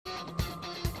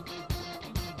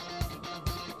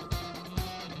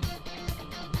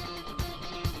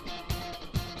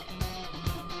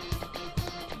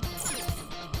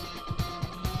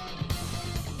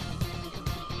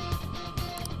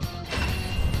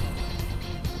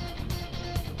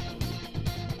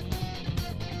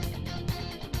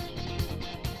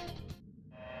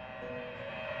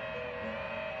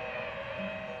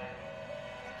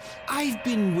I've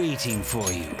been waiting for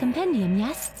you. Compendium,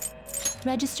 yes?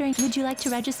 Registering. Would you like to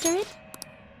register it?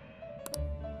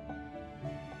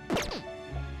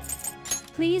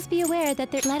 Please be aware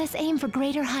that there. Let us aim for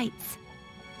greater heights.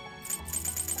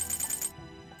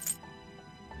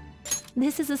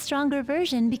 This is a stronger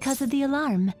version because of the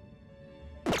alarm.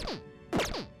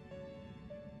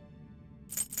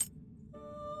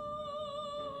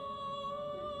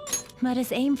 Let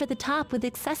us aim for the top with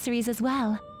accessories as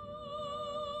well.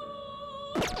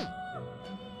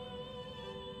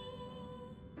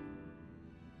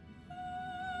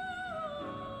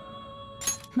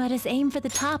 Let us aim for the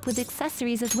top with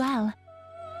accessories as well.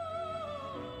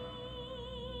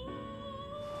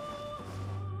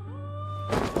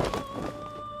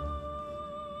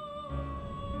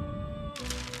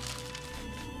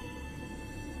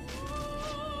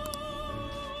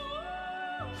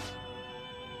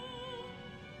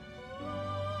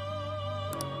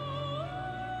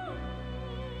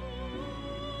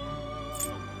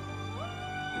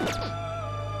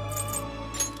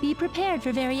 Be prepared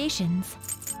for variations.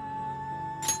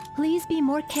 Please be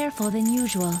more careful than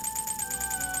usual.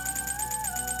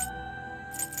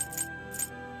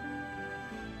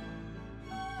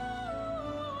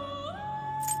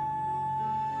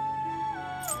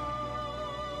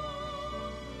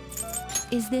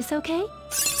 Is this okay?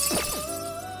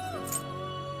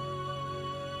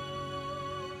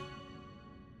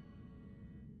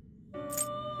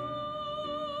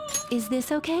 Is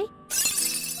this okay?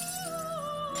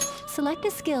 Select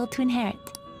a skill to inherit.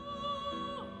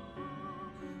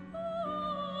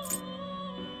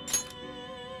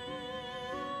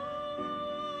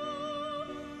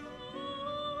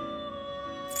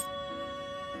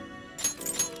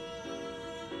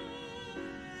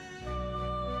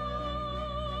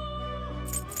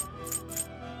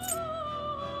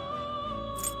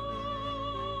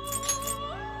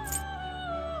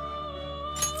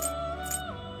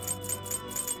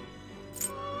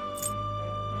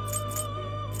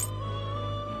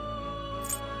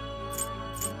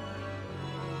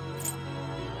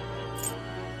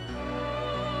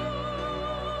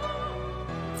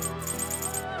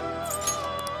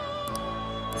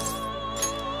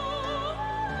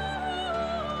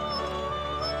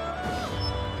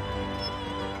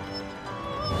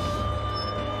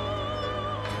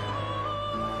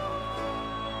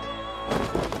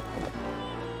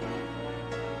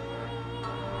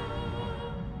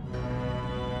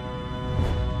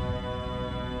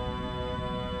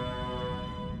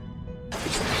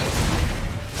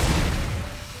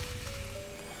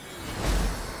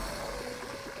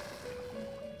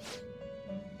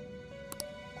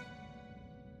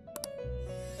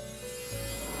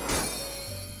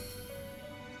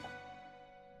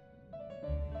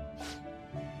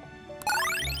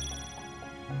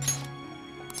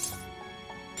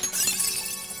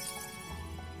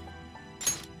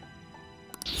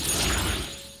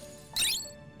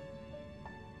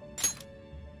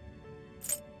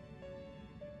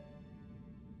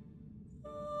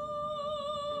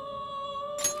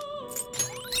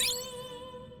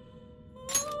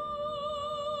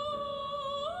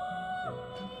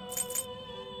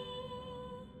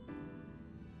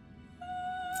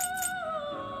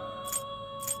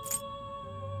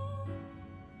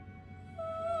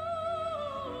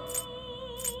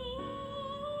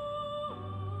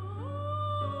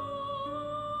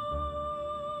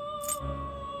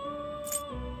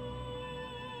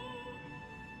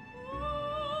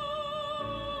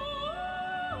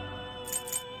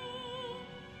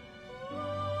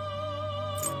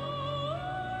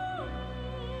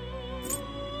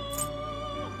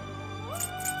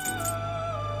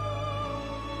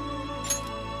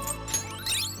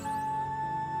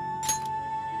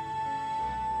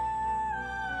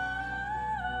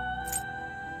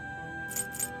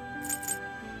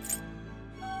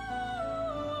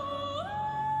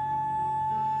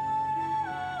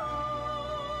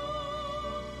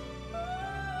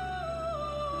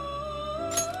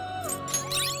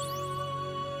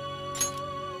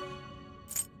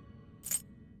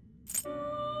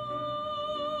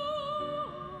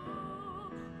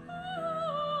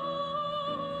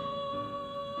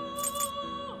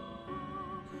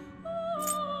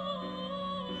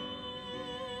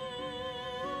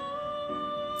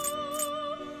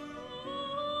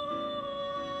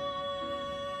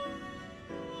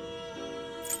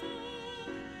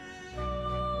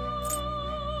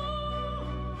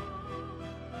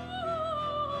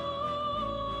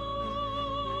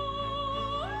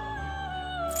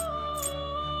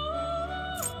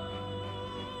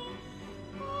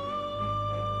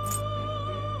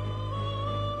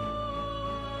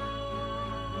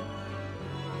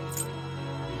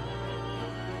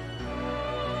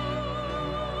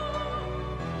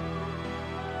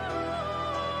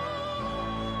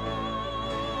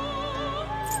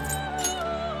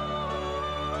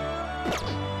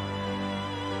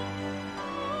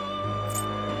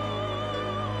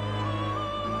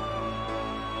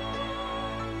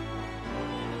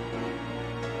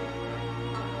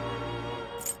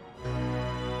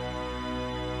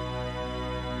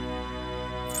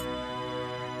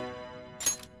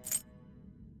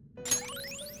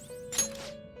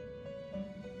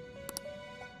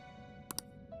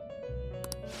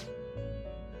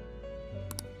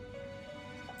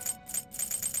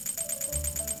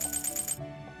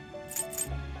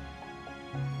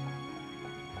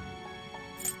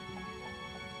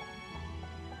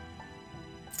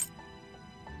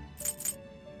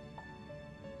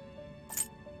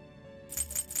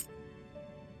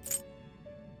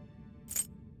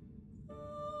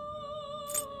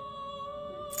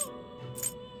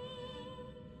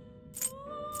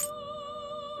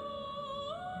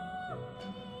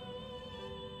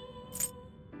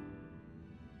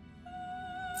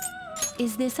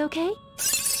 Is this okay?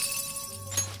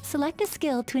 Select a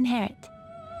skill to inherit.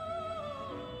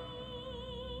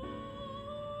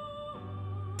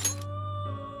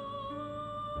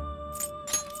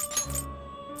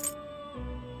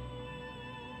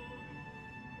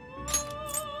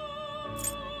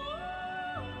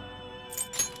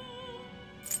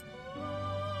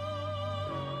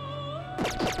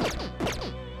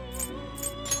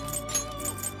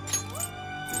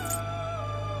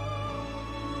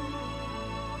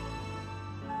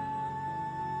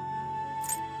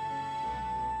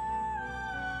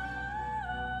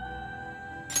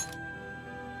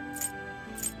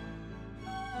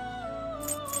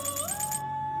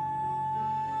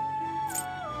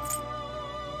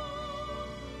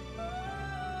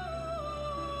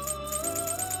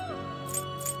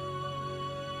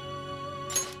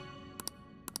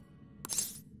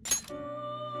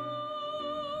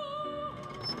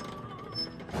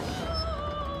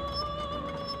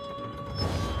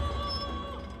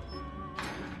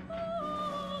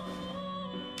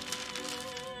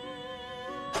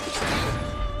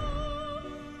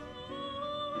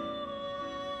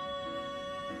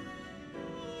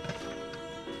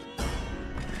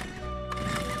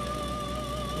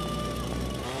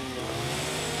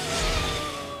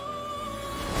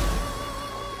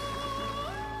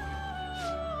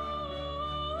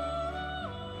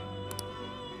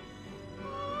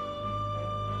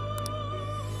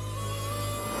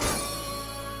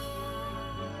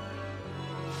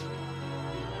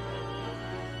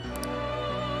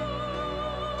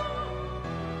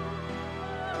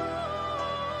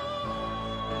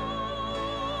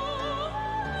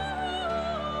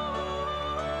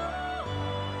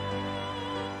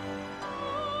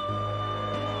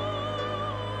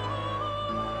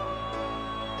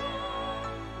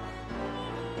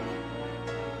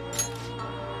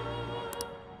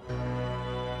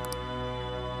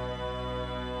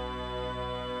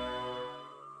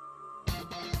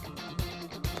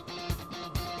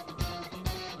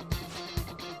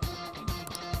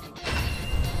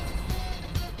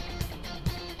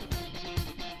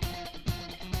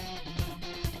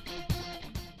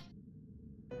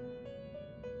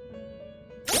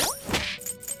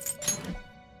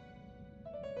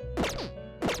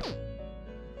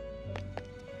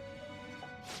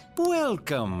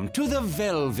 Welcome to the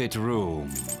Velvet Room.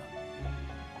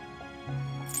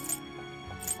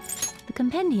 The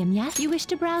compendium, yes? You wish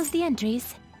to browse the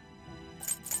entries?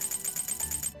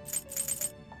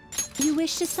 You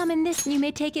wish to summon this? You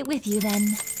may take it with you then.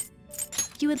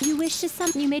 You wish to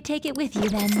summon? You may take it with you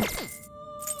then.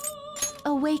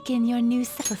 Awaken your new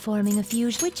self. Performing a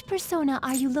fusion. Which persona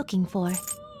are you looking for?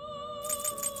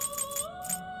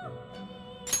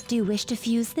 Do you wish to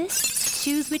fuse this?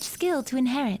 Choose which skill to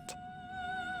inherit.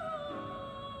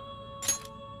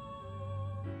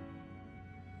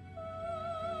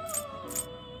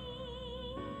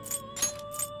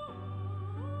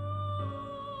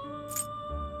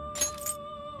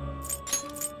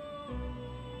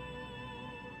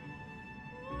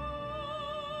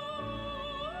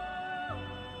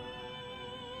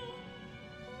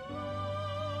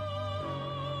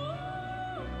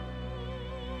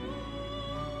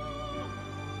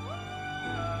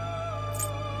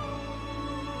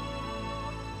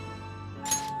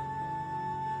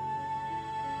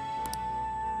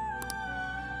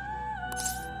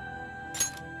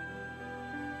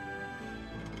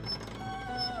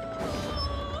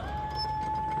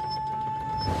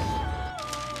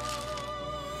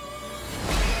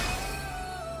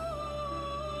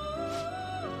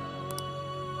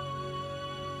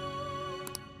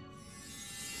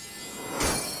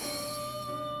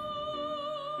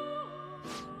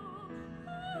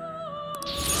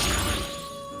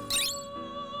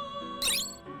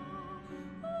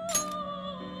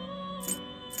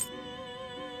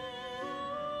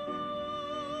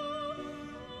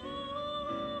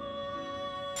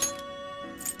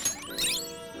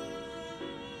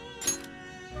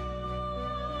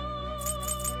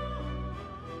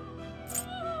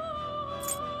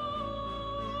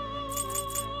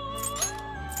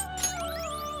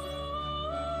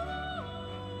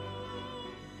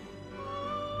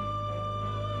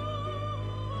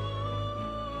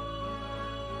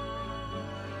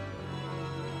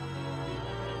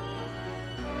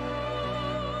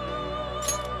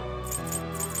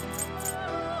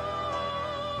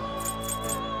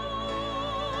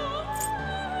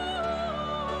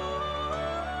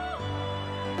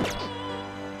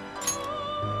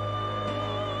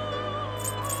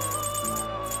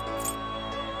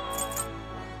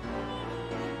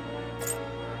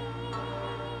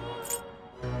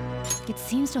 It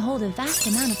seems to hold a vast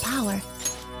amount of power.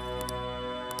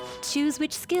 Choose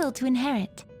which skill to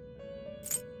inherit.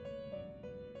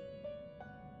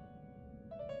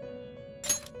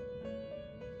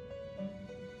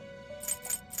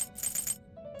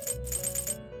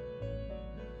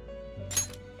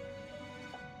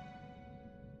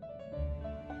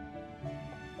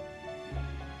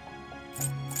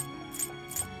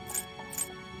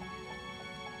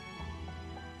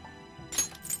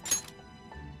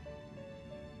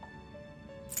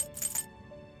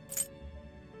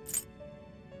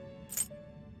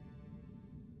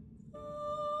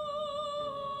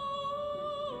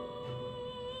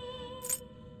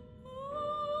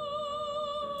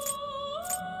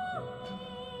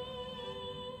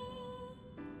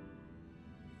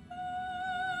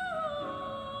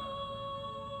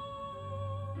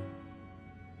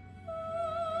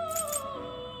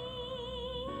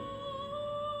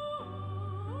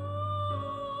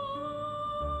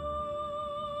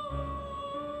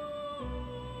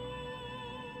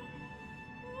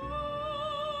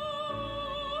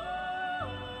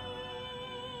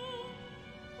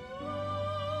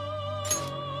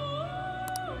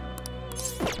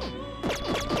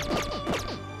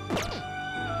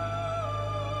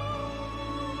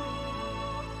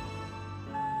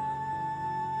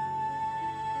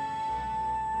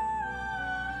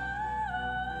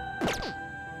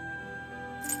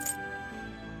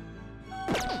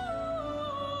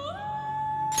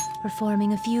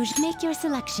 Performing a fusion. Make your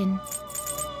selection.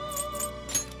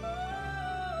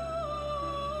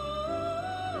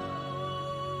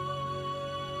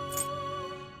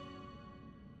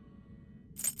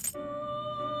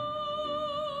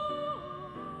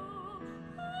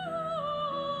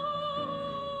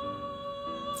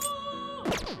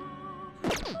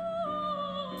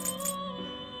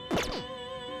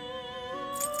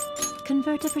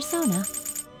 Convert a persona.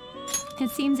 It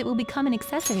seems it will become an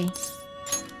accessory.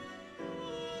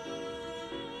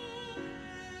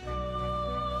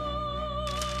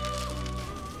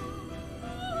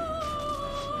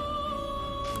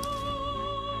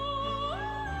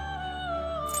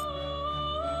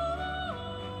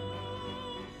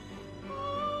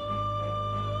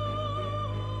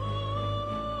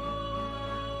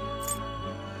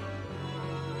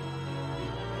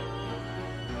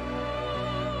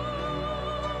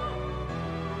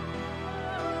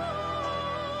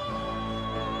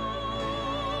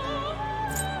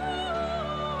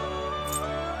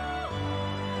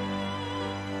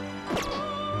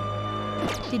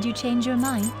 Did you change your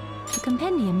mind? The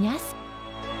compendium, yes?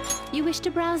 You wish to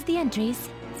browse the entries?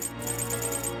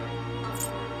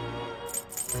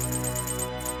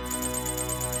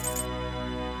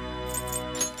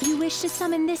 You wish to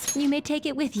summon this? You may take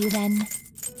it with you then.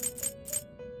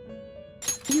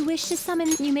 You wish to summon?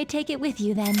 You may take it with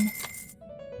you then.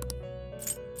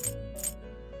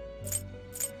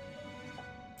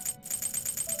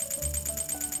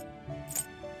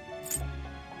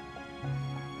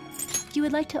 You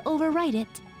would like to overwrite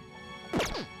it.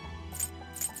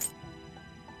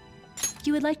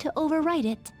 You would like to overwrite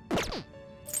it.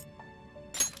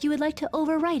 You would like to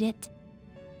overwrite it.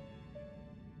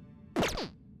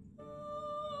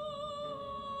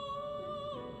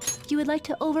 You would like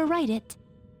to overwrite it.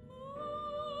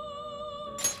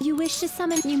 You wish to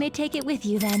summon? You may take it with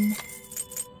you then.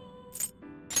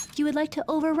 You would like to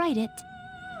overwrite it.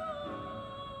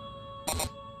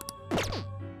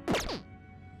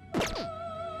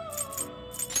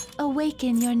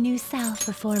 Awaken your new self.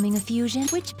 Performing a fusion.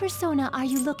 Which persona are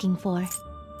you looking for?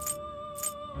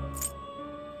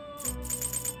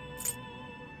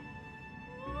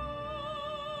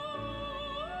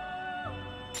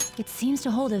 It seems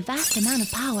to hold a vast amount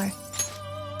of power.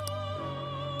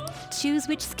 Choose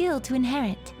which skill to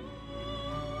inherit.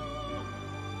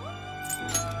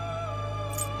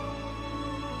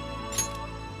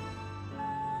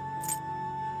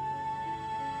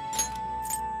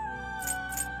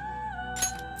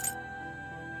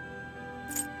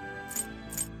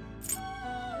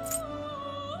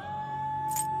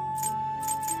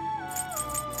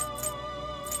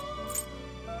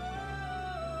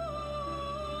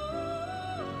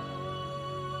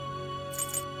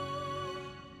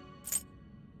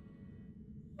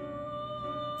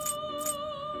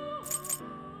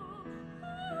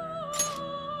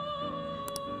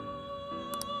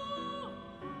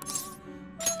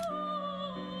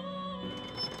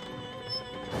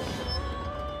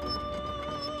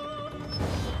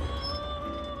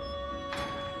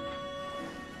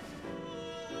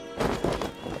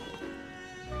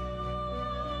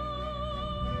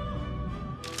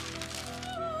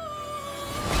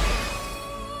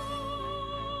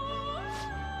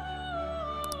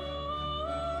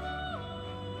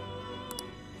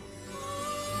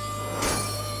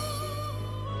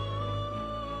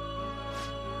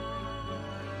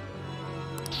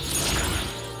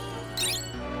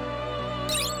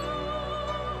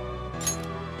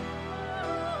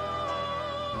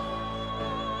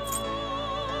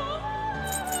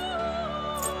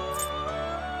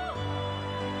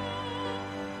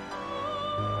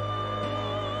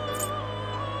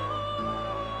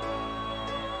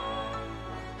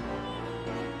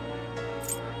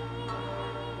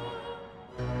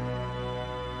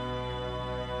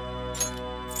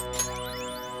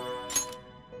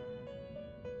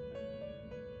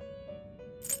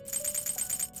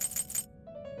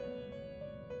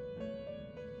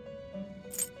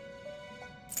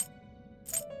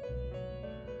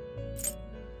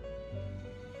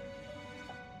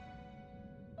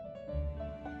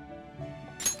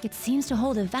 It seems to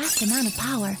hold a vast amount of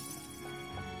power.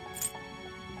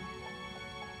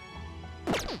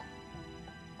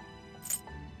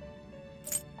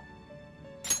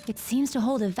 It seems to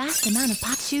hold a vast amount of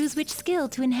power. Choose which skill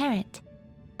to inherit.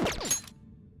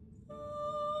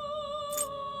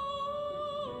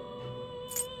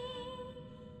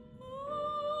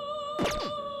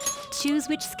 Choose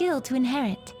which skill to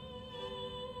inherit.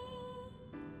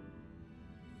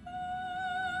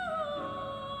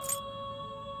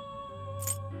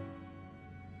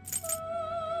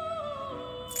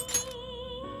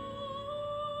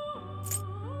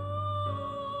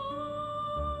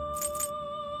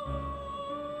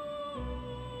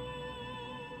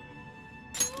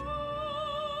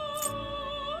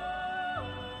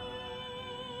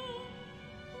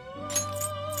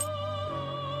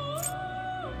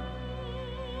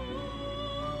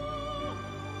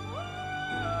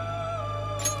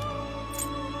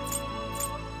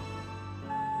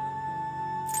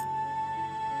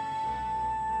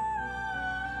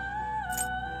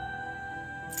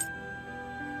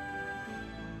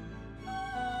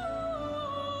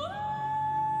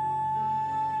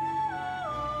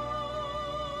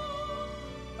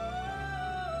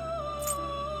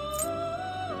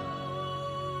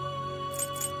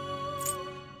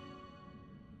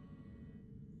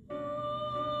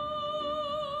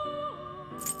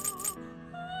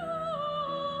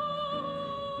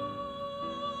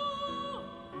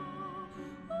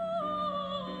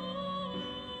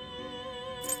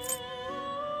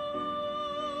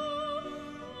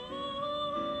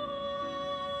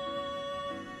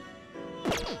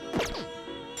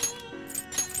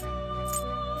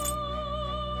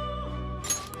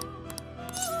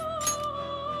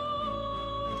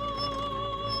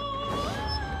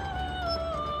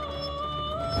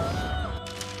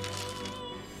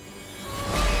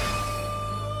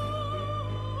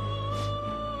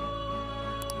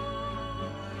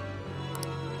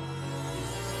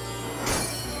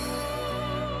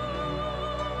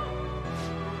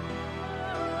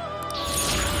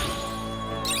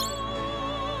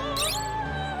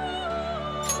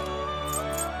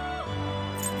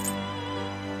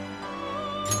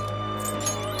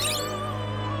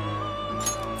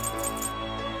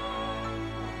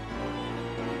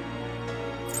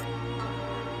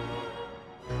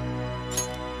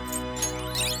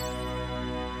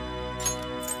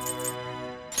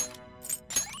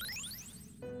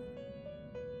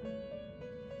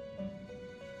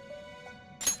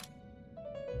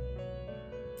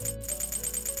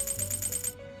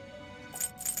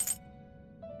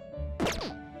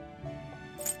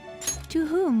 To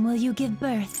whom will you give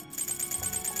birth?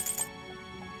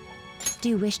 Do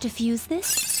you wish to fuse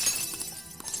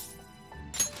this?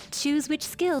 Choose which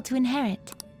skill to inherit.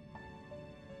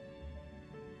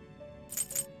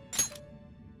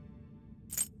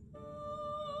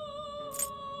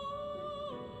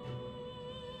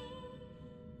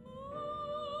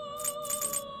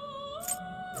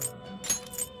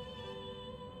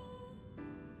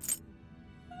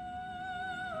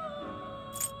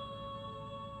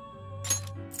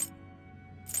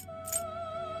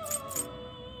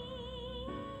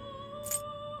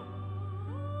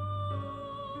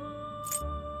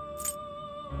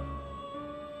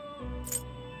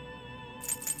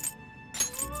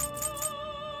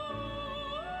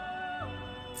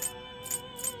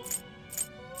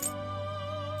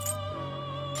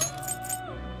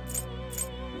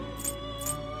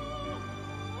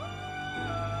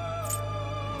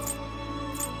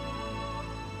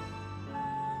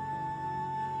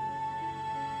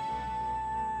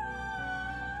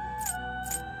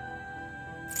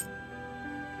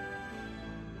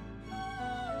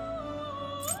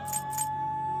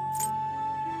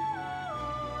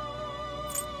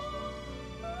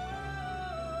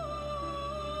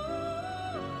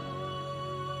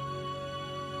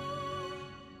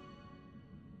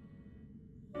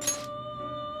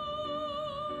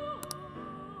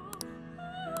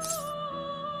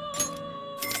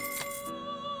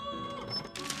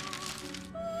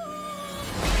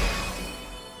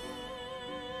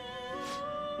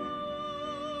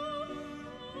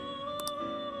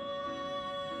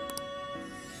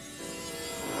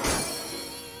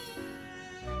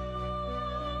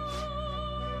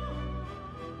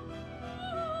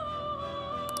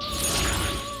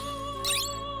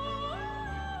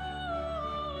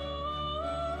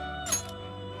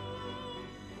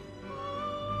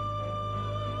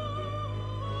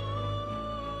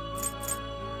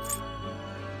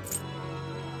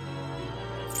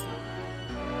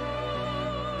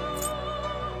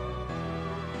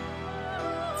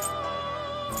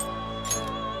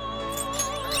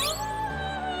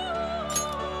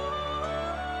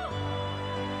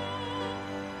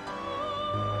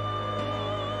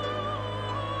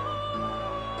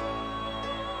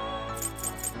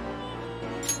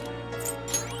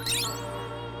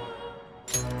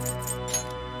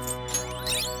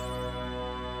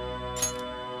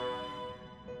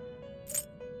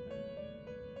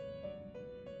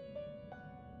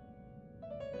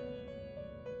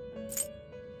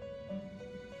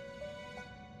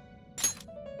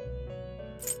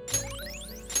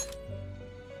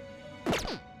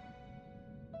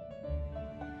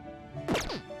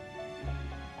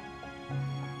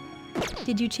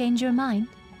 Did you change your mind?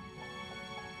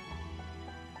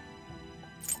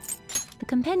 The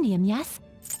compendium, yes?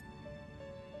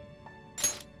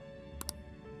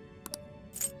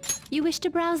 You wish to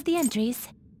browse the entries?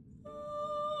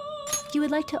 You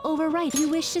would like to overwrite. You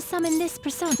wish to summon this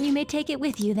persona. You may take it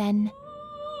with you then.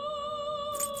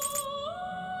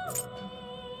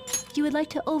 You would like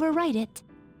to overwrite it.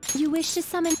 You wish to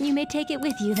summon. You may take it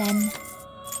with you then.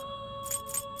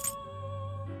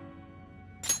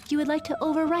 You would like to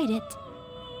overwrite it.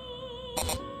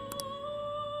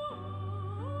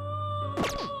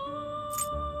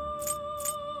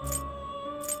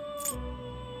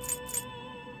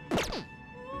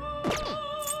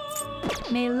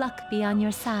 May luck be on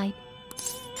your side.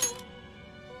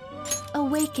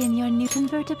 Awaken your new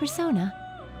converter persona.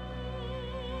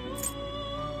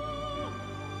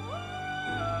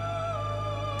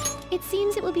 It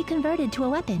seems it will be converted to a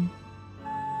weapon.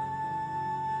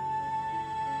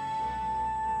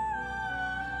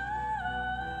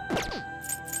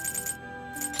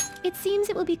 It seems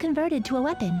it will be converted to a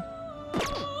weapon.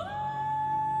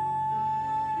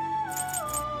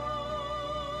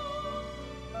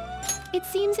 It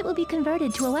seems it will be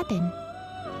converted to a weapon.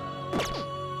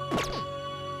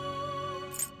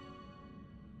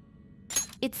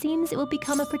 It seems it will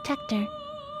become a protector.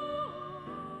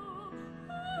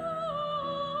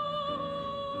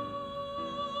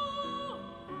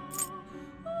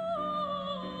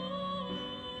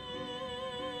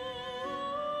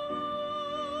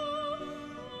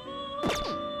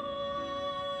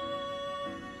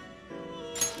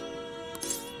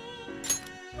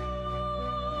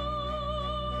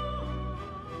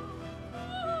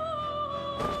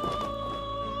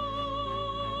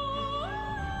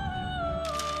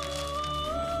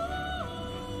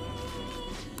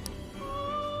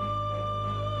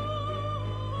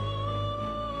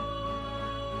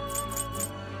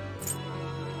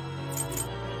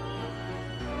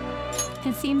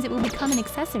 It seems it will become an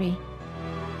accessory.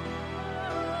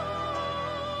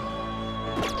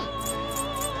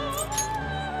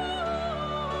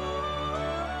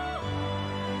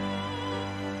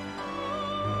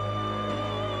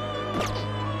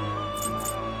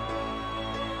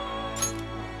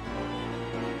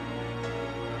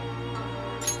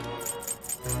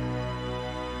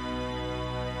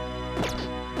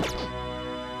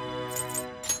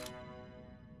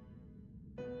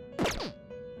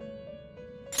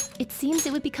 It seems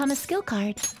it would become a skill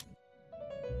card.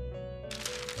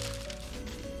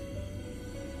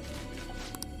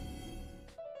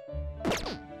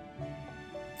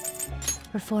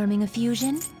 Performing a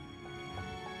fusion?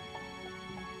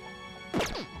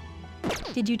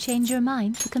 Did you change your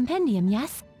mind? The compendium,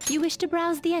 yes? You wish to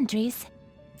browse the entries?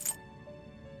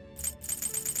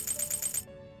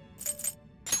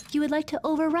 You would like to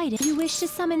overwrite it. You wish to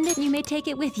summon this. You may take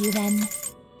it with you then.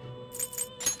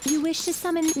 You wish to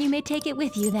summon. You may take it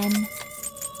with you then.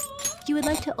 You would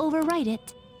like to overwrite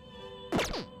it.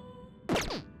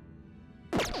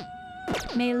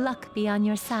 May luck be on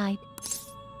your side.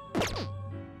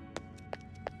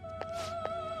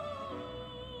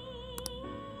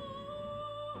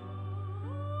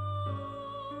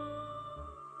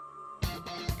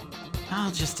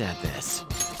 I'll just add this.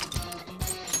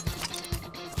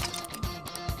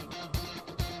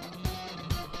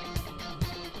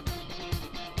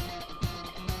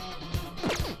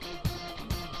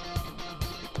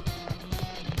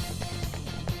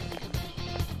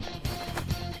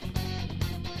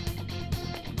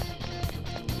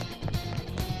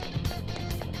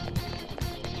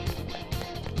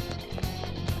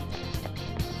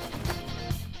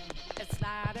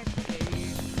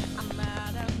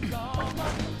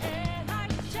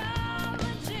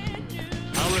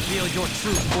 Reveal your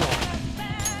true form.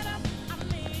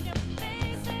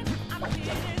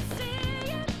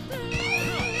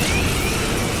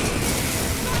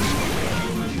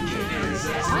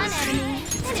 One enemy,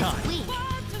 It's and time. it's weak.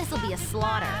 This'll be a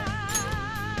slaughter.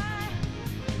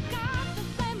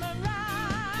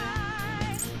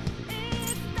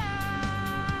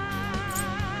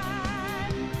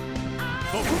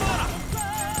 Bokumara!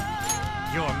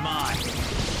 You're mine.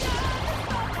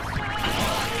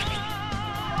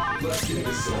 Let's get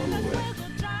this over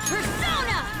with.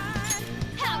 Persona!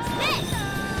 How's this?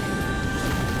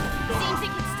 Seems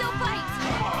it can still bite.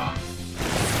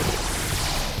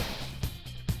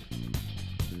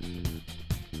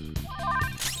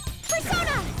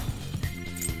 Persona!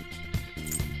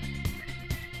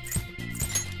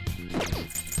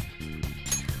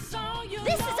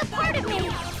 This is a part of me!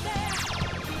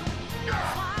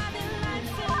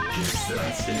 Guess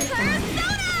that's it.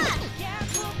 Persona!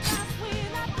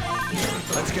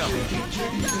 Let's go.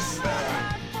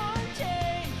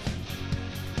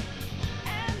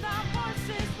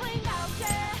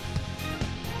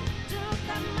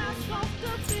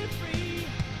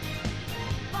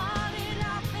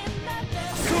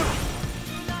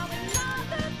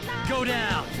 Go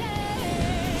down!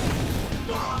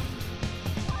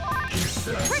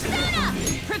 Persona!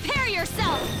 Prepare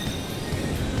yourself!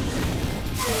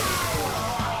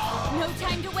 No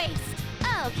time to waste.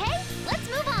 Okay, let's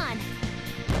move on.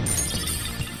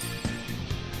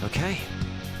 Okay.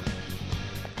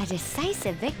 A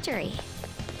decisive victory.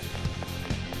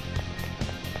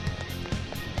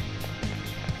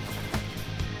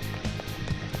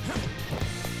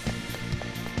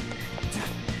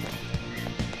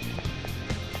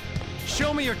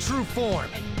 Show me your true form.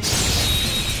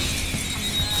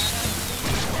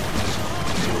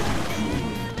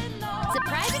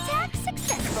 Surprise attack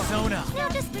successful. Persona. Now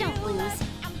just don't lose.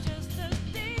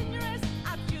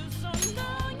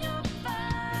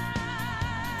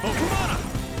 Pokemon!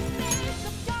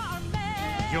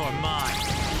 You're mine.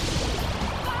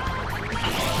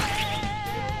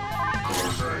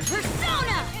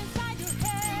 Persona!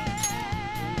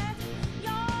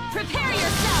 Prepare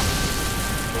yourself!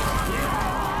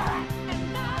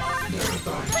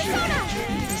 Persona!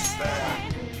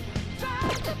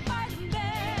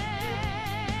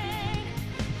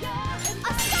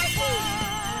 A Starkey!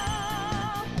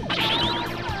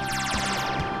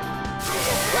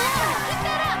 Keep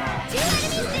that up! 2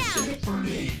 enemies down!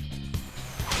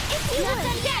 If you want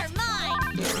them, they're mine!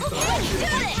 Okay, you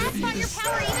got it! Pass on your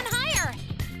power even higher!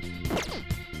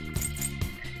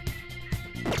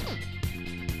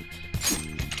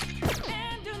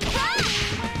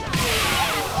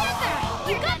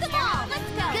 You got them all! Let's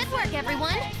go! Good work,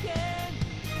 everyone!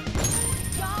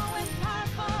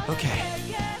 Okay.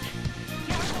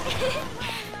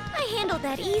 I handled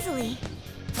that easily.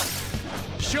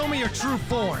 Show me your true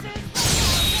form.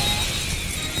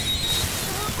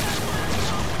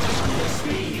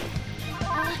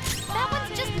 That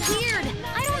one's just weird.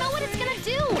 I don't know what it's gonna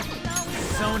do.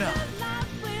 Persona.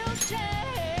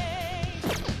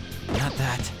 Not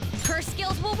that. Her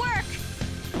skills will work.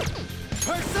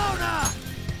 Persona!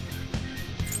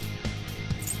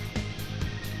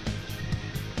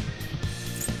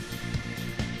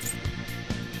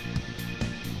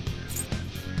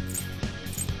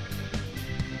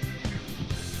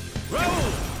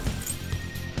 Roll!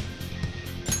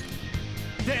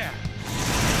 There!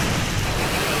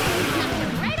 Knocked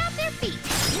them right off their feet.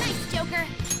 Nice, Joker.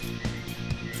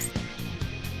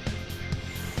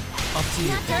 Up to you.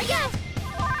 Not there yet.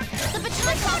 The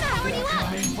baton's powering you up.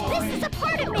 This is a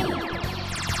part of me.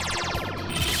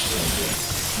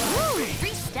 Ooh,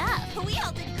 free stuff. We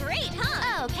all did great,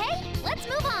 huh? Okay, let's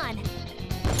move on.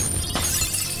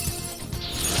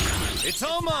 It's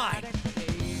all mine!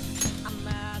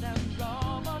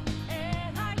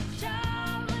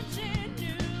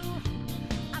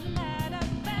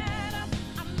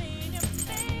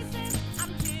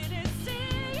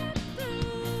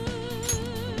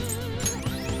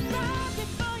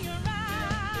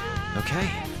 Okay.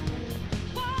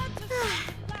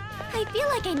 I feel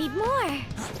like I need more.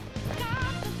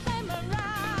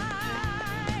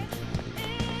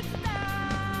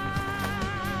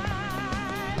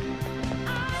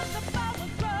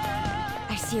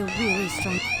 I see a really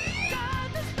strong...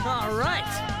 All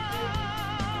right!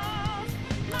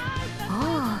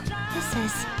 Oh, this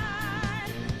is...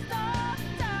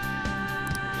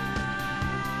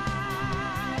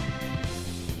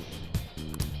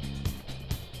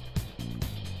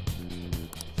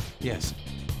 Yes.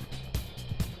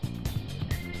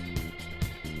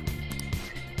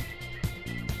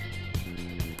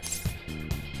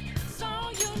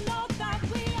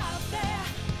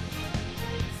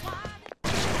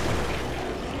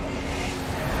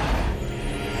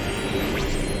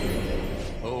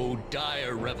 Oh,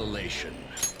 dire revelation.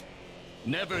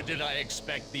 Never did I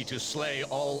expect thee to slay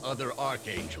all other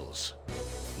archangels.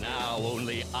 Now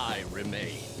only I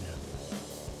remain.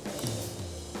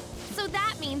 So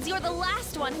that means you're the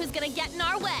last one who's gonna get in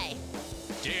our way.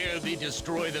 Dare thee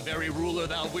destroy the very ruler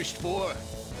thou wished for?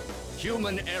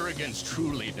 Human arrogance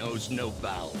truly knows no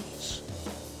bounds.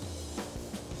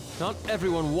 Not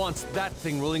everyone wants that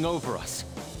thing ruling over us.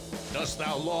 Dost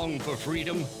thou long for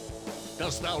freedom?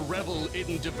 Dost thou revel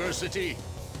in diversity?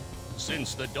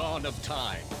 Since the dawn of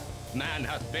time, man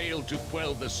hath failed to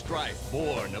quell the strife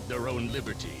born of their own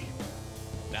liberty.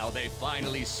 Now they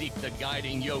finally seek the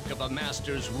guiding yoke of a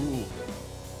master's rule.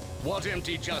 What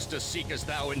empty justice seekest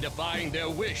thou in defying their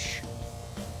wish?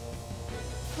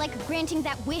 Like granting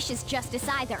that wish is justice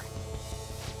either.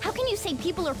 How can you say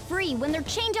people are free when they're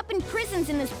chained up in prisons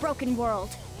in this broken world?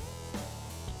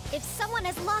 If someone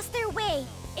has lost their way,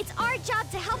 it's our job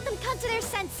to help them come to their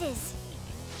senses.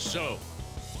 So,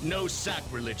 no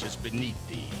sacrilege is beneath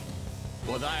thee.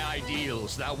 For thy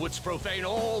ideals thou wouldst profane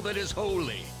all that is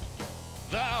holy.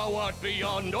 Thou art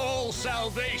beyond all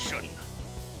salvation.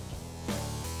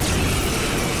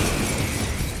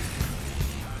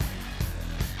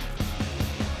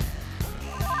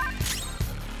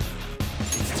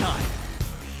 It's time.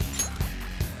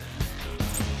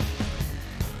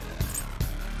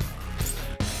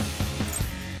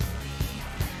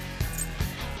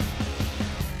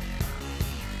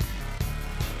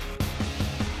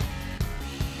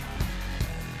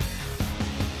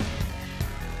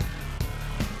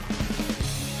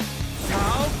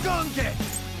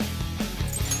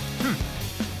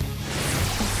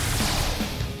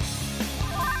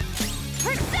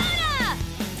 Persona!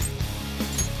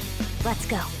 Let's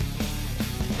go.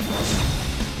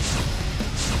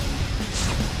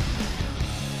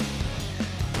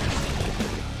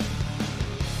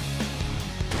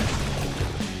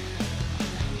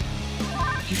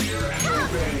 Hear and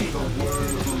obey the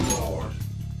word of the Lord.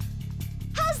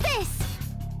 How's this?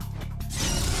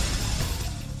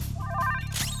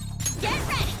 Get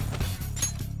ready!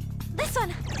 This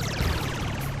one!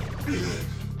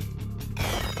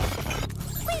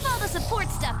 Leave all the support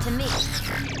stuff to me.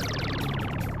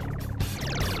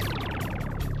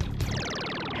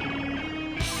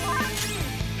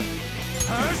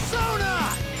 Persona!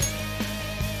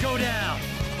 Go down!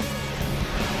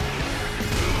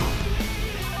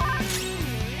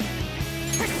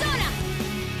 Persona!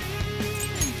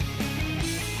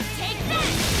 Take that!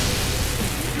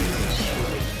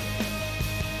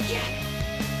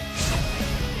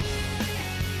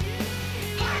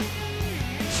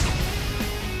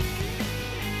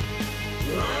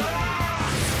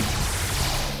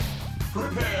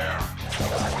 Prepare!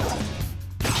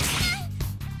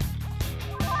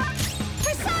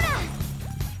 Persona!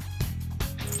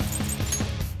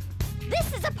 This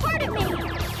is a part of me!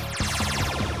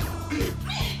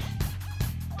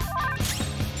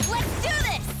 Let's do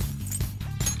this!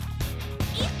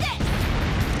 Eat this!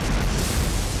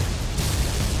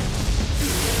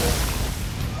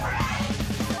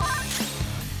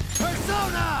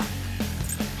 Persona!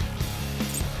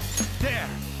 There!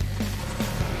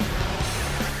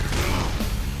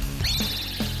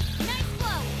 Nice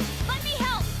flow! Let me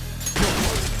help!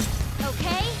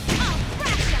 Okay, I'll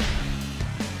crash him!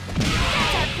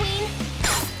 That's our queen!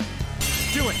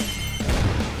 Do it!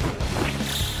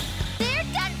 They're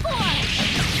done for!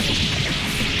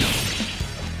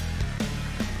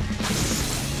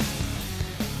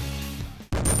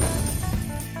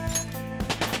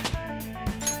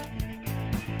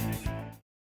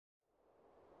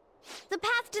 The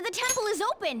path to the temple is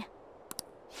open!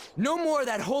 No more of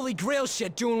that Holy Grail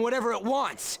shit doing whatever it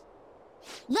wants!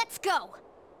 Let's go!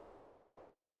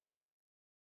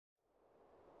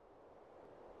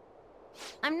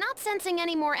 I'm not sensing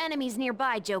any more enemies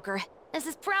nearby, Joker. This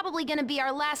is probably gonna be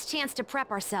our last chance to prep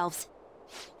ourselves.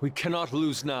 We cannot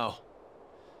lose now.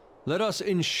 Let us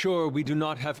ensure we do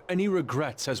not have any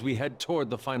regrets as we head toward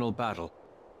the final battle.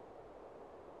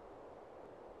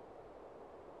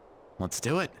 Let's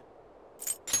do it.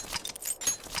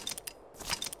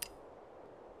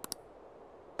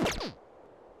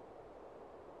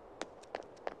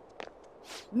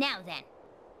 Now then.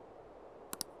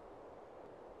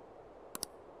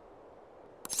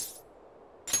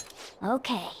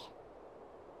 Okay.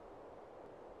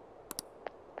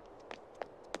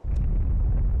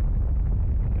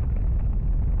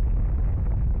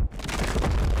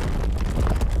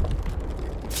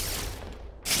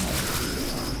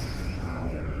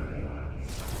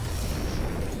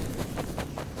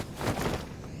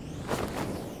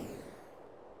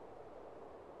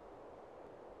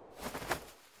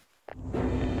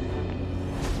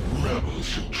 Rebels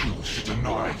should choose to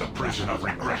deny the prison of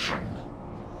regression.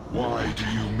 Why do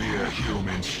you mere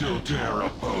humans still dare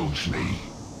oppose me?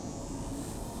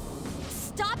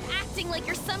 Stop acting like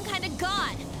you're some kind of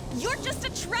god! You're just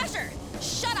a treasure!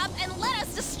 Shut up and let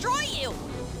us destroy you!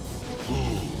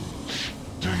 Fools!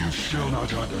 Do you still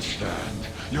not understand?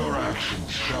 Your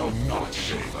actions shall not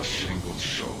save a single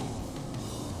soul.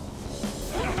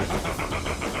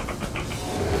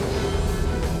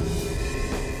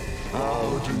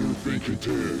 How do you think it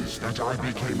is that I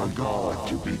became a god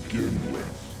to begin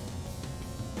with?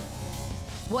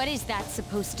 What is that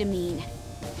supposed to mean?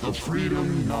 The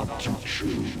freedom not to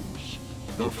choose.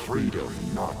 The freedom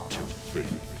not to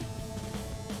think.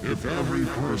 If every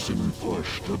person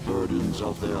pushed the burdens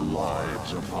of their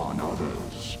lives upon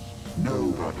others,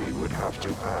 nobody would have to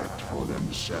act for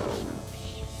themselves.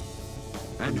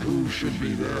 And who should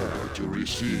be there to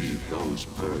receive those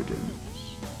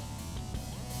burdens?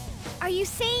 Are you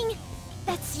saying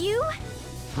that's you?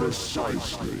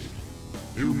 Precisely.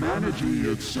 Humanity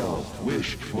itself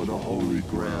wished for the Holy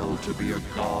Grail to be a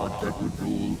god that would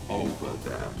rule over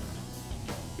them.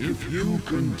 If you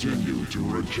continue to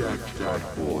reject that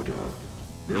order,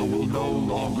 there will no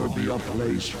longer be a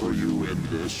place for you in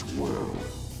this world.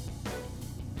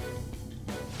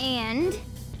 And?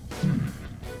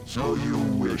 So you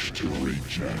wish to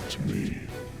reject me,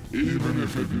 even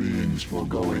if it means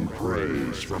foregoing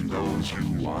praise from those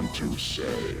you want to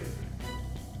save.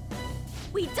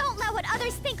 We don't let what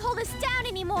others think hold us down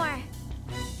anymore!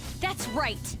 That's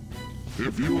right!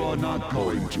 If you are not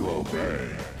going to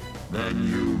obey, then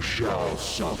you shall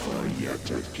suffer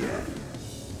yet again.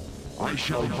 I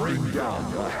shall bring down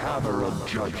the hammer of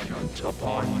judgment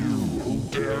upon you who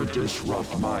dare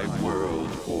disrupt my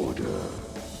world order.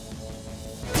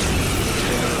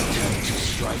 Dare attempt to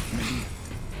strike me.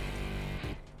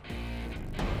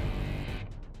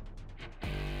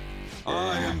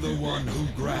 I am the one who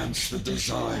grants the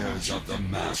desires of the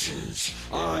masses.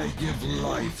 I give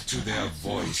life to their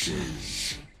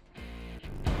voices.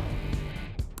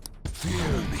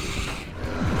 Fear me.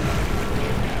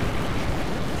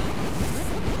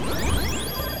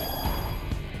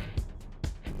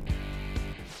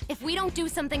 If we don't do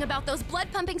something about those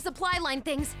blood-pumping supply line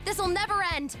things, this'll never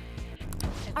end!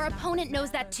 Our opponent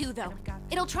knows that too, though.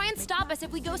 It'll try and stop us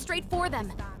if we go straight for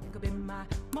them.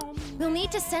 We'll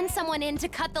need to send someone in to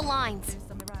cut the lines.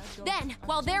 Then,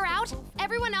 while they're out,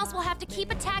 everyone else will have to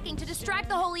keep attacking to distract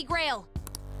the Holy Grail.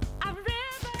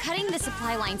 Cutting the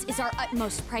supply lines is our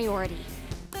utmost priority.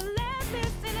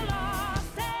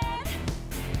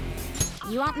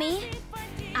 You want me?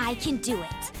 I can do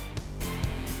it.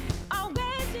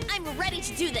 I'm ready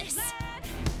to do this.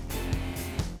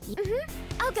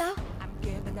 I'll go.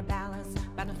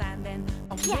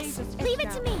 Yes, leave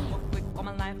it to me.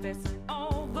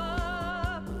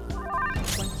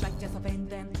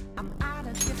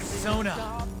 Persona!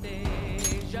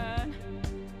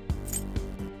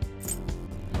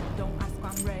 Don't ask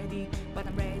I'm ready, but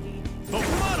I'm ready.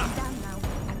 Persona!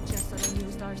 I'm just on the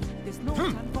new stars. There's no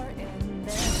time for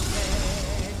indecision.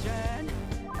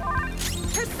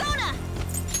 Persona!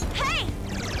 Hey!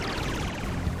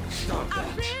 Stop that.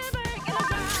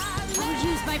 I'll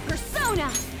use my persona!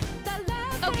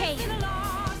 Okay.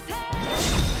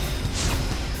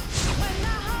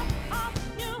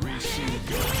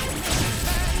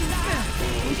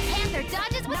 Panther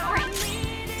dodges with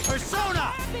grace! Persona!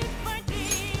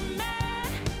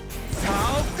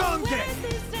 Sao Gonge!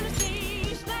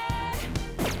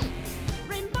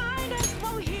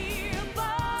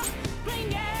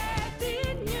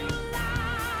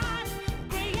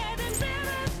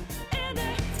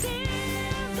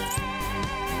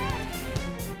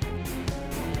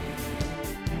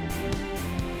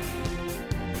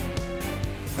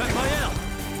 Raphael!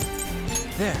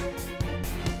 There.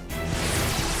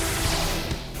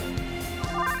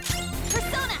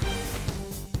 Persona!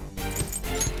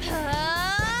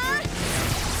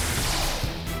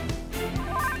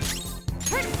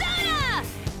 Persona!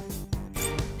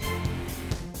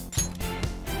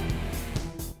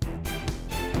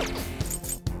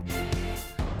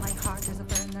 My heart is a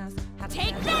furnace.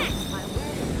 Take that!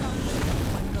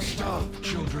 Stop,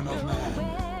 children of man.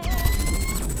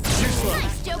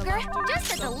 Nice, Joker!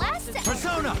 Just at the last second!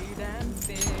 Persona!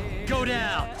 Go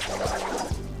down!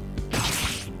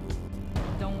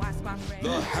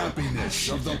 The happiness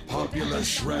of the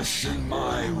populace rests in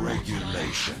my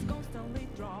regulation.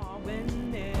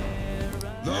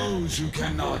 Those who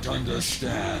cannot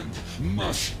understand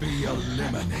must be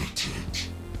eliminated.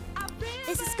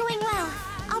 This is going well.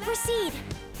 I'll proceed.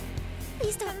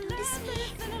 Please don't notice me.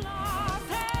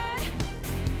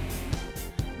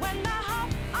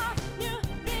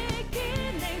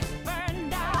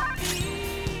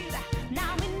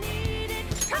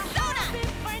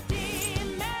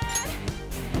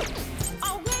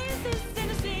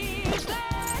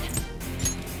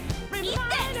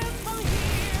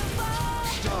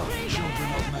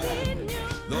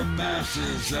 The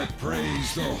masses that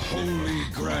praise the Holy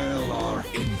Grail are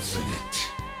infinite.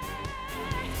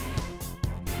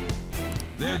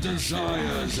 Their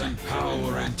desires and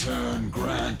power in turn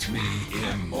grant me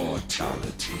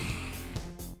immortality.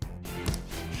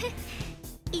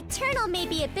 Eternal may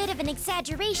be a bit of an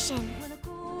exaggeration.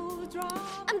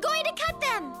 I'm going to cut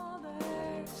them!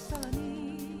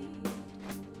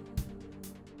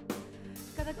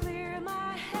 Gotta clear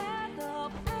my head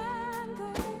of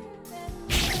anger and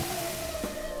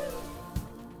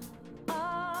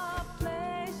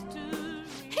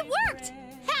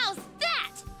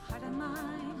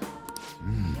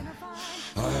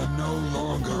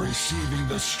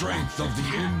the strength of the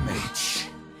inmates.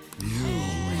 You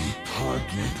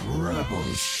repugnant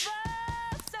rebels.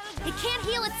 It can't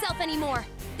heal itself anymore.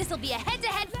 This'll be a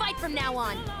head-to-head fight from now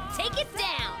on. Take it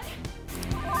down!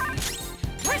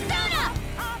 Persona!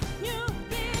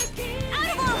 Out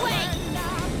of our way!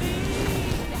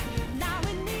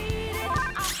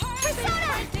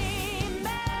 Persona!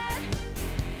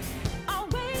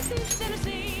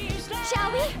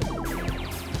 Shall we?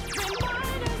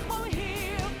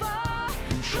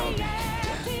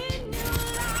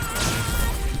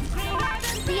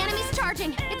 The enemy's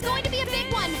charging. It's going to be a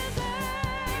big one.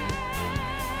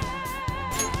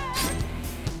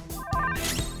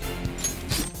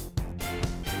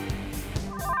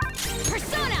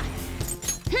 Persona!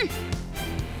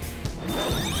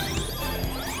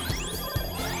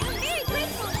 I'm very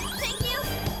grateful. Thank you.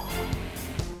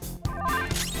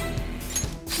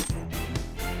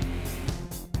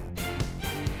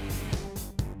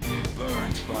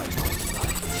 Burned by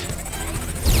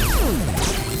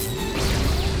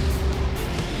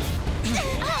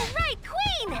All right,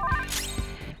 Queen!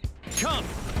 Come!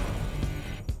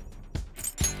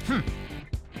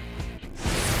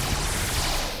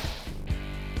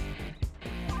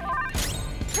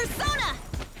 Persona!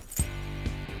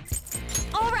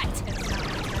 All right.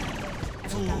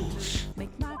 fools.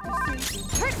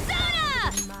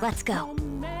 Persona! Let's go.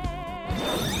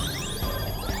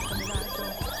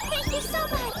 Thank you so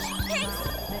much. Thanks.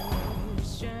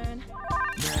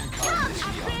 Mankind is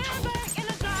beyond hope.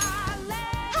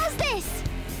 How's this?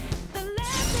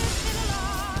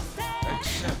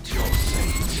 Accept your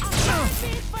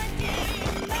fate.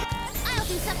 I'll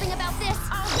do something about this.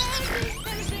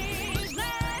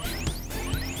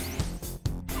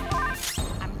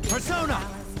 Persona!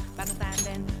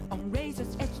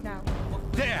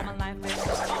 There!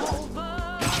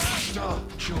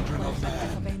 Stop, children of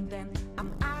man.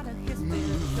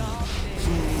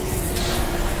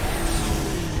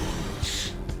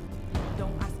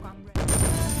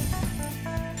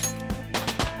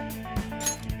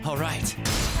 All right,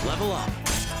 level up.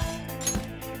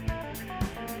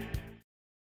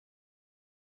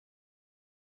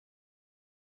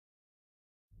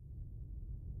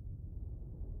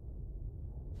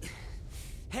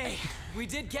 Hey, we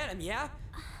did get him, yeah?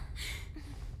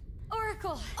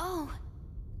 Oracle. Oh.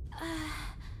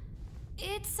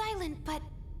 It's silent, but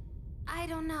I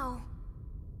don't know.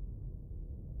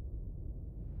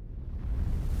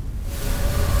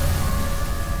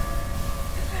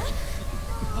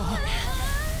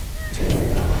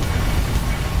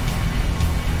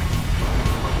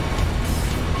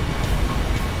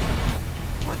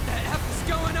 What the F is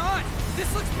going on?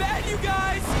 This looks bad, you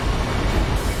guys!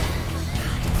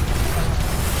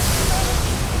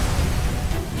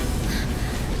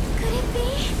 Could it be?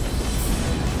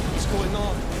 What's going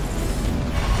on?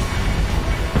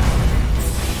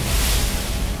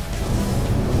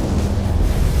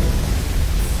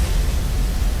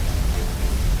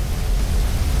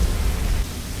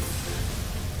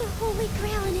 The Holy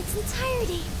Grail in its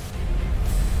entirety.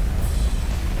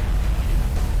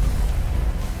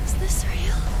 Is this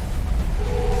real?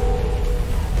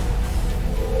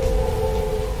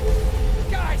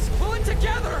 Guys, pull it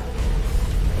together!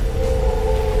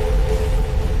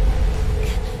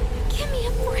 Give me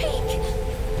a break.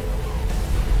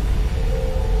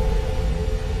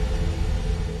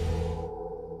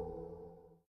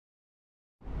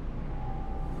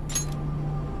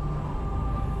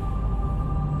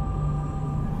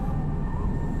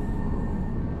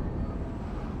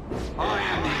 I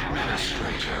am the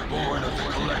administrator, born of the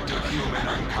collective human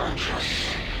unconscious.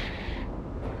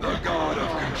 The god of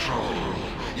control,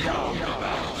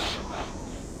 Yaldabaoth.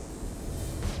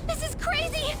 This is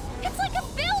crazy! It's like a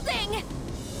building!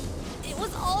 It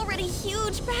was already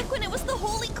huge back when it was the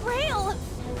Holy Grail!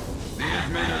 The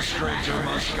administrator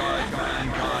must guide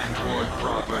mankind toward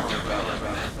proper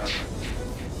development.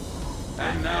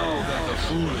 And now that the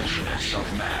foolishness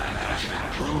of man has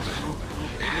been proven,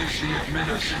 it is the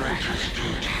administrator's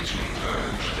duty to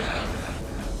purge them.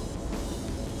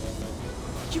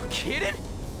 You kidding?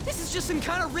 This is just some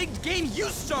kind of rigged game you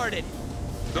started!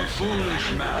 The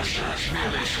foolish masters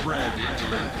merely spread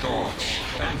indolent thoughts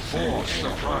and force the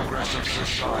progress of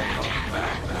society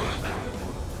backward.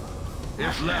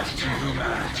 If left to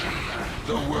humanity,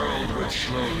 the world would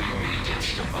slowly meet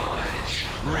its demise.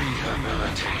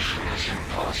 Rehabilitation is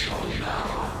impossible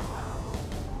now.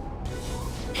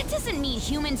 That doesn't mean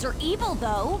humans are evil,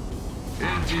 though.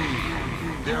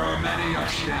 Indeed, there are many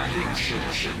upstanding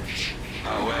citizens.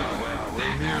 However,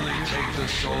 they merely take the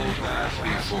soul path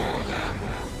before them.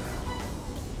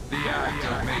 The act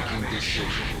of making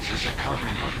decisions is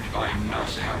accompanied by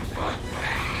nothing but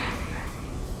pain.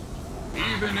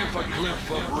 Even if a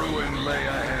cliff of ruin lay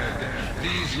ahead,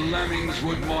 these lemmings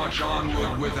would march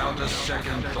onward without a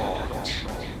second thought.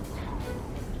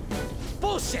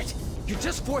 Bullshit! You're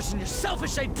just forcing your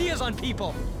selfish ideas on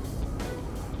people!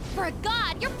 For a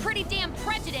god, you're pretty damn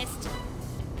prejudiced!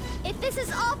 If this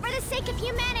is all for the sake of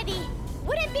humanity,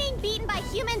 wouldn't being beaten by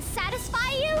humans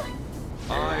satisfy you?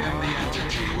 I am the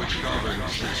entity which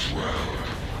governs this world.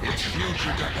 Its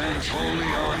future depends wholly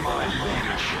on my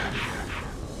leadership.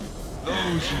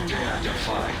 Those who dare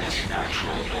defy this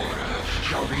natural order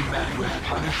shall be met with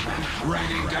punishment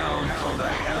raining down from the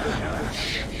heavens.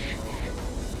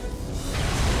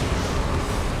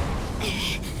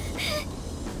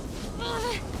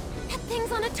 That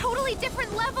thing's on a totally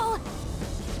different level!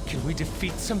 Can we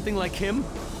defeat something like him?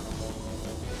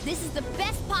 This is the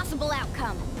best possible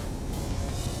outcome.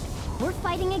 We're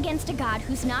fighting against a god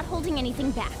who's not holding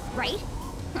anything back, right?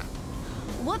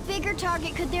 What bigger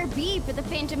target could there be for the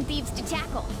Phantom Thieves to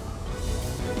tackle?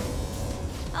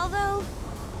 Although,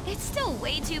 it's still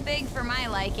way too big for my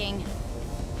liking.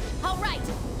 All right,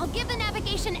 I'll give the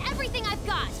navigation everything I've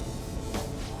got.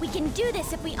 We can do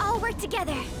this if we all work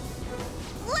together.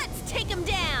 Let's take him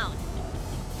down!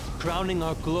 Crowning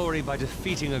our glory by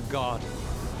defeating a god.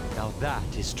 Now that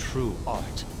is true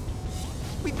art.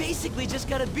 We basically just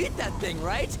gotta beat that thing,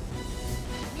 right?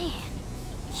 Man,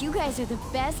 you guys are the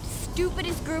best,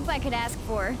 stupidest group I could ask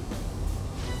for.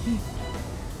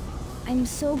 I'm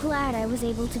so glad I was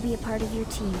able to be a part of your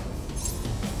team.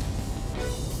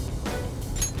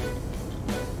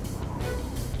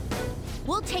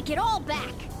 We'll take it all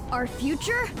back. Our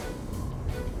future,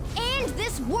 and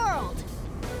this world.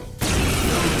 No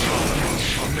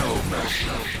tolerance, no mercy.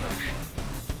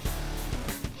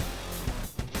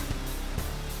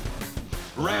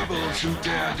 Rebels who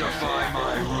dare defy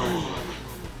my rule,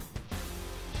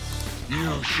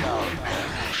 you shall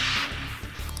perish.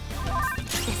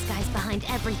 This guy's behind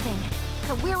everything,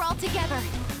 but we're all together.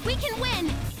 We can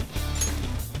win!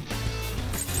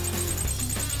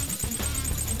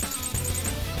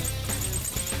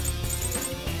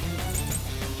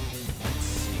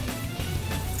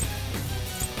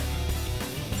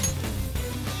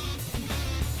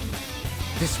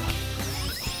 This one.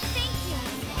 Thank you!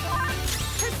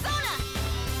 Persona!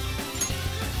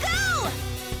 Go!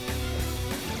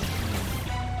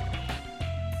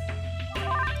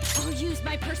 I'll use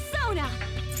my persona!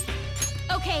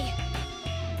 Okay.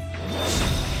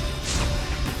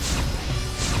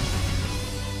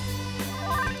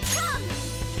 Come!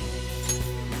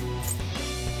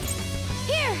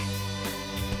 Here!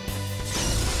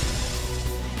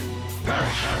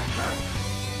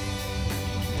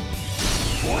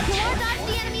 What? You all dodge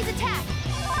the enemy's attack!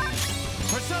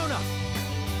 Persona!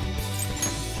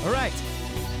 Alright.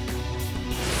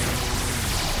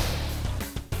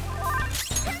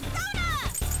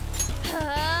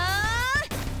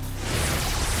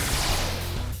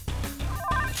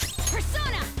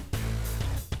 Persona!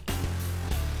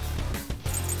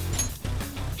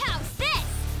 How's this?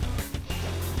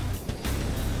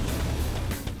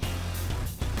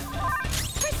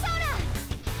 Persona!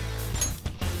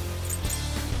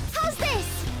 How's this?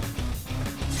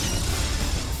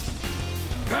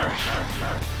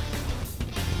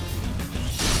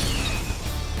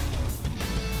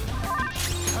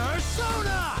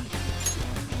 Persona!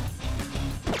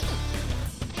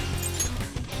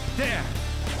 There!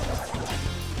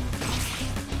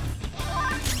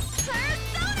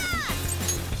 Persona!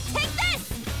 Take this!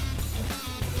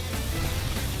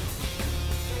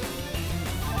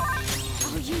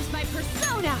 I'll use my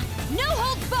persona! No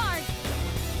holds barred!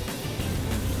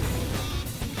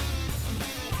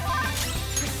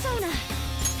 Persona!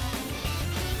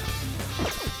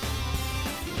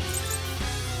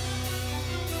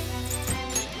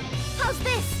 How's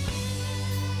this?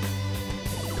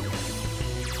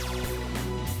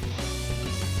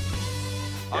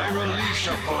 I release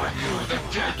upon you the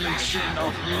deadly sin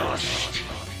of lust.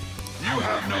 You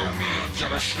have no means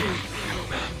of escape,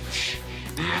 humans.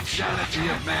 The insanity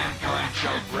of mankind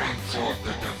shall bring forth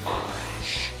the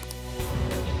demise.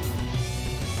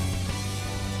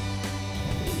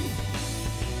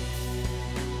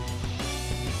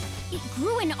 It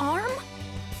grew an arm?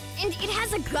 And it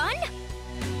has a gun?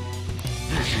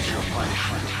 This is your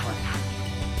punishment.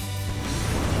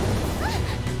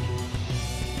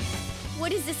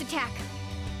 What is this attack?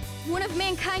 One of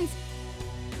mankind's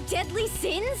deadly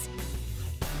sins?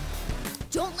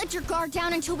 Don't let your guard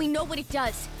down until we know what it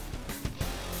does.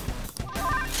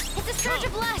 It's a surge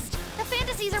of lust. The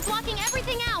fantasies are blocking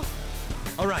everything out.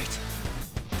 Alright.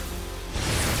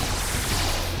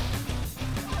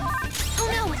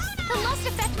 The lust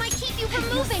effect might keep you from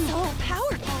moving! So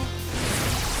powerful!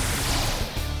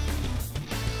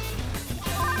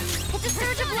 It's a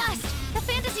surge of lust! The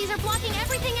fantasies are blocking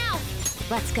everything out!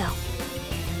 Let's go.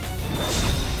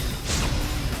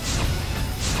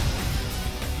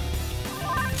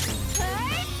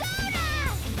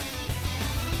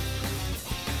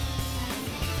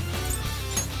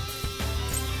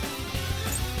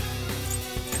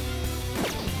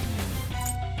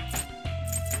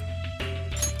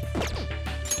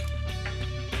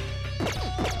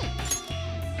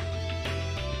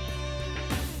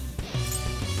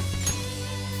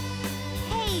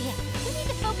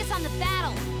 On the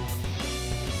battle.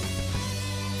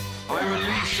 I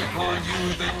release upon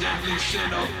you the deadly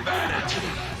sin of vanity.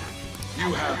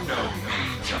 You have no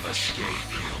means of escape,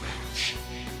 humans.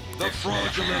 The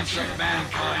fraudulence of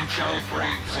mankind shall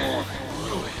bring forth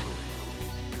ruin.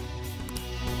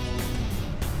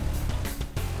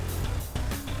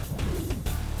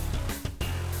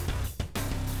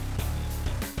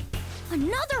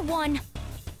 Another one!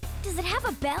 Does it have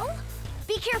a bell?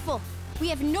 Be careful! We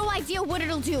have no idea what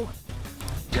it'll do.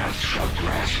 Death shall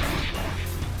grasp you.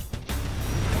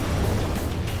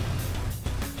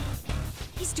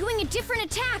 He's doing a different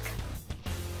attack!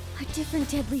 A different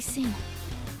deadly sin.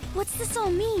 What's this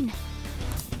all mean?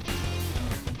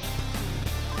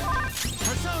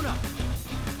 Persona!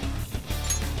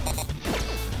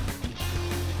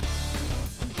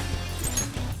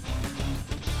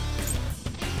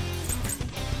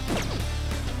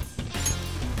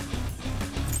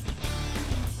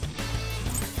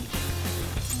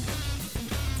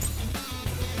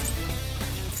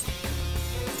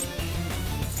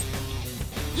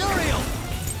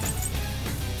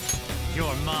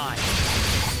 You're mine.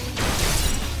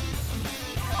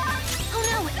 Oh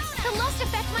no! The lust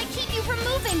effect might keep you from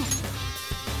moving!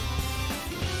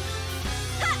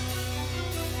 Ha!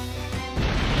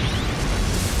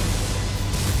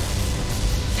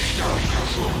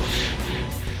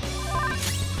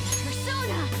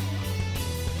 Persona!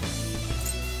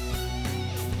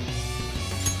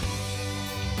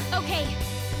 Okay.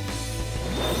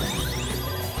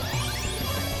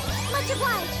 Much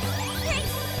obliged!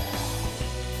 Thanks!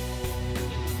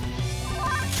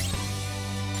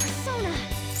 Persona!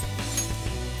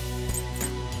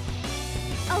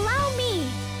 Allow me!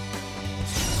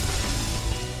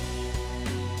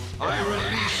 I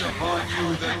release upon you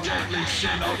the deadly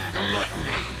sin of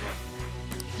gluttony.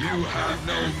 You have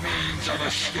no means of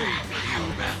escape,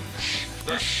 humans.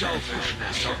 The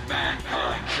selfishness of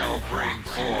mankind shall bring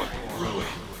forth ruin.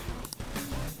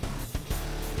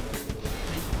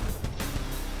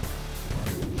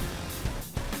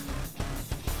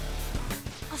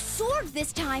 A sword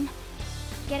this time!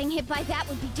 Getting hit by that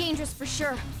would be dangerous for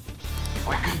sure.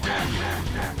 I condemn you.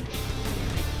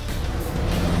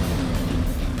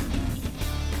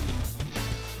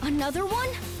 Another one?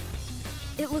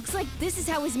 It looks like this is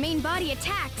how his main body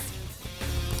attacks.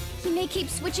 He may keep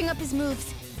switching up his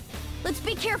moves. Let's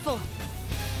be careful.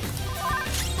 A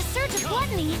surge of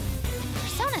gluttony?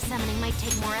 Persona summoning might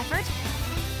take more effort.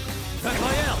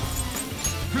 Raphael!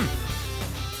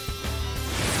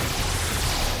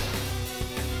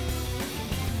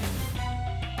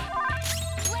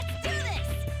 Let's do this!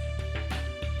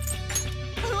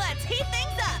 Let's heat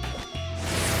things up!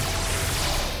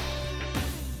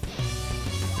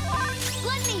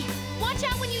 Gluttony! Watch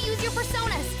out when you use your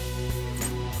personas!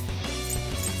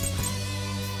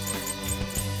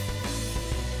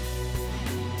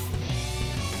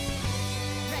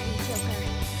 Ready, Joker.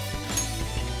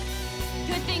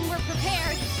 Good thing we're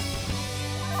prepared.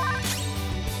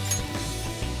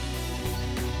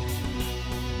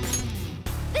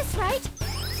 This right?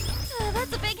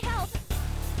 That's a big help.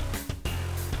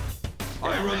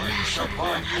 I release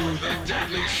upon you the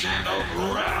deadly sin of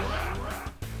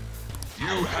wrath.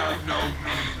 You have no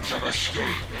means of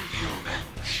escape,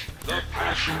 humans. The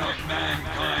passion of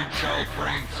mankind shall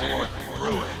bring forth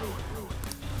ruin.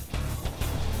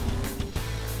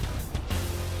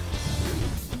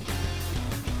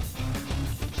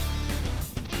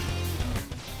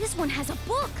 This one has a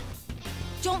book.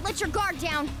 Don't let your guard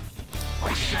down.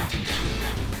 I sentence you.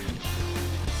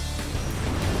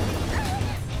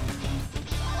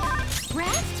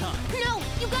 Rat? No,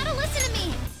 you gotta listen to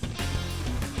me.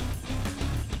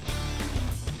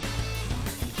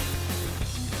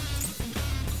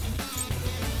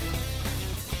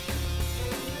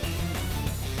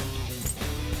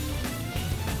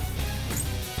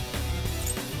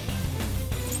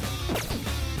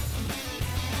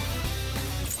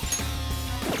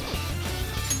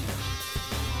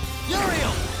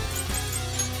 Uriel!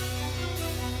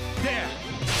 There!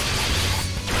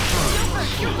 Joker,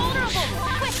 you're vulnerable.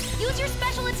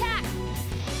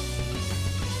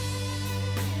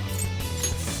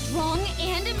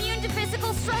 And immune to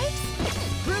physical strikes?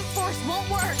 Brute force won't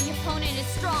work. The opponent is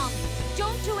strong.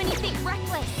 Don't do anything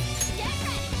reckless. Get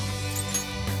ready!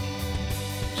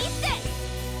 Eat this!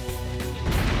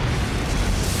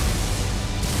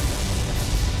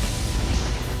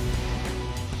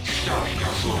 Stop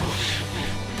your fools!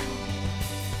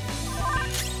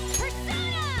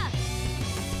 Persona!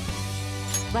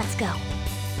 Let's go.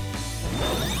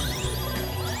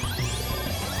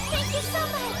 Thank you so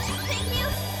much! Thank you!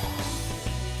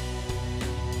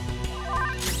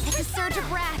 It's a surge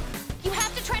of wrath. You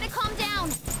have to try to calm down.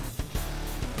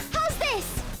 How's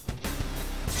this?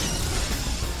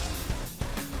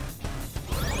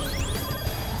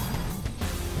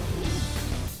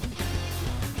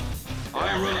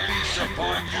 I release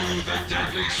upon you the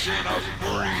deadly sin of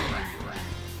greed.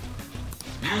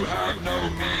 You have no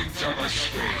means of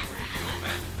escape,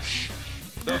 humans.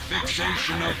 The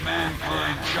fixation of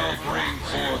mankind shall bring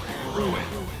forth ruin.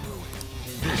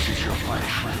 This is your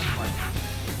punishment.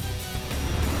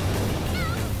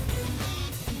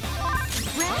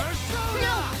 Red?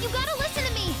 No! You gotta listen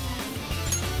to me!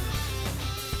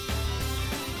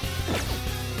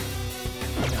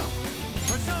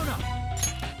 Persona!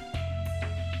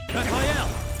 Raphael!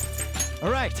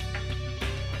 All right.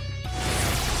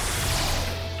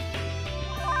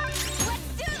 Let's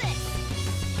do this!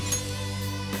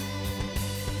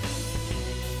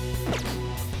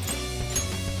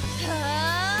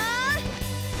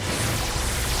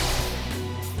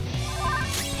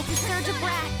 It's a surge of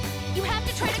wrath. You have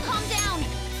to try to calm down.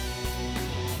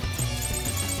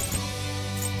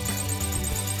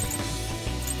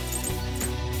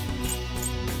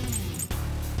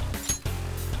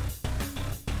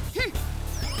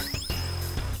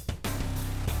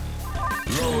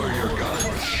 Lower your guns.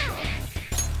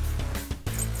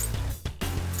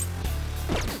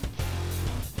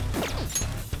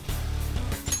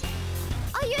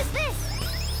 I'll use this.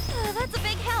 That's a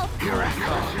big help. Here it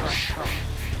comes.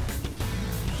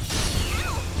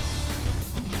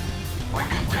 I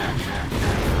condemn you.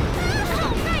 Oh,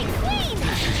 right, Queen!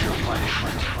 This is your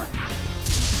punishment.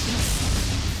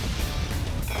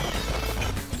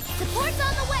 Support's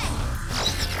on the way.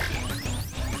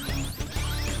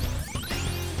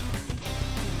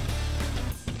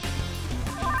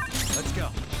 Let's go.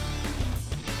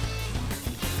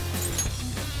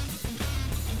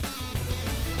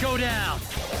 Go down.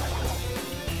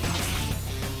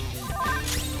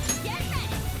 Get ready.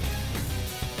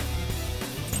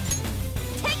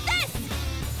 Take this.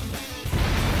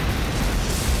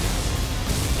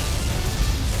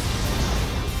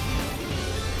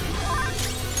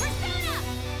 Persona. Persona.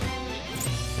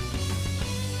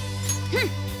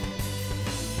 Here.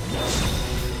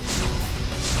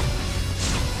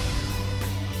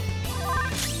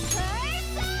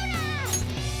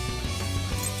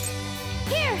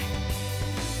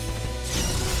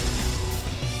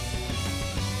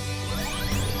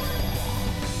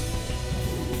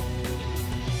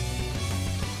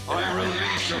 I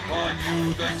release upon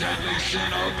you the deadly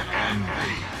sin of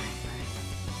envy.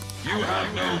 You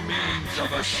have no means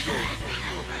of escape,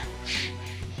 humans.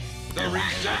 The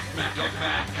resentment of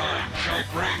mankind shall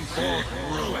bring forth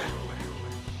ruin.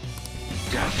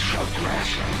 Death shall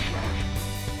grasp you.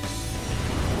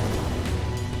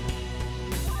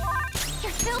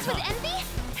 You're filled with envy?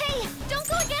 Hey, don't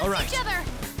go against All right. each other.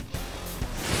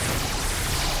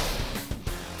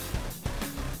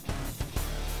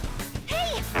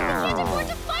 Hey, we can't afford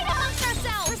to fight amongst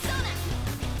ourselves. Persona.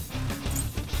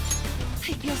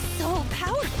 I feel so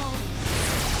powerful.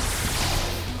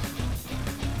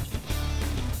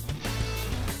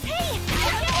 Hey, we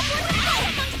can't afford to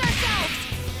fight amongst ourselves.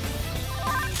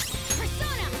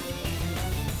 Persona.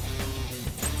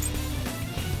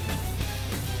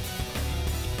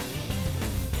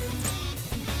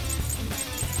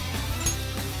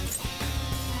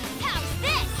 How's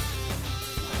this?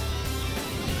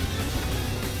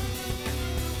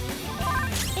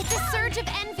 It's a surge of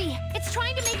envy. It's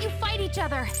trying to make you fight each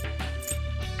other.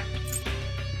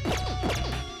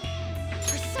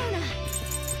 Persona.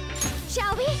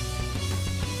 Shall we?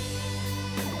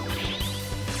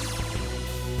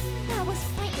 That was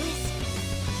pointless.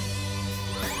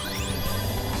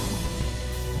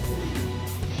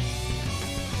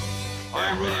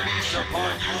 I release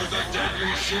upon you the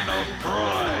deadly sin of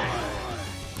pride.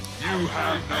 You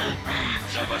have no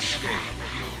means of escape,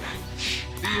 humans.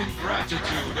 The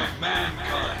ingratitude of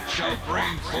mankind shall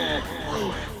bring forth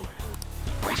ruin.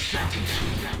 I sentence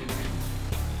you.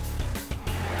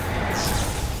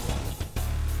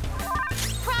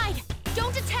 Pride!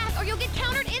 Don't attack or you'll get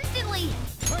countered instantly!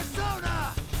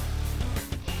 Persona!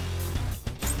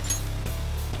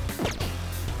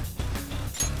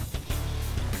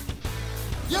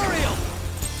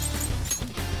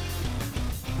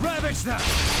 What's that?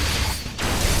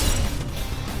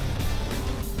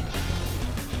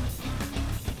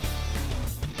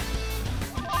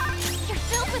 You're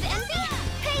filled with envy?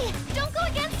 Hey, don't go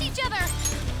against each other!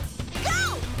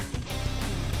 Go!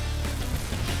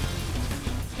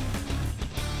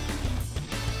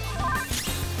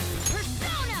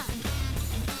 Persona!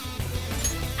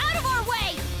 Out of our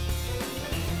way!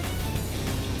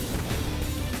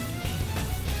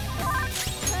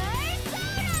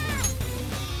 Persona!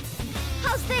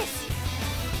 How's this?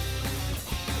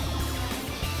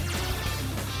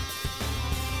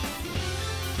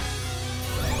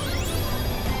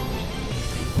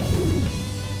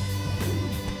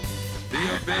 The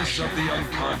abyss of the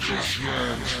unconscious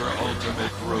yearns for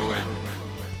ultimate ruin.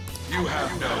 You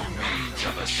have no means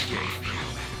of escape,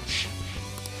 humans.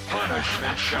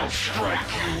 Punishment shall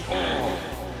strike you all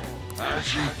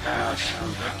as you pass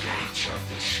through the gates of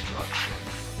destruction.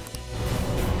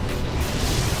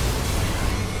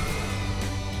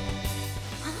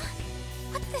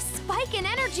 What's this spike in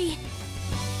energy?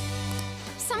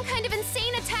 Some kind of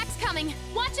insane attack's coming!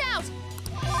 Watch out!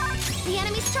 The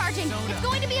enemy's charging! It's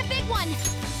going to be a big one!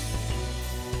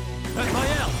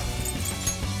 Raphael!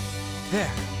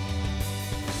 There.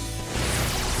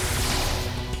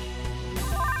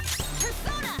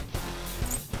 Persona!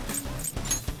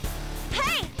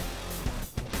 Hey!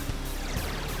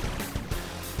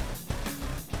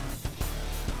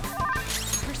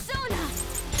 Persona!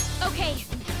 Okay.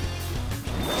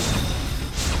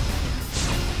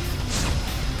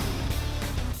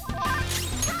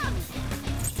 Come!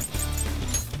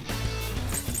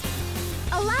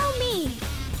 Allow me!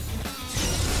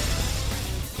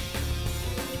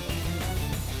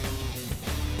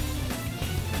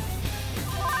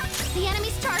 The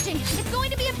enemy's charging! It's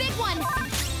going to be a big one!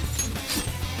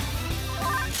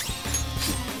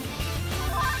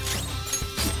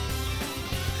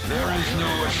 There is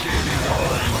no escaping the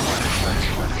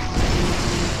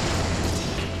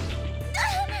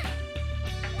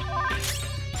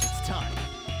It's time.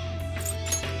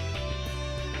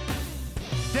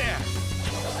 There!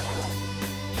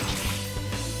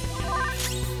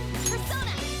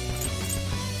 Persona!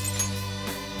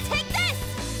 Take this!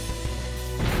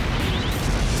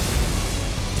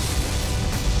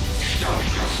 Stop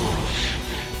your fools.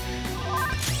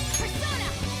 Persona!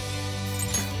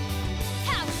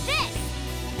 How's this?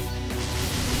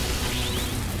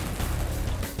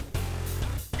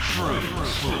 True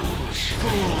fools.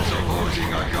 Fools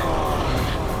opposing a god.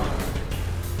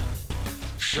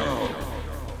 So,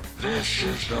 this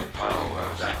is the power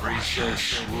that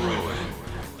resists ruin.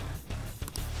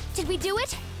 Did we do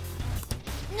it?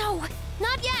 No,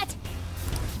 not yet!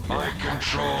 My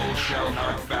control shall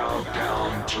not bow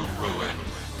down to ruin.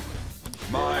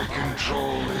 My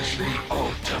control is the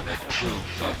ultimate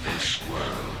truth of this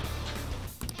world.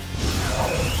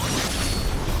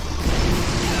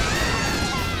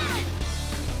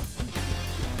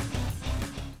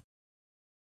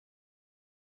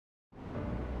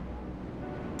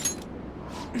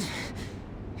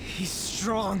 He's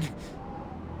strong.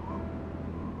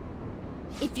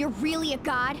 If you're really a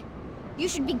god, you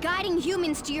should be guiding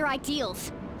humans to your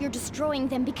ideals. You're destroying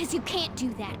them because you can't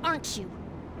do that, aren't you?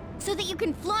 So that you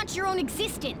can flaunt your own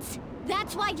existence.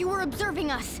 That's why you were observing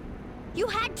us. You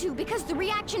had to because the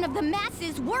reaction of the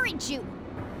masses worried you.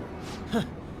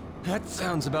 That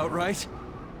sounds about right.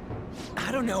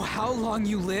 I don't know how long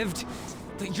you lived,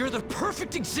 but you're the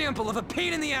perfect example of a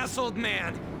pain-in-the-ass old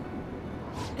man.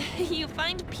 You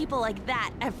find people like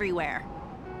that everywhere.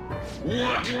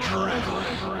 What drivel?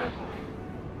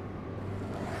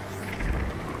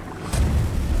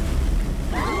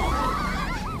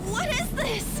 What is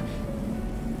this?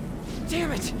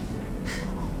 Damn it!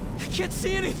 I can't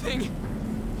see anything!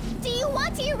 Do you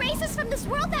want to erase us from this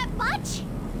world that much?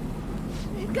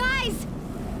 Guys!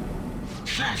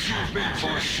 Since you've been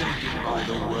forsaken by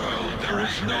the world, there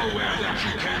is nowhere that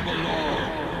you can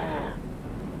belong.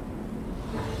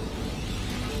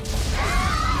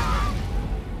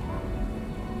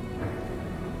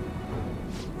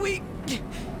 We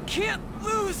can't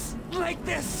lose like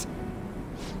this!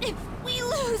 If we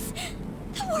lose,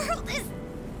 the world is...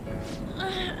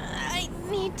 I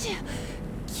need to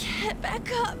get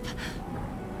back up.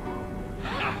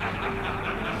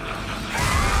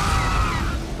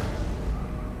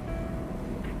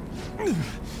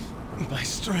 My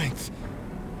strength.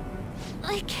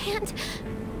 I can't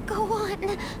go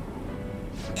on.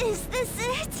 Is this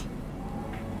it?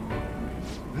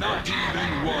 Not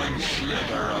even one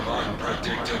sliver of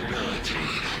unpredictability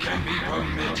can be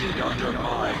permitted under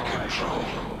my control.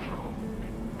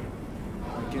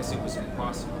 I guess it was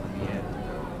impossible in the end.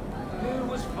 It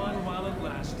was fun while it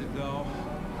lasted, though.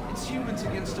 It's humans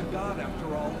against a god,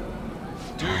 after all.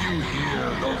 Do you hear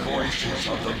the voices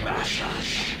of the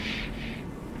masses?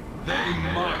 They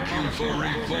mock you for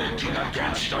revolting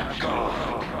against a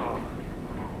god.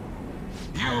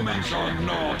 Humans are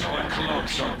naught but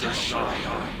clubs of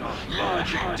desire.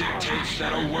 Logic dictates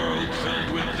that a world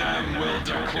filled with them will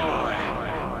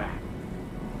decline.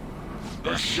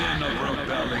 The sin of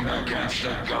rebelling against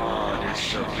a god is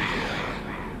severe.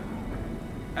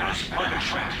 As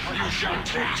punishment, you shall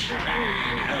taste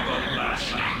pain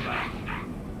everlasting.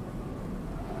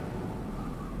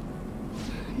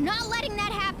 Not letting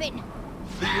that happen!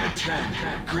 The attempt,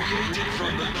 created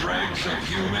from the dregs of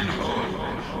human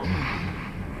hope.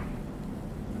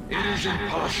 It is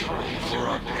impossible for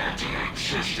a petty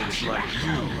existence like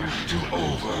you to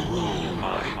overrule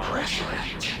my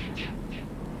precedent.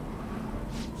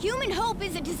 Human hope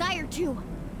is a desire too.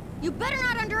 You better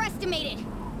not underestimate it.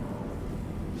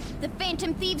 The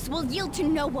Phantom Thieves will yield to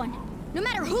no one, no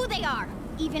matter who they are.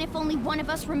 Even if only one of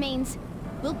us remains,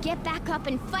 we'll get back up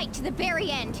and fight to the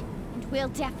very end. And we'll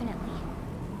definitely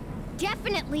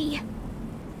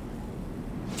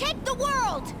take the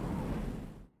world!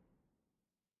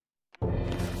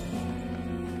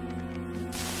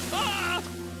 Ah!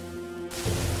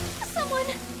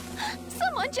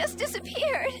 Someone just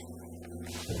disappeared.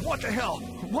 What the hell?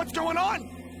 What's going on?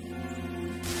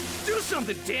 Do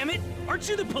something, damn it! Aren't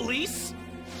you the police?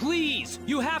 Please,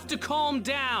 you have to calm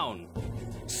down.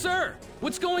 Sir,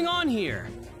 what's going on here?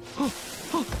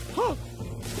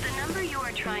 The number you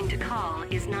are trying to call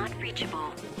is not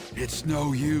reachable. It's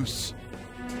no use.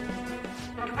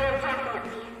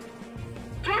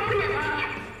 Definitely.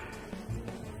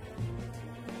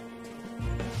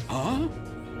 Huh?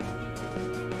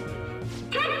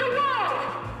 Take the world!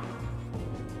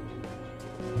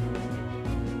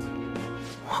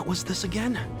 What was this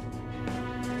again?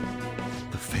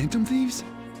 The Phantom Thieves?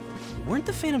 Weren't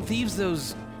the Phantom Thieves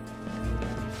those...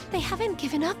 They haven't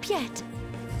given up yet.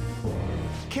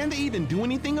 Can they even do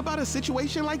anything about a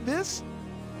situation like this?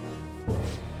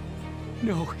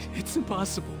 No, it's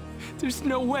impossible. There's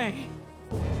no way.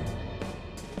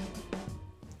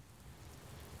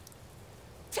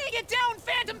 Take it down,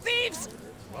 Phantom Thieves!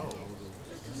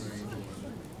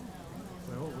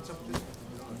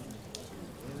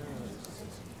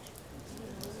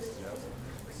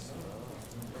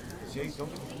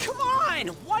 Come on!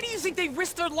 Why do you think they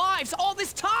risked their lives all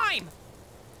this time?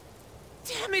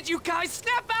 Damn it, you guys!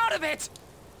 Snap out of it!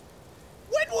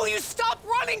 When will you stop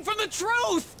running from the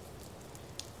truth?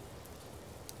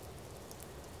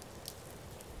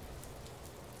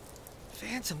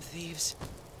 Phantom Thieves.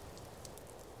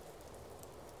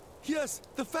 Yes,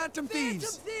 the Phantom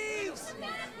Thieves! Thieves!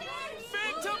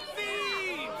 Phantom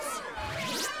Thieves!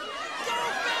 Go,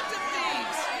 Phantom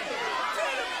Thieves!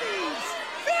 Phantom Thieves!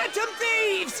 Phantom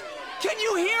Thieves! Can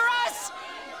you hear us?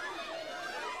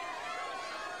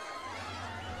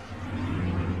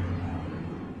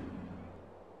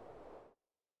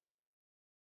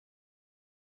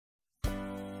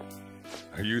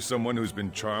 Are you someone who's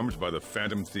been charmed by the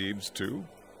Phantom Thieves, too?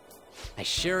 I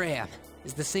sure am.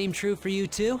 Is the same true for you,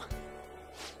 too?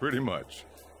 Pretty much.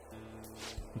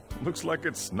 Looks like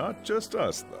it's not just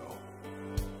us, though.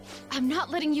 I'm not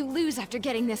letting you lose after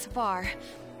getting this far.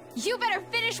 You better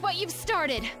finish what you've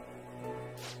started!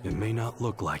 It may not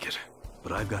look like it,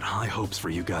 but I've got high hopes for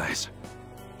you guys.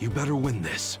 You better win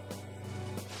this.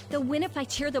 They'll win if I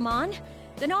cheer them on?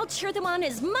 Then I'll cheer them on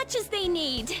as much as they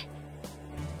need.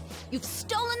 You've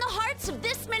stolen the hearts of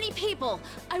this many people!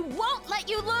 I won't let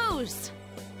you lose!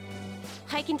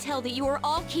 I can tell that you are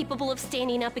all capable of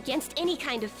standing up against any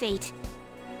kind of fate.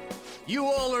 You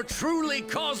all are truly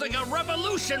causing a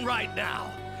revolution right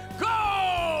now!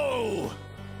 Go!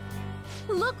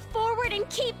 Look forward and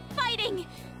keep fighting!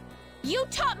 You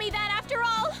taught me that after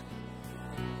all!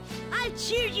 I've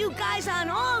cheered you guys on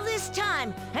all this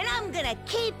time, and I'm gonna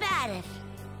keep at it!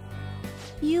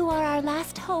 You are our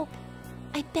last hope.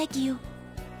 I beg you,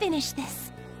 finish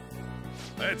this.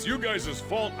 That's you guys'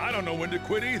 fault. I don't know when to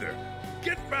quit either.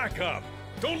 Get back up!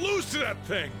 Don't lose to that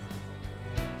thing!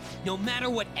 No matter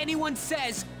what anyone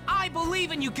says, I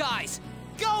believe in you guys!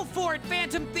 Go for it,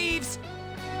 Phantom Thieves!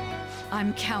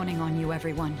 I'm counting on you,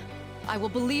 everyone. I will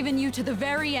believe in you to the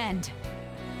very end.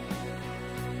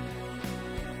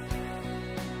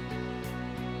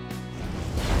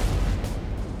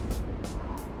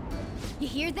 You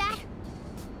hear that?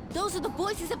 Those are the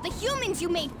voices of the humans you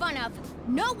made fun of!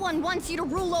 No one wants you to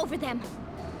rule over them!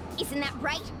 Isn't that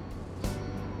right?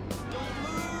 Don't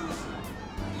lose!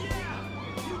 Yeah!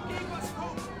 You gave us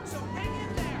hope, so hang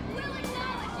in there! We'll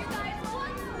acknowledge you guys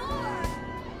once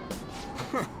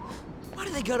more!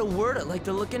 they gotta word it like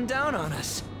they're looking down on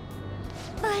us?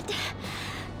 But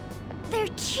they're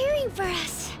cheering for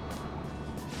us.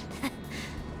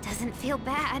 Doesn't feel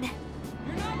bad.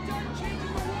 You're not done changing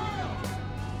the world!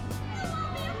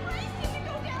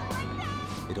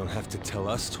 You don't have to tell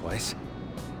us twice.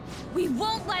 We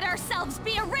won't let ourselves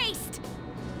be erased!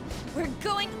 We're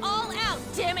going all out,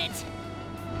 damn it!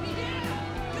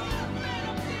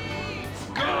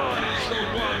 God is the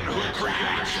one who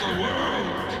creates the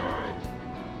world!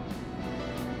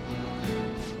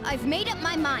 I've made up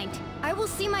my mind. I will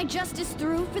see my justice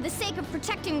through for the sake of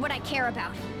protecting what I care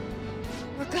about.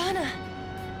 We're gonna.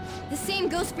 The same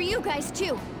goes for you guys,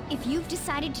 too. If you've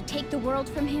decided to take the world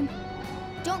from him,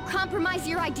 don't compromise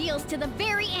your ideals to the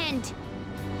very end.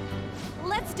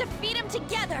 Let's defeat him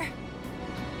together!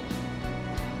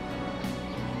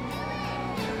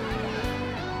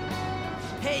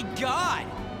 Hey, God!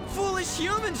 Foolish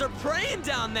humans are praying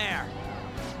down there!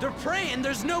 They're praying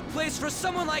there's no place for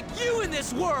someone like you in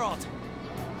this world!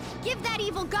 Give that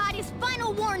evil god his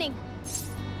final warning!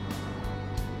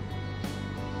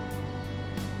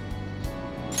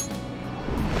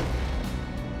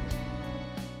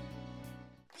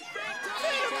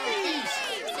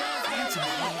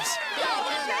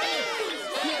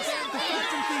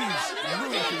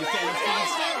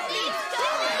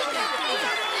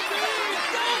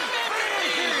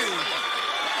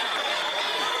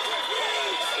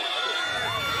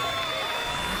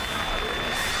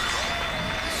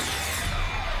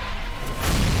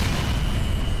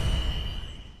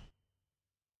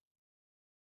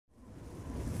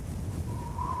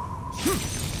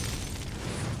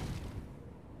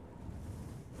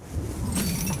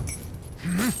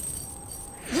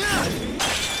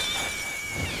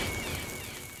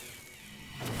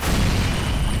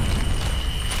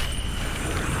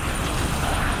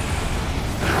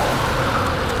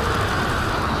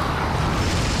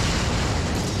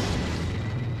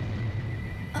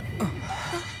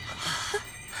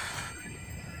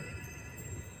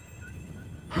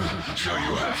 So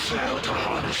you have failed to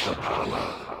harness the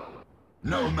power.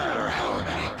 No matter how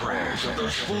many prayers of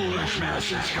those foolish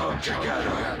masses come together.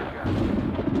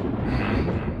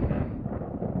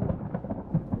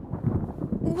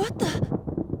 What the?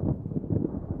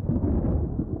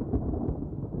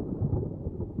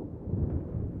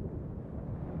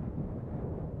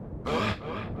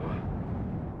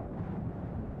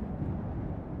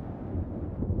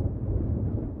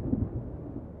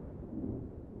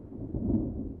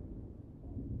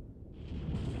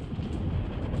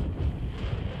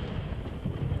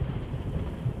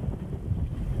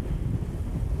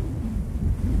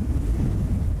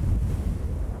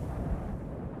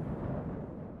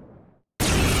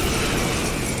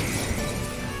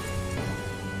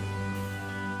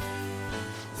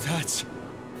 That's...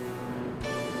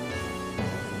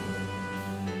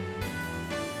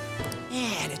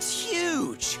 Man, it's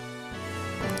huge!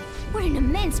 What an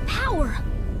immense power!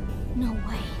 No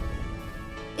way.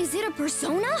 Is it a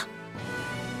persona?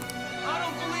 I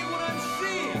don't believe what I'm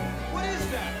seeing! What is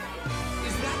that?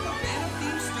 Is that the Phantom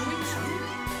Thieves doing too?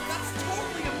 That's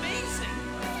totally amazing!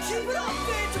 Keep it up,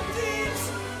 Phantom Thieves!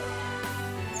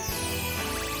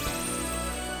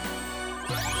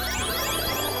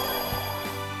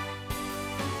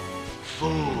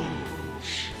 Fools.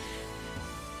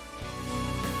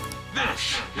 This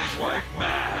is what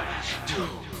mad do.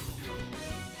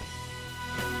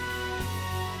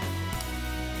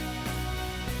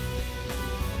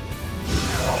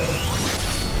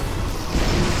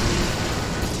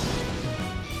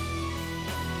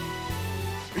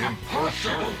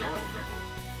 Impossible!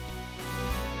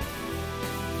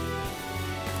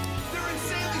 They're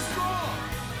insanely strong!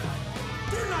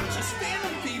 They're not just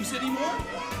Phantom Thieves anymore!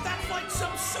 That's like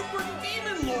some super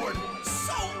demon lord!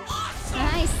 So awesome!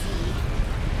 I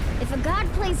see. If a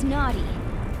god plays naughty,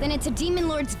 then it's a demon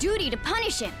lord's duty to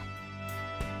punish him.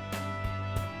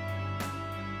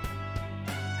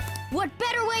 What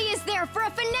better way is there for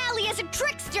a finale as a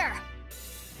trickster?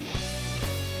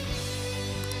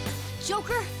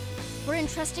 Joker, we're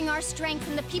entrusting our strength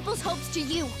and the people's hopes to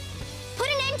you. Put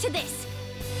an end to this!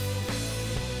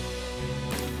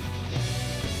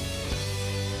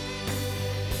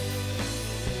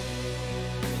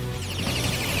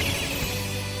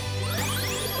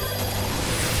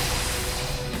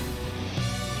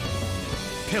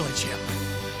 Pillage him!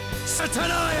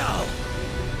 Satanael!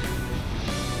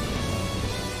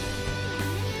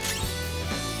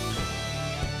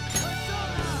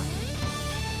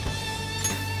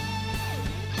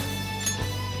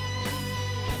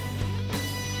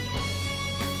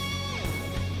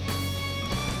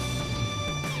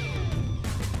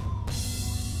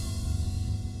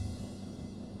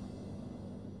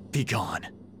 he gone?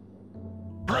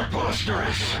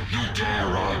 Preposterous! You dare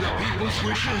argue people's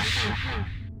wishes?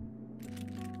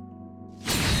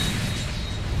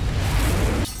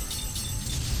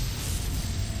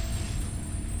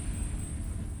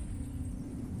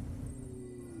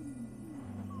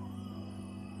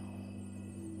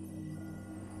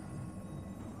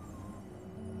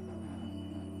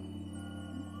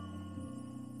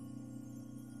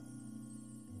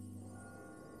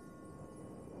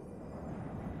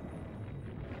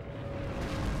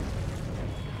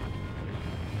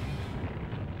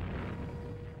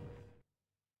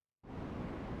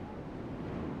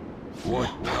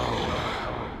 What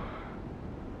power?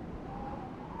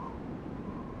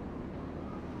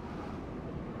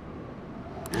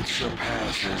 It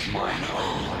surpasses mine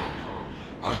own.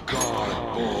 A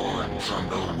god born from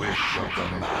the wish of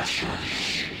the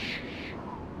masses.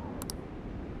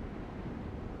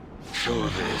 So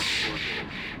this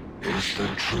is the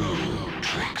true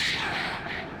trickster.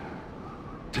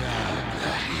 Damn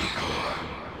that Igor.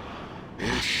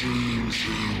 It seems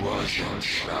he wasn't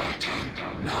spouting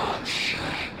nonsense.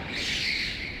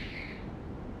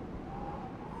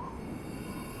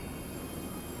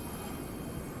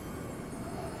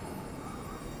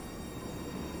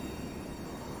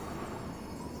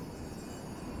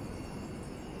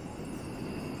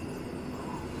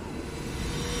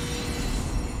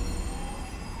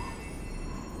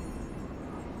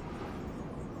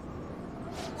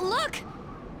 Look!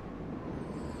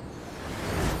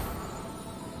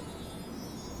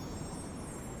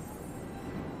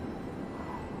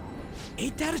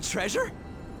 Ain't that a treasure?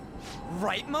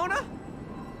 Right, Mona?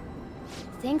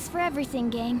 Thanks for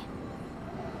everything, gang.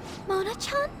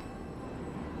 Mona-chan?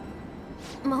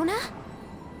 Mona?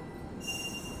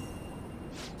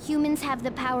 Humans have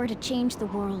the power to change the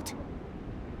world.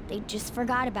 They just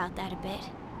forgot about that a bit.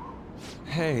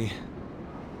 Hey.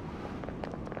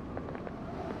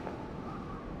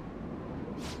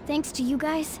 Thanks to you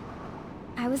guys,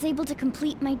 I was able to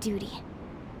complete my duty.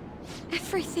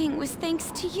 Everything was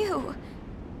thanks to you.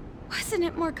 Wasn't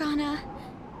it, Morgana?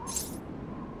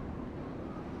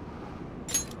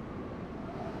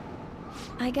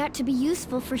 I got to be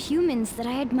useful for humans that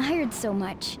I admired so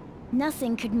much.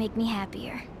 Nothing could make me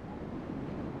happier.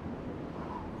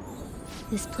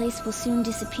 This place will soon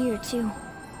disappear, too.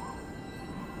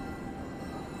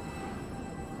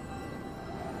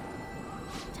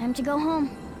 Time to go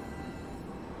home.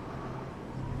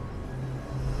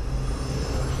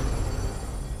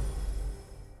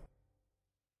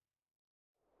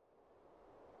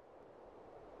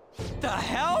 The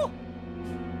hell?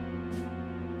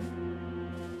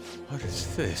 What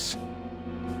is this?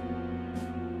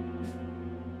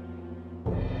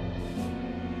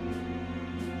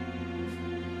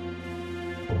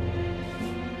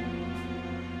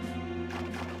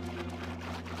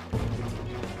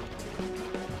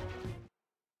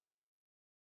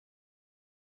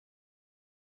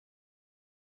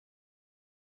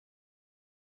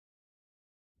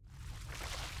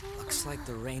 Looks like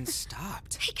the rain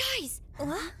stopped. Hey guys!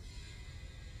 What?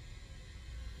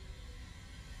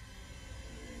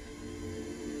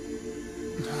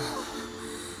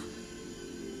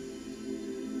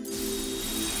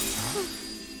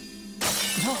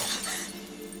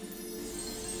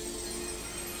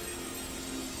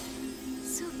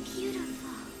 So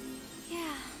beautiful.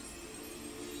 Yeah.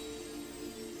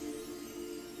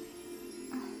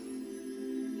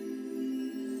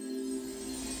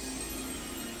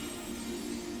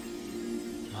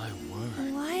 My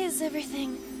word. Why is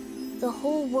everything... The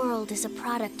whole world is a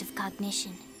product of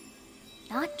cognition.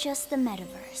 Not just the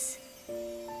metaverse.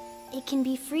 It can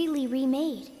be freely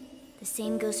remade. The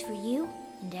same goes for you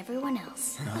and everyone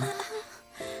else.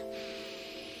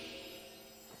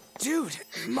 Dude,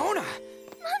 Mona!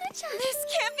 Mona-chan! This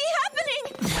can't be happening!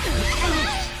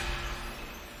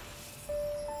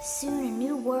 Soon a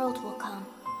new world will come.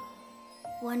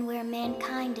 One where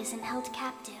mankind isn't held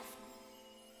captive.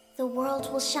 The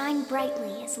world will shine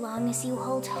brightly as long as you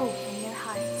hold hope in your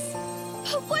hearts.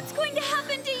 But what's going to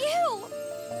happen to you?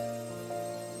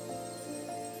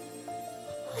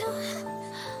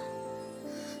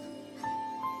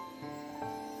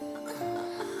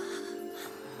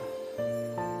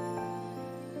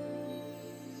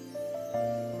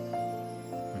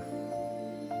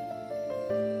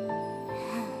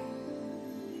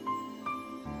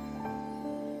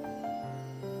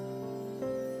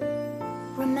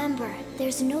 Remember,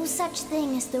 there's no such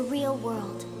thing as the real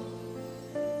world.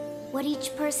 What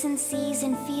each person sees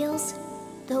and feels,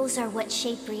 those are what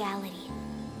shape reality.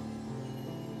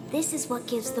 This is what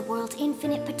gives the world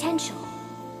infinite potential.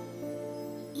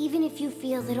 Even if you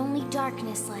feel that only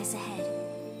darkness lies ahead,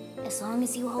 As long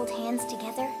as you hold hands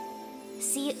together,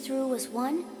 see it through as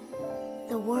one,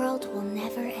 the world will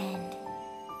never end.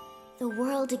 The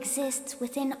world exists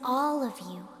within all of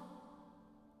you.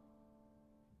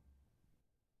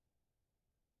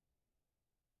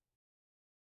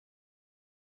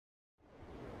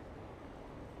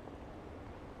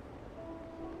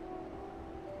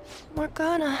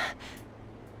 Morgana.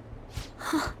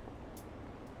 Huh.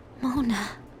 Mona.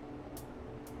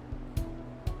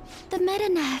 The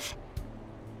Metanev.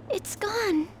 It's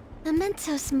gone. The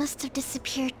Mentos must have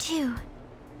disappeared too.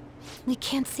 We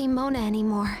can't see Mona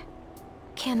anymore,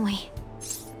 can we?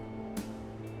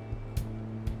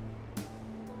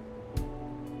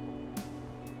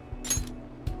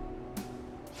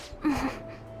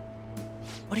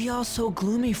 What are y'all so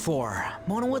gloomy for?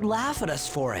 Mona would laugh at us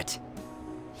for it.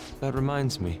 That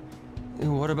reminds me.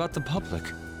 What about the public?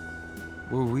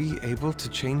 Were we able to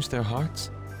change their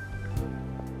hearts?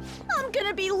 I'm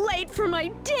gonna be late for my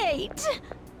date!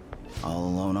 All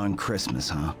alone on Christmas,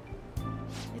 huh?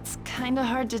 It's kinda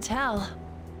hard to tell.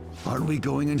 Aren't we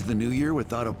going into the new year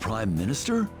without a prime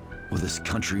minister? Will this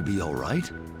country be all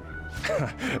right?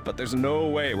 But there's no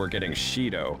way we're getting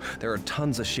Shido. There are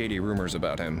tons of shady rumors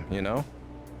about him, you know?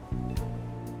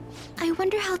 I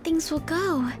wonder how things will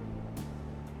go.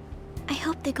 I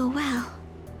hope they go well.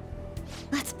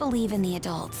 Let's believe in the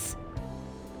adults.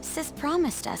 Sis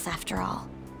promised us, after all.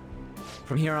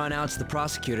 From here on out, it's the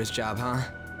prosecutor's job, huh?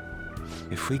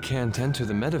 If we can't enter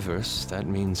the metaverse, that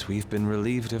means we've been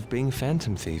relieved of being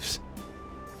phantom thieves.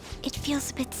 It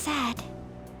feels a bit sad.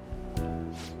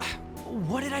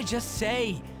 What did I just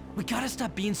say? We gotta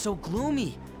stop being so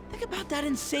gloomy. Think about that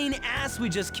insane ass we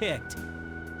just kicked.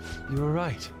 You were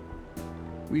right.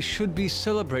 We should be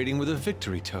celebrating with a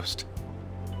victory toast.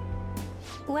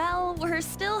 Well, we're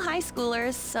still high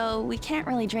schoolers, so we can't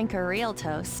really drink a real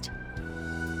toast.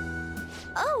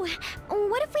 Oh,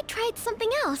 what if we tried something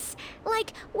else?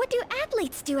 Like, what do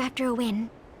athletes do after a win?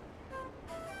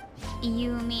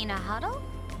 You mean a huddle?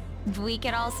 We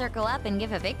could all circle up and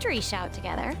give a victory shout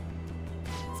together.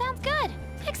 Sounds good.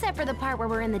 Except for the part where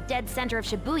we're in the dead center of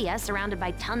Shibuya, surrounded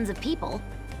by tons of people.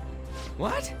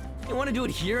 What? You want to do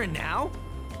it here and now?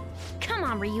 Come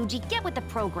on, Ryuji, get with the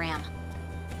program.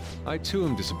 I too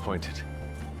am disappointed.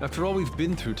 After all we've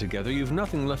been through together, you've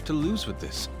nothing left to lose with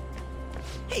this.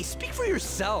 Hey, speak for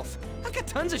yourself. I've got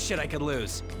tons of shit I could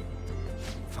lose.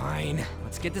 Fine,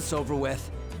 let's get this over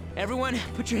with. Everyone,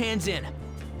 put your hands in.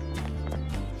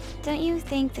 Don't you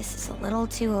think this is a little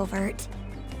too overt?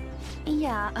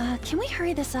 Yeah, can we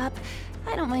hurry this up?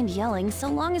 I don't mind yelling, so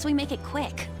long as we make it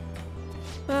quick.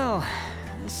 Well,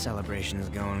 this celebration is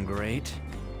going great.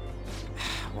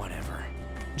 Whatever.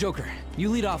 Joker, you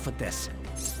lead off with this.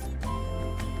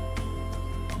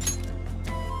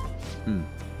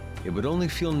 It would only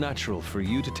feel natural for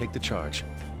you to take the charge.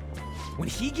 When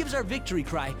he gives our victory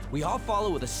cry, we all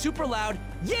follow with a super loud,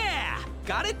 yeah!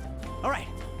 Got it? All right,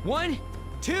 1,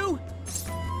 2...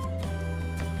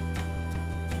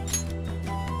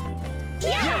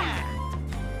 Yeah!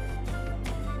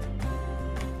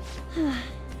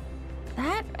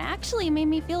 That actually made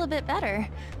me feel a bit better.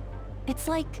 It's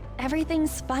like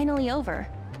everything's finally over.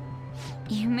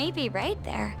 You may be right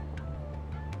there.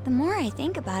 The more I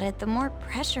think about it, the more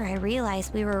pressure I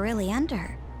realize we were really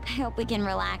under. I hope we can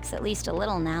relax at least a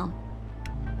little now.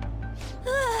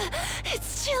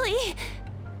 It's chilly.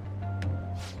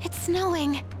 It's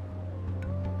snowing.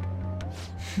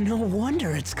 No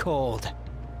wonder it's cold.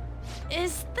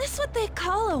 Is this what they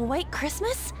call a white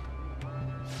Christmas?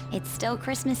 It's still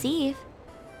Christmas Eve.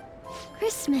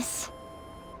 Christmas.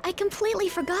 I completely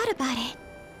forgot about it.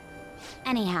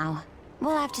 Anyhow,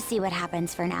 we'll have to see what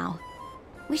happens for now.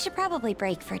 We should probably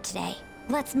break for today.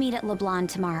 Let's meet at LeBlanc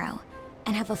tomorrow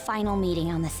and have a final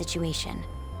meeting on the situation.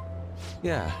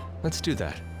 Yeah, let's do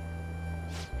that.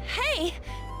 Hey!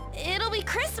 It'll be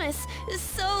Christmas,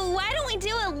 so why don't we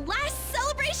do a last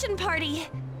celebration party?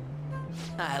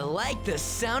 I like the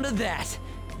sound of that.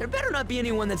 There better not be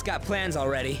anyone that's got plans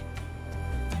already.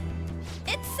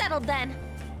 It's settled then.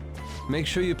 Make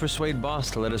sure you persuade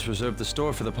Boss to let us reserve the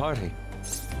store for the party.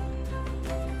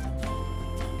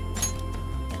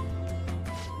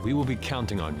 We will be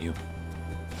counting on you.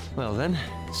 Well then,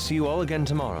 see you all again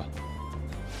tomorrow.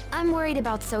 I'm worried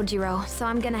about Sojiro, so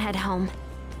I'm gonna head home.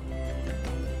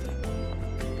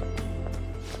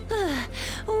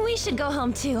 We should go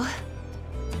home too.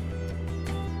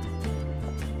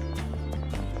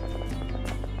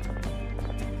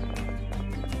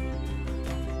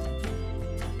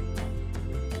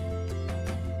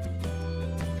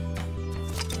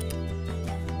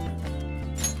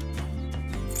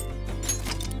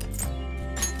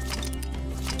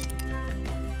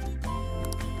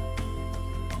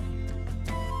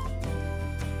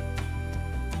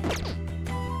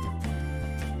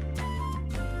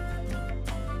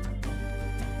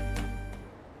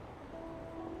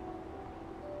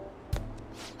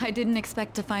 I didn't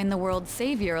expect to find the world's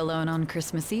savior alone on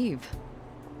Christmas Eve.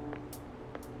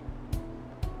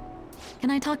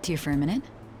 Can I talk to you for a minute?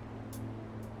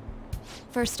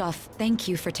 First off, thank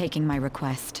you for taking my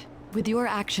request. With your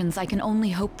actions, I can only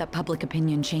hope that public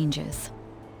opinion changes.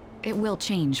 It will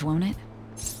change, won't it?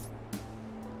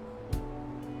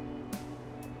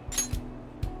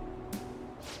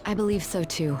 I believe so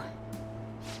too.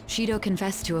 Shido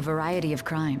confessed to a variety of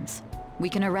crimes. We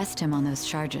can arrest him on those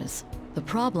charges. The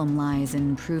problem lies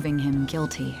in proving him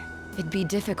guilty. It'd be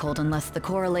difficult unless the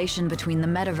correlation between the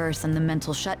metaverse and the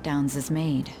mental shutdowns is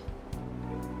made.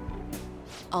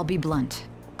 I'll be blunt.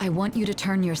 I want you to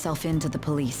turn yourself in to the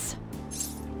police.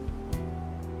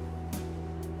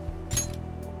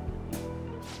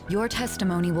 Your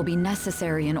testimony will be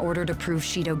necessary in order to prove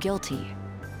Shido guilty.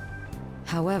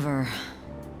 However,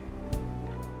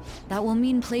 that will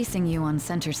mean placing you on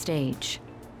center stage.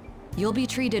 You'll be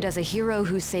treated as a hero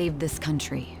who saved this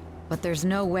country, but there's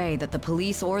no way that the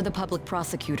police or the public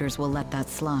prosecutors will let that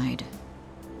slide.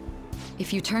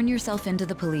 If you turn yourself into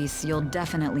the police, you'll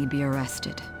definitely be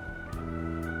arrested.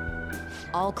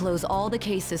 I'll close all the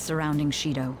cases surrounding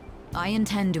Shido. I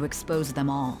intend to expose them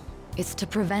all. It's to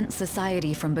prevent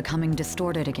society from becoming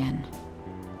distorted again.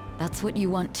 That's what you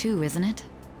want too, isn't it?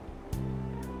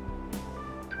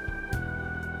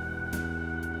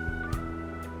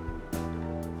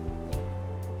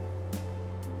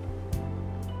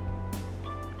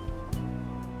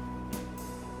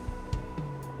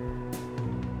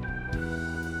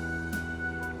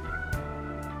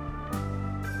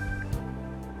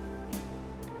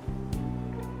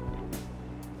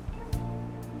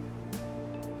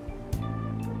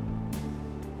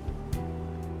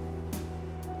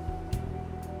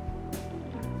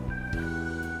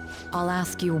 I'll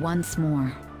ask you once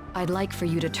more. I'd like for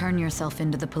you to turn yourself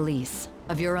into the police,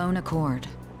 of your own accord.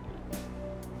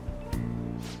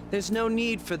 There's no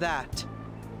need for that.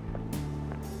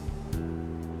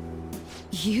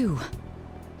 You...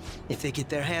 If they get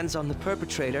their hands on the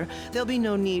perpetrator, there'll be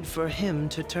no need for him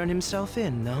to turn himself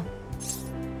in, no?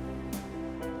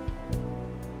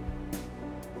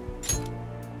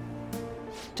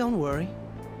 Don't worry.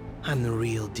 I'm the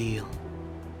real deal.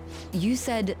 You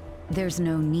said there's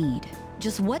no need.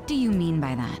 Just what do you mean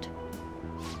by that?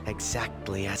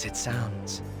 Exactly as it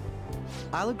sounds.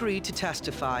 I'll agree to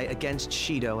testify against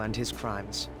Shido and his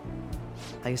crimes.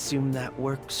 I assume that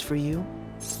works for you?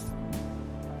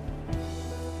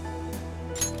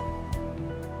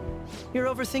 You're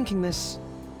overthinking this.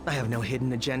 I have no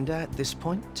hidden agenda at this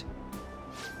point.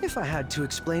 If I had to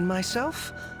explain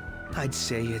myself, I'd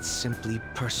say it's simply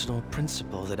personal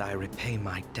principle that I repay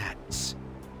my debts.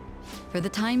 For the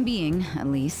time being, at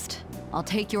least, I'll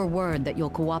take your word that you'll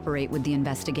cooperate with the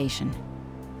investigation.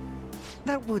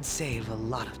 That would save a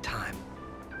lot of time.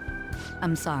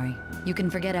 I'm sorry. You can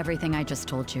forget everything I just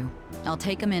told you. I'll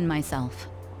take him in myself.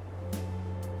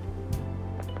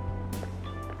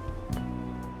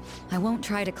 I won't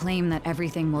try to claim that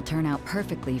everything will turn out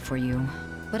perfectly for you,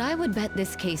 but I would bet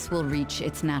this case will reach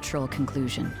its natural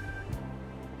conclusion.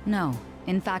 No,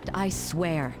 in fact, I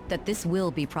swear that this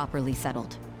will be properly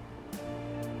settled.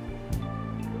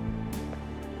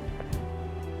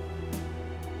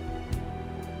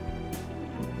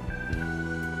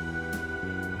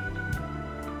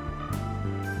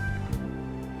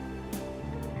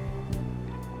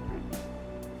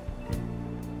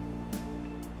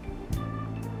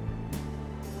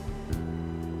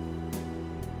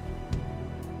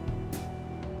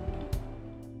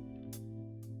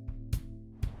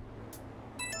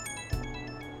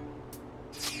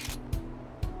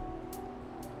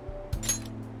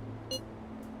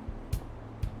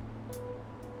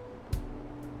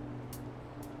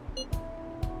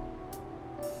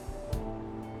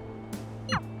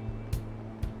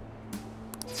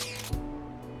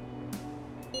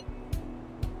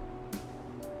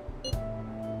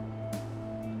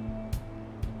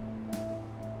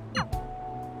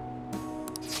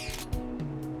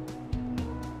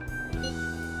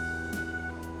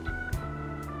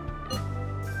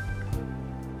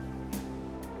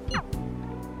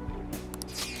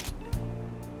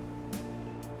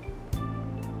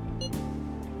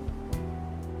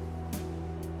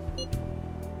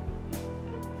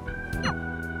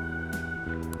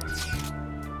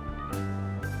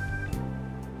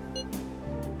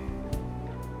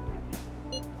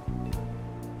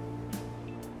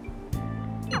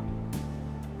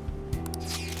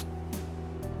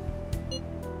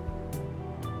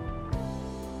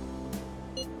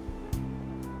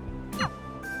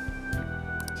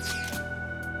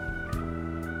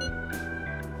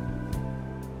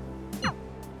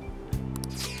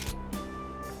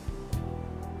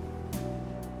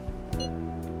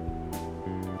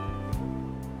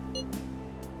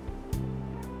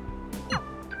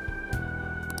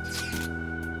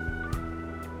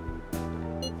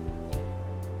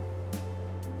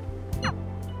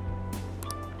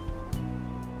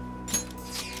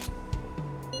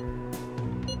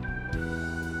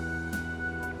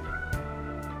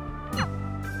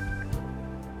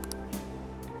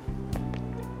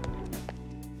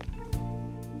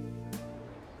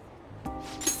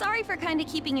 Sorry for kinda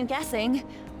keeping you guessing.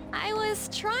 I was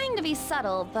trying to be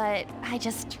subtle, but I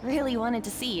just really wanted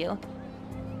to see you.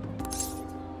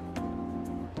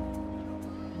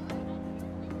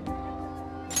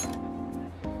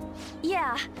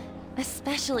 Yeah,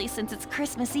 especially since it's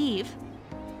Christmas Eve.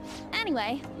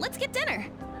 Anyway, let's get dinner.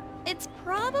 It's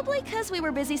probably 'cause we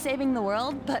were busy saving the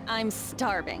world, but I'm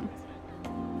starving.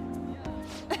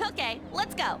 Okay,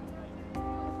 let's go.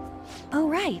 Oh,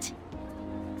 right.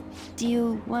 Do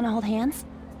you want to hold hands?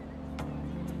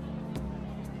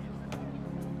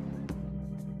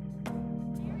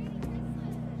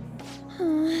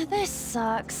 This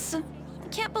sucks. I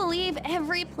can't believe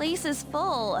every place is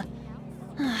full.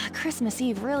 Christmas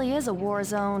Eve really is a war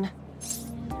zone.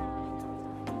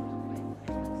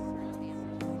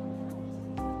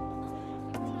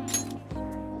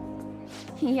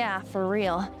 Yeah, for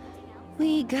real.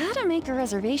 We gotta make a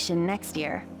reservation next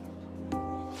year.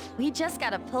 We just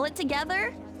gotta pull it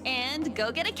together and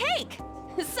go get a cake.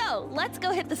 So, let's go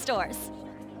hit the stores.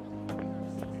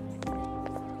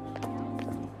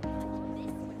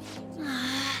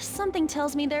 Something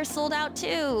tells me they're sold out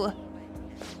too.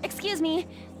 Excuse me,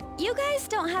 you guys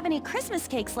don't have any Christmas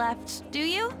cakes left, do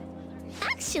you?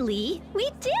 Actually,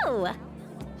 we do.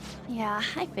 Yeah,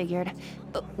 I figured.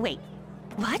 Wait,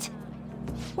 what?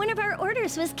 One of our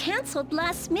orders was canceled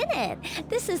last minute.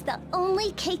 This is the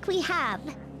only cake we have.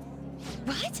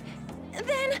 What?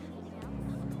 Then...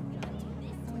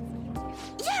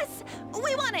 Yes!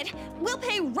 We want it! We'll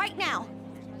pay right now!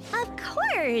 Of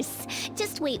course!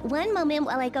 Just wait one moment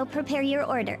while I go prepare your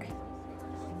order.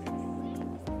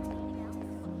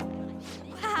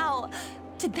 Wow!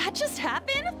 Did that just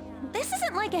happen? This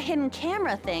isn't like a hidden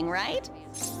camera thing, right?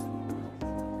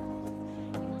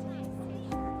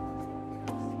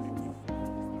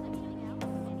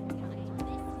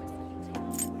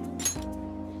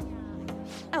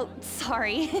 Oh,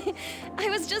 sorry. I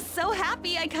was just so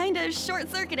happy I kinda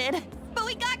short-circuited. But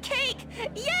we got cake!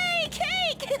 Yay,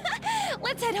 cake!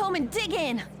 Let's head home and dig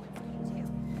in.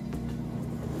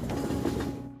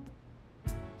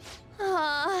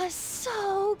 Ah,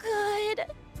 so good.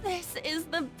 This is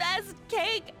the best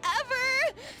cake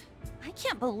ever! I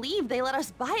can't believe they let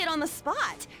us buy it on the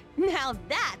spot. Now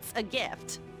that's a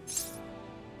gift.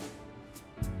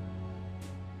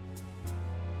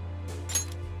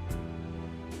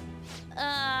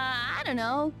 I don't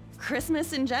know.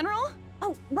 Christmas in general?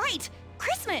 Oh, right!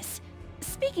 Christmas!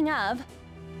 Speaking of...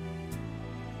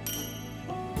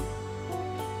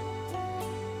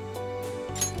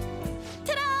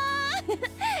 Ta-da!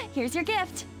 Here's your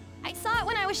gift. I saw it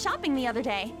when I was shopping the other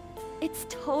day. It's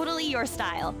totally your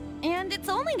style. And it's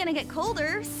only gonna get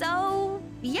colder, so...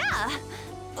 yeah!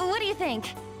 What do you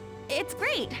think? It's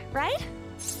great, right?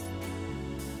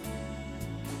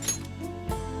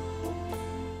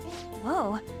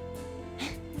 Whoa.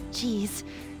 Jeez.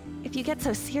 If you get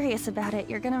so serious about it,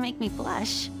 you're gonna make me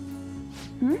blush.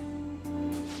 Hmm?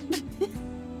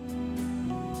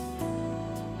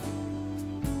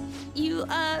 You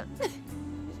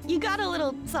got a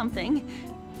little something.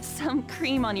 Some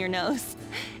cream on your nose.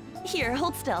 Here,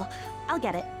 hold still. I'll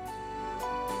get it.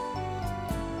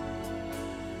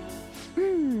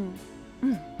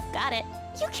 Got it.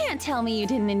 You can't tell me you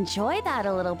didn't enjoy that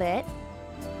a little bit.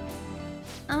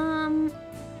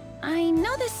 I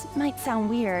know this might sound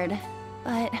weird,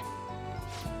 but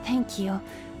thank you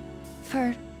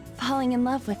for falling in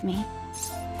love with me.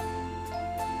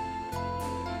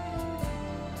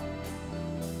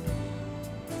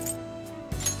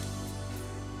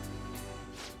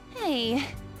 Hey,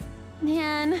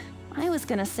 man, I was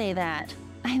gonna say that.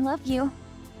 I love you.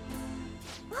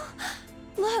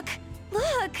 Look,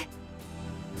 look!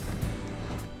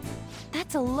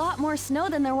 That's a lot more snow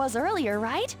than there was earlier,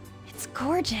 right? It's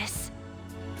gorgeous.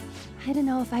 I don't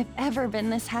know if I've ever been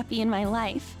this happy in my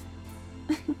life.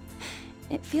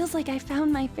 It feels like I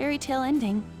found my fairy tale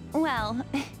ending. Well,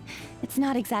 it's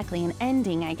not exactly an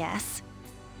ending, I guess.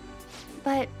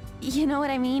 But you know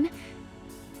what I mean?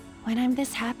 When I'm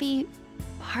this happy,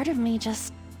 part of me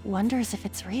just wonders if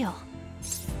it's real.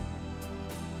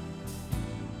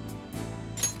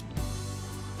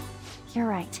 You're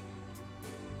right.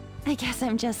 I guess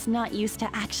I'm just not used to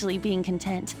actually being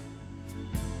content.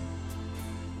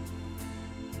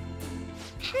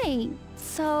 Hey,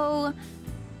 so...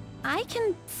 I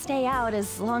can stay out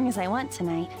as long as I want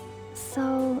tonight.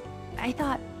 So, I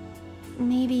thought...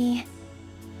 maybe...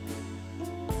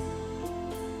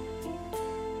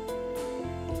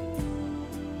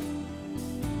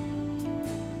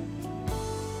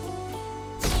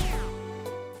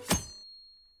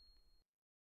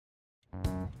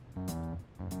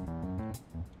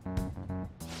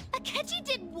 Akechi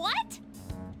did what?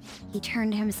 He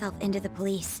turned himself into the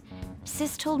police.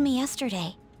 Sis told me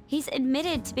yesterday. He's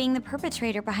admitted to being the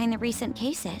perpetrator behind the recent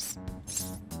cases.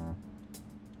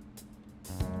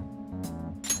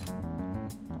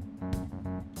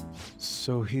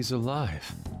 So he's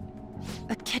alive.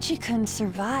 Akechi-kun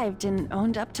survived and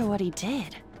owned up to what he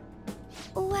did.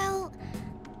 Well,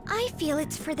 I feel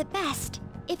it's for the best.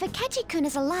 If Akechi-kun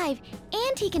is alive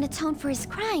and he can atone for his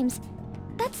crimes,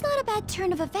 that's not a bad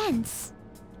turn of events.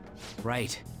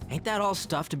 Right. Ain't that all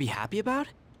stuff to be happy about?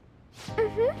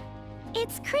 Mm-hmm.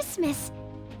 It's Christmas.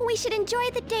 We should enjoy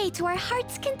the day to our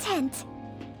heart's content.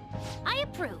 I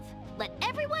approve. Let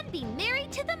everyone be merry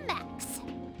to the max.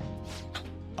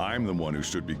 I'm the one who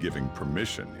should be giving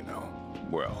permission, you know.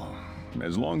 Well,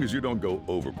 as long as you don't go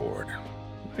overboard,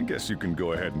 I guess you can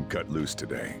go ahead and cut loose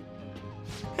today.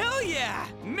 Hell yeah!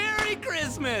 Merry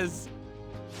Christmas!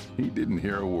 He didn't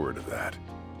hear a word of that.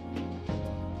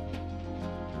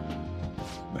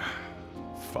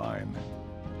 Fine.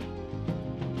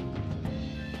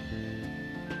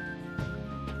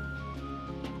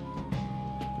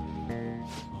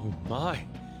 Oh my,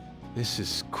 this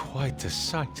is quite the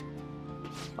sight.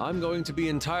 I'm going to be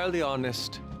entirely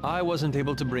honest. I wasn't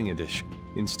able to bring a dish.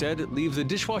 Instead, leave the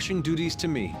dishwashing duties to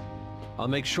me. I'll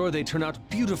make sure they turn out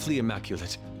beautifully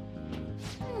immaculate.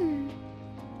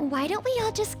 Why don't we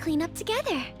all just clean up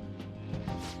together?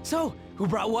 So, who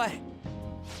brought what?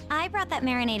 I brought that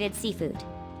marinated seafood.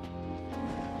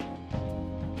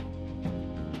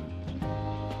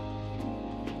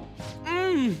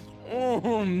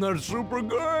 That's super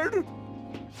good!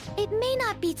 It may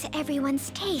not be to everyone's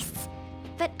tastes,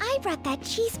 but I brought that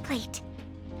cheese plate.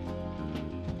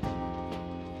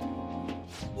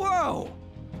 Whoa!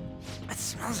 That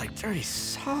smells like dirty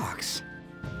socks.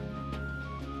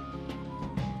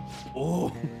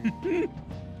 Oh.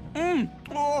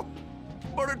 Oh,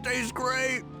 but it tastes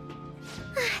great.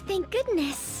 Thank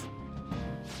goodness.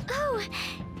 Oh,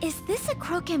 is this a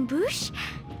croquembouche?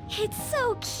 It's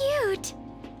so cute.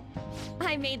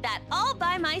 I made that all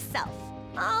by myself.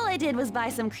 All I did was buy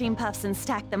some cream puffs and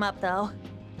stack them up, though.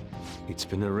 It's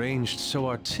been arranged so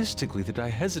artistically that I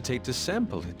hesitate to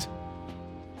sample it.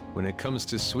 When it comes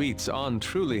to sweets, An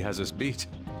truly has us beat.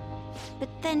 But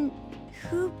then,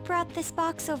 who brought this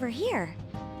box over here?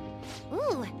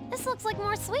 Ooh, this looks like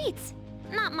more sweets.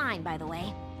 Not mine, by the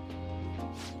way.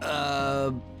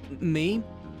 Me?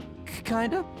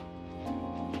 Kinda?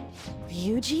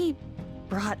 Ryuji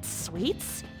brought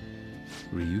sweets?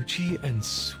 Ryuji and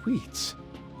sweets.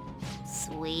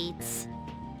 Sweets.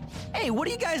 Hey, what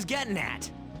are you guys getting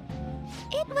at?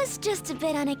 It was just a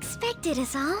bit unexpected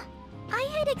is all. I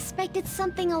had expected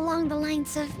something along the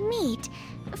lines of meat.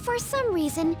 For some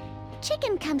reason,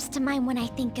 chicken comes to mind when I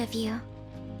think of you.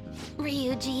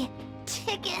 Ryuji,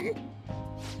 chicken?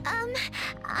 I'm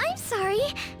sorry.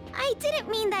 I didn't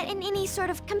mean that in any sort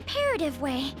of comparative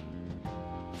way.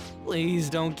 Please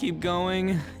don't keep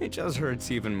going. It just hurts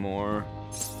even more.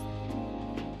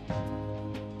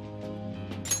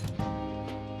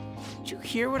 Did you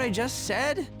hear what I just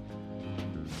said?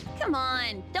 Come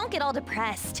on, don't get all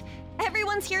depressed.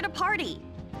 Everyone's here to party.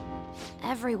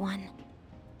 Everyone.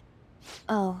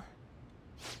 Oh.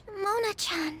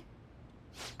 Mona-chan.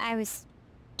 I was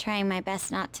trying my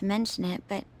best not to mention it,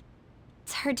 but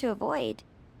it's hard to avoid.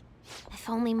 If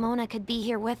only Mona could be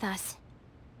here with us.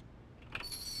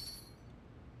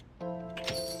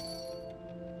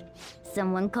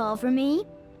 Someone call for me?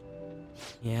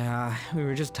 Yeah, we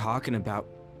were just talking about...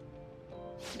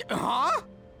 Huh?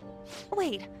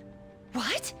 Wait,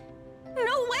 what?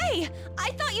 No way!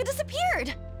 I thought you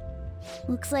disappeared!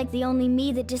 Looks like the only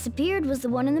me that disappeared was the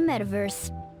one in the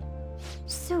metaverse.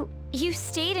 So, you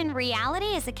stayed in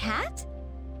reality as a cat?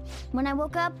 When I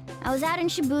woke up, I was out in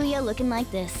Shibuya looking like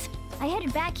this. I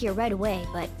headed back here right away,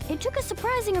 but it took a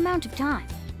surprising amount of time.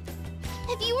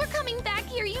 If you were coming back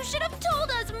here, you should have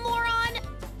told us, moron!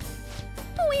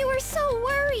 We were so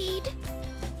worried.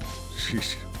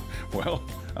 Sheesh. Well,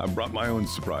 I brought my own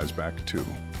surprise back, too.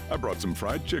 I brought some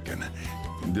fried chicken.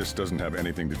 This doesn't have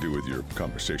anything to do with your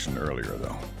conversation earlier,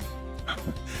 though.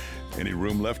 Any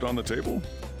room left on the table?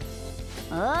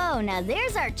 Oh, now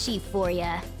there's our chief for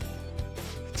ya.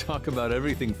 Talk about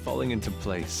everything falling into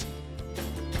place.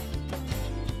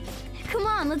 Come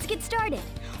on, let's get started.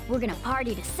 We're gonna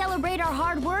party to celebrate our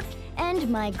hard work and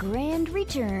my grand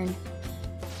return.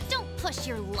 Don't push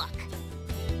your luck.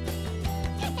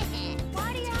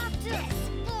 Why do you have to?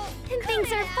 And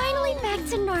things are finally back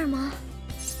to normal.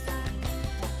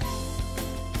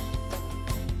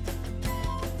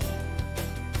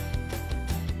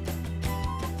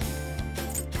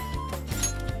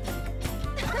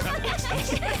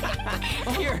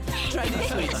 Here, try these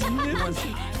sweets.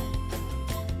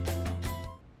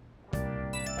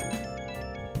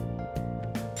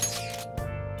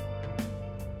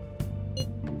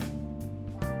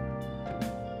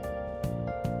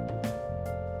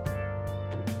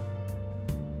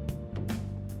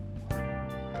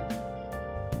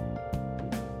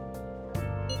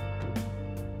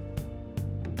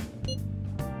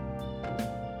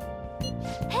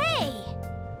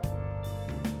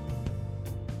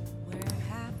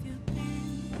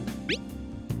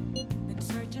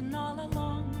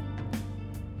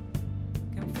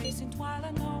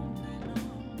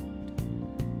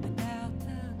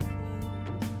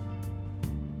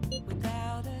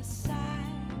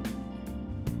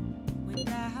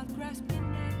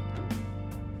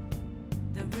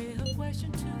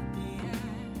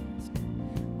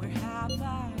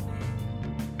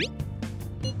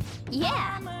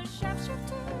 Yeah! I'm a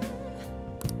sharpshooter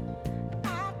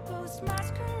at post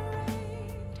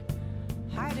masquerade,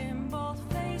 hiding both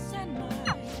face and mind,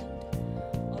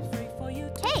 all free for you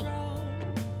to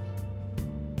roam.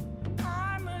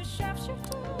 I'm a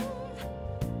sharpshooter.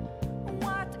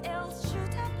 What else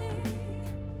should I be?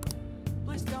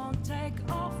 Please don't take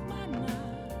off my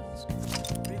mask,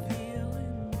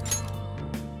 revealing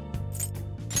dawn.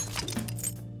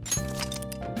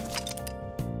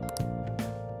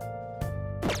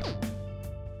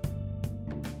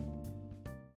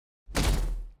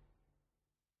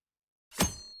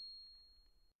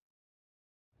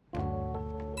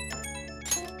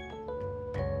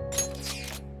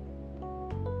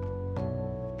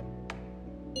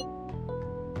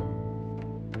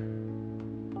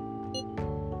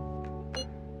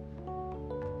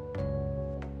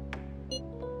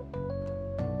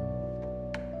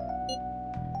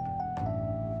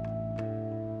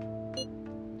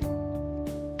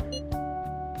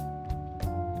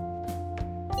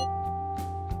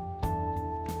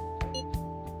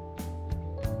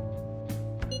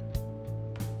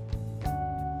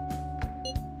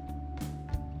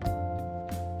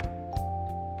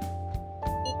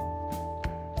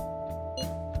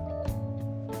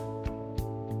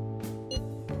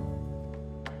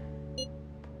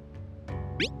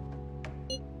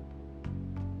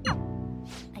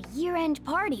 Year-end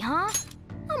party, huh?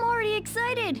 I'm already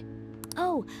excited.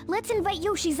 Oh, let's invite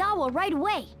Yoshizawa right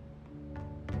away.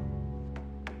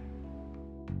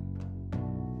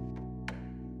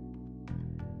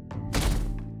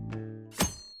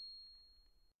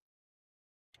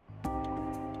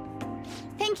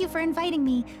 Thank you for inviting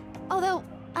me. Although,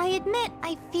 I admit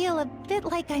I feel a bit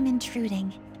like I'm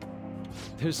intruding.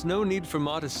 There's no need for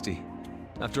modesty.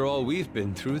 After all we've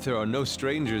been through, there are no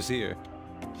strangers here.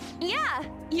 Yeah,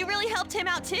 you really helped him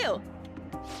out too.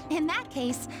 In that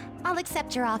case, I'll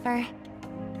accept your offer.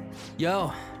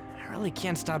 Yo, I really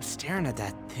can't stop staring at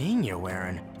that thing you're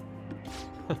wearing.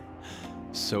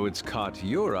 So it's caught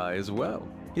your eye as well.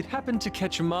 It happened to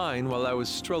catch mine while I was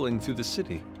strolling through the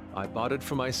city. I bought it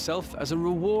for myself as a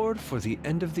reward for the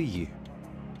end of the year.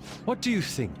 What do you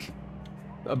think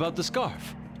about the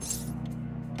scarf?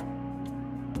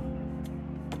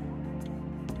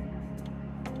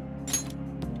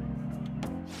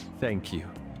 Thank you.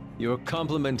 Your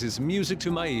compliment is music to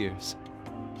my ears.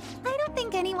 I don't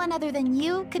think anyone other than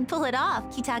you could pull it off,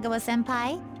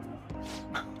 Kitagawa-senpai.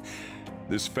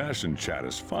 This fashion chat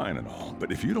is fine and all,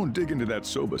 but if you don't dig into that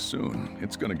soba soon,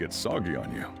 it's gonna get soggy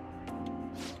on you.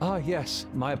 Ah, yes.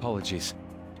 My apologies.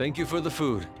 Thank you for the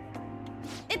food.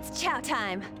 It's chow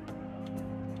time.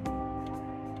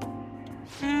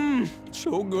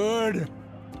 So good.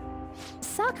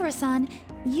 Sakura-san,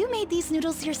 you made these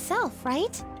noodles yourself,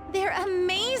 right? They're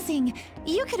amazing!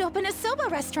 You could open a soba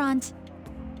restaurant.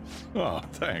 Oh,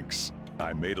 thanks.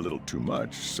 I made a little too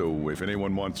much, so if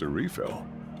anyone wants a refill.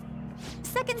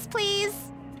 Seconds, please.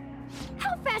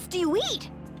 How fast do you eat?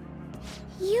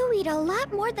 You eat a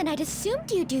lot more than I'd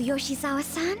assumed you do,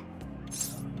 Yoshizawa-san.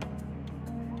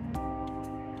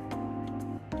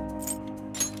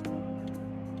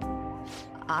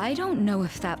 I don't know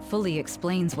if that fully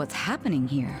explains what's happening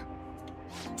here.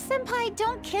 Senpai,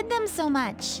 don't kid them so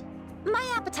much.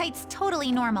 My appetite's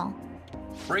totally normal.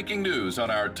 Breaking news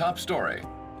on our top story.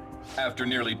 After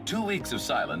nearly 2 weeks of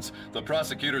silence, the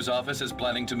prosecutor's office is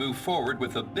planning to move forward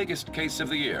with the biggest case of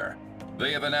the year.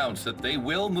 They have announced that they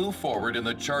will move forward in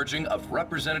the charging of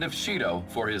Representative Shido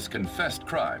for his confessed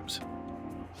crimes.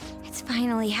 It's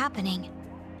finally happening.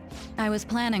 I was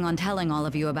planning on telling all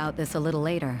of you about this a little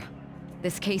later.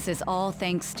 This case is all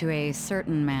thanks to a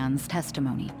certain man's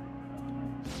testimony.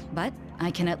 But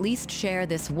I can at least share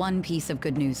this one piece of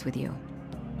good news with you.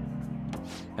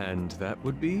 And that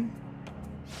would be?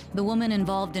 The woman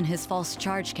involved in his false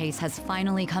charge case has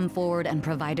finally come forward and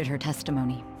provided her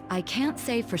testimony. I can't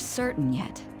say for certain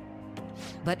yet,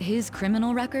 but his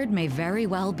criminal record may very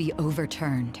well be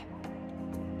overturned.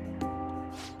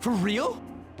 For real?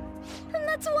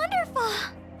 That's wonderful!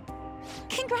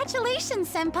 Congratulations,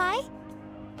 Senpai!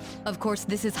 Of course,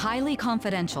 this is highly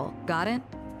confidential. Got it?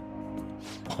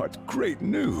 What great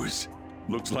news!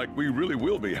 Looks like we really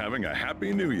will be having a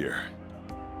happy new year.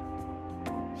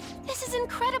 This is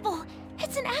incredible!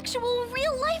 It's an actual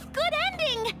real-life good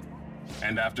ending!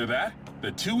 And after that,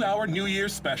 the 2-hour New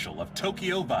Year's special of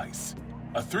Tokyo Vice.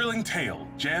 A thrilling tale,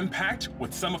 jam-packed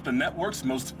with some of the network's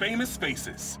most famous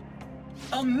faces.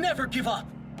 I'll never give up!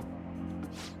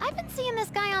 I've been seeing this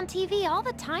guy on TV all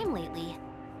the time lately.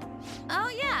 Oh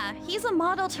yeah, he's a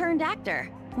model turned actor.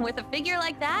 With a figure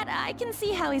like that, I can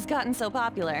see how he's gotten so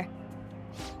popular.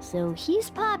 So he's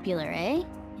popular, eh?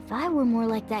 If I were more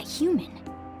like that human,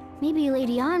 maybe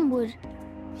Lady Ann would...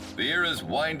 The year is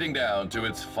winding down to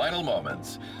its final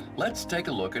moments. Let's take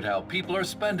a look at how people are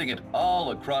spending it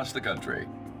all across the country.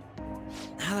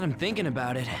 Now that I'm thinking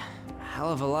about it, a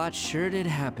hell of a lot sure did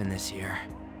happen this year.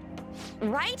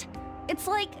 Right? It's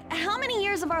like, how many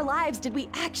years of our lives did we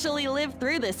actually live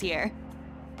through this year?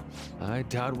 I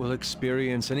doubt we'll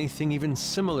experience anything even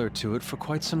similar to it for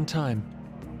quite some time.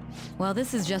 Well,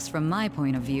 this is just from my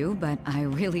point of view, but I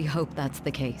really hope that's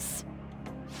the case.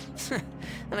 And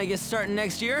I guess starting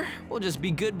next year, we'll just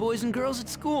be good boys and girls at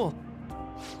school.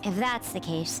 If that's the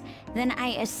case, then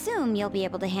I assume you'll be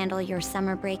able to handle your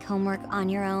summer break homework on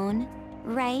your own,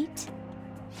 right?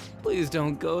 Please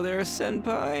don't go there,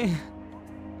 Senpai.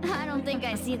 I don't think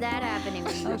I see that happening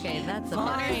with you. Okay, that's a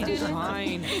Fine, fair student.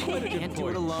 fine. I can't do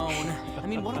it alone. I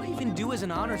mean, what do I even do as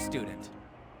an honor student?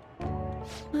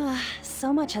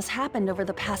 So much has happened over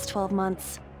the past 12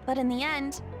 months. But in the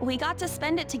end, we got to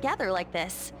spend it together like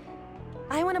this.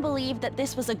 I want to believe that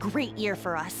this was a great year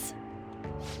for us.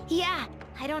 Yeah,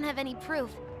 I don't have any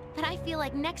proof, but I feel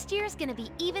like next year's gonna be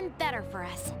even better for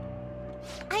us.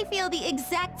 I feel the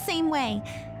exact same way.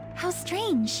 How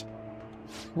strange.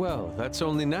 Well, that's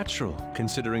only natural,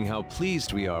 considering how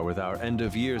pleased we are with our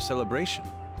end-of-year celebration.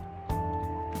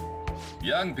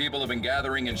 Young people have been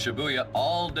gathering in Shibuya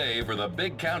all day for the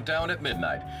big countdown at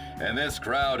midnight, and this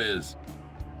crowd is...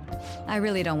 I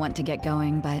really don't want to get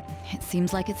going, but it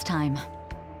seems like it's time.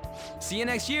 See you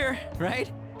next year,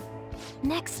 right?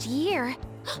 Next year?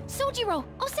 Sojiro!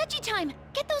 Osechi time!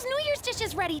 Get those New Year's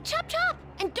dishes ready! Chop chop!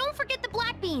 And don't forget the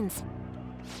black beans!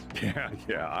 Yeah,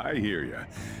 I hear ya.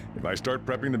 If I start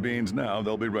prepping the beans now,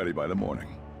 they'll be ready by the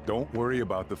morning. Don't worry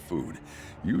about the food.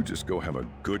 You just go have a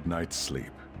good night's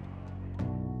sleep.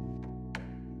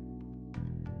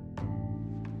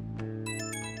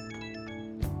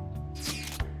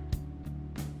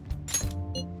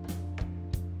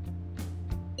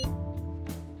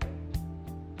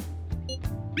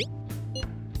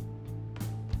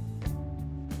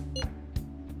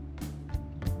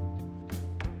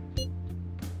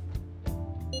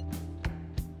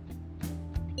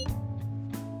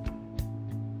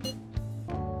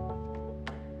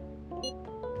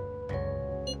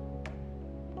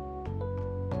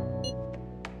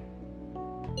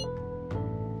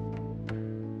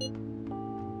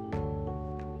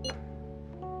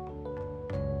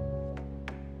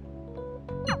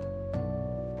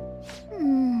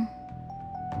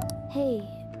 Hey,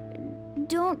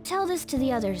 don't tell this to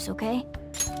the others, okay?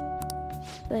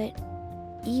 But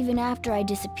even after I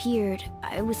disappeared,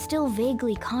 I was still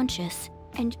vaguely conscious,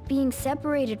 and being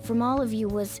separated from all of you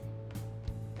was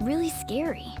really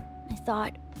scary. I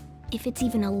thought, if it's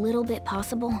even a little bit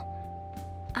possible,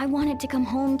 I wanted to come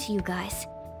home to you guys.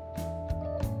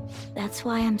 That's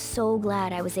why I'm so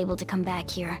glad I was able to come back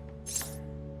here.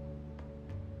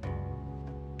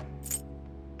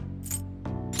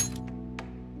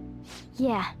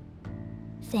 Yeah,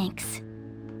 thanks.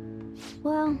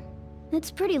 Well, it's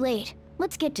pretty late.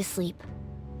 Let's get to sleep.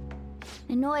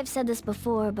 I know I've said this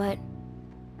before, but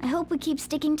I hope we keep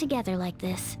sticking together like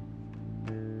this.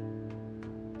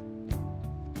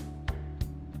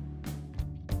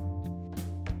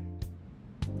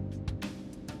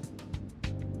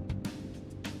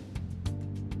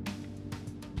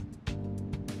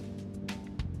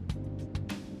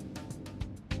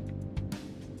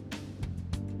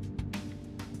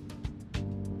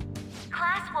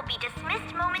 Class will be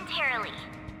dismissed momentarily.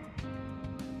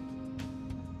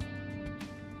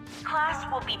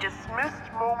 Class will be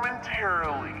dismissed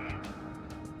momentarily.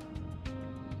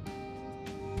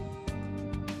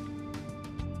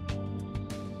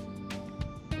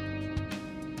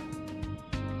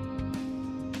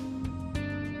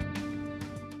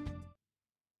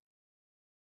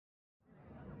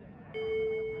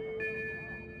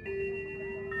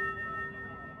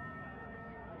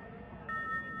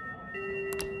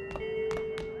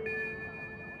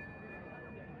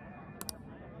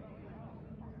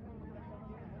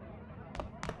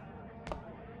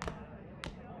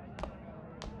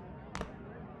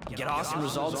 Get awesome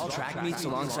results at track meets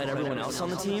alongside everyone else on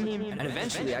the team, and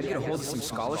eventually I'd get a hold of some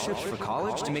scholarships for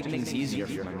college to make things easier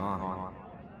for my mom.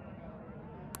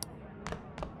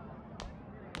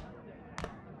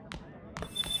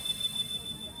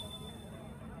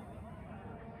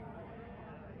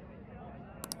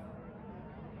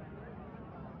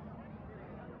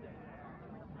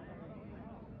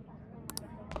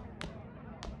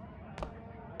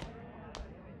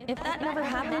 If that never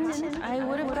happened, I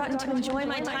would have gotten to enjoy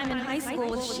my time in high school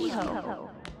with Shiho.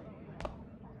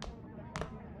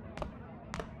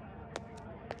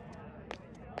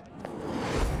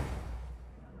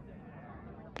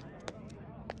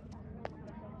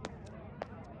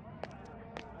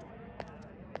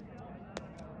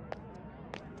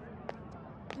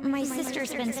 My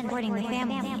sister's been supporting the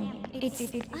family. It's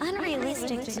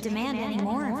unrealistic to demand any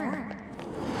more of her.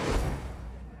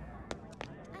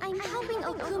 I'm helping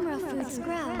Okumura foods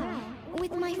grow,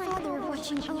 with my father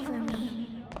watching over me.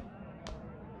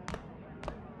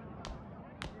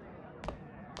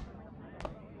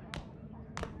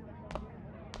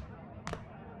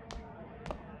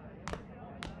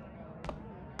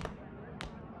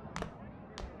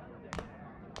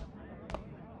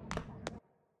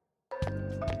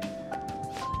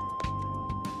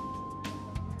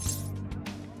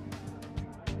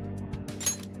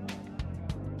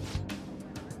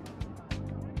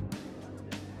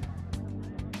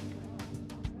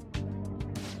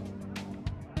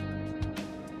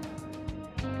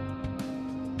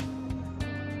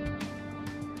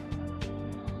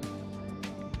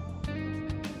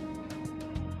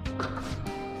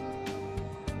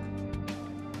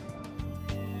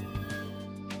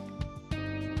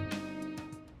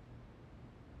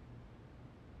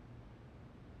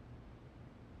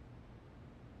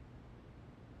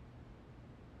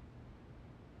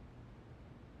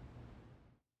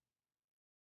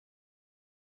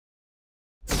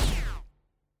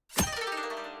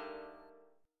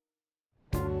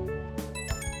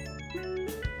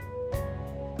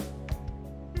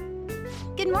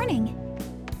 Good morning.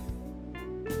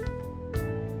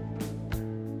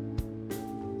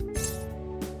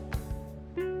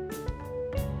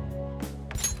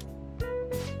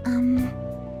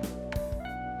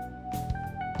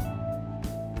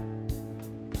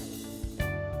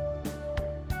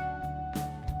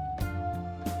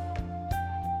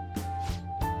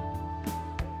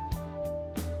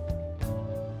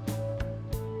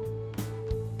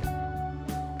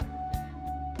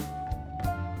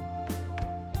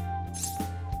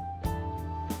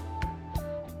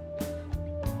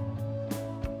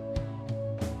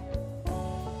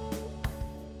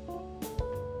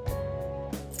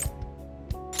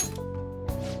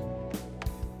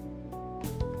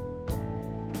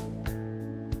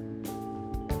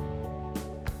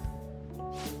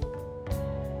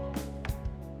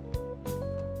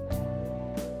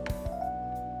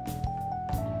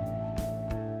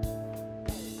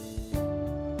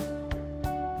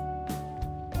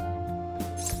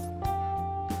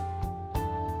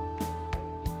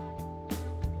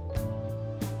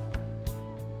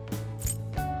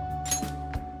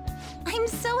 I'm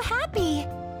so happy!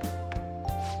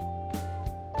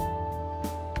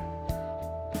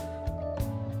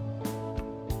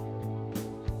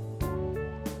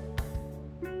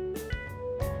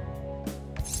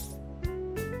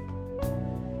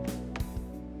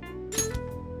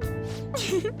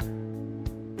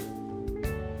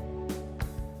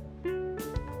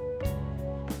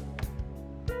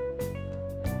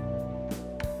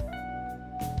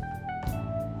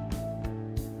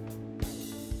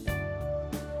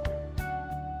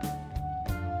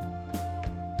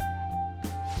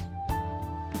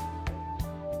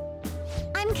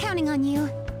 I'm counting on you.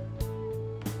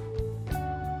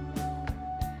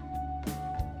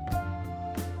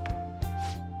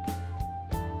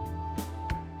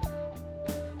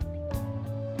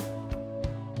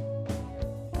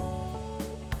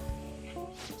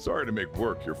 Sorry to make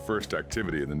work your first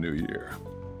activity in the new year.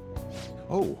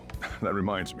 Oh, that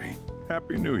reminds me.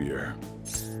 Happy New Year.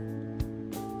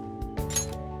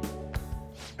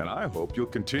 And I hope you'll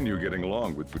continue getting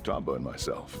along with Futaba and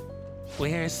myself.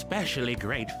 We're especially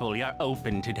grateful you're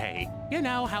open today. You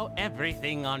know how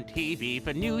everything on TV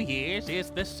for New Year's is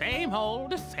the same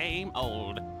old, same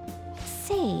old.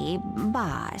 Say,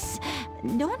 boss,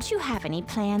 don't you have any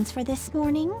plans for this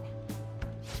morning?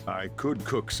 I could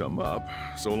cook some up,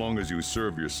 so long as you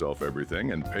serve yourself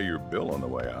everything and pay your bill on the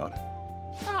way out.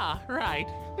 Ah, right.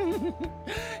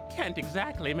 Can't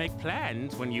exactly make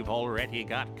plans when you've already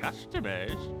got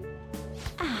customers.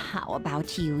 How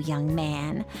about you, young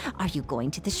man? Are you going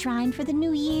to the shrine for the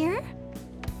new year?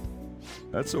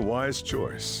 That's a wise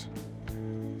choice.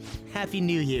 Happy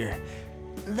New Year.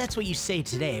 That's what you say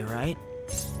today, right?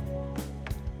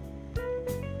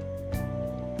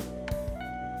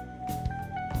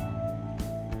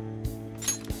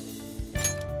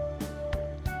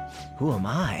 Who am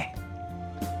I?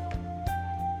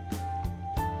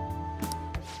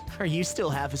 Are you still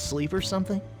half asleep or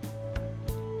something?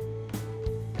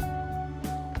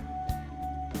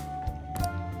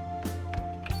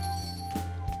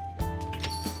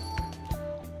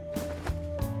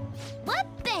 What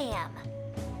bam?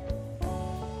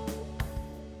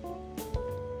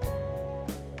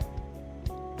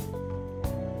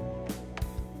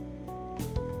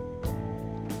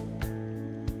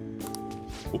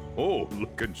 Oh,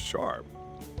 looking sharp.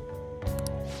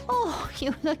 Oh,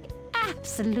 You look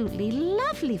absolutely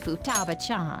lovely,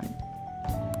 Futaba-chan.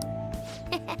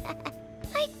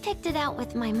 I picked it out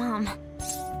with my mom.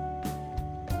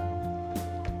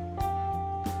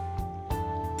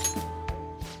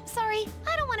 Sorry,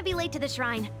 I don't want to be late to the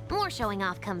shrine. More showing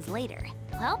off comes later.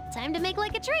 Well, time to make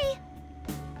like a tree.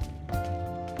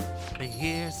 The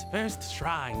year's first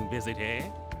shrine visit, eh?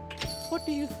 What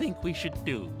do you think we should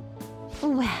do?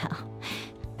 Well,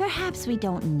 perhaps we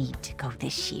don't need to go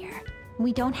this year.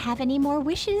 We don't have any more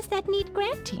wishes that need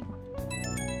granting.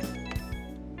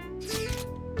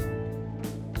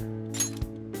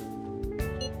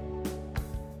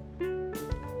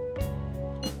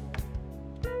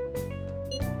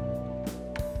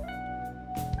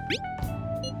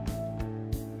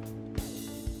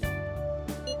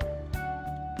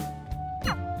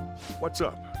 What's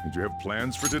up? Did you have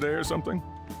plans for today or something?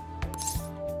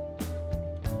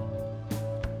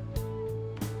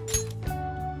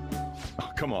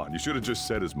 Oh, come on, you should have just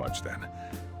said as much then.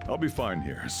 I'll be fine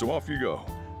here, so off you go.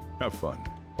 Have fun.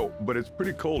 Oh, but it's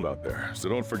pretty cold out there, so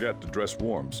don't forget to dress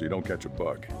warm so you don't catch a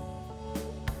bug.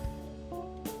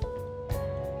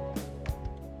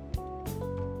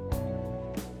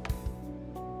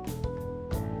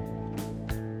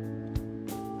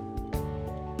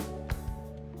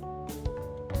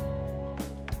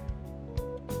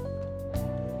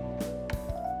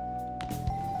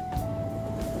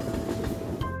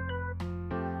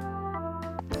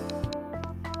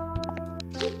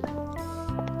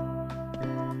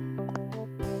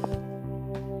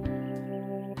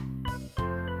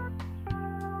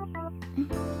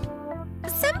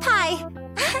 Senpai!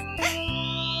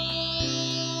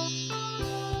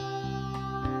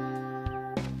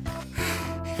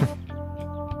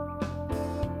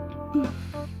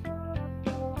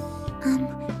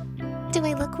 Do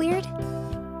I look weird?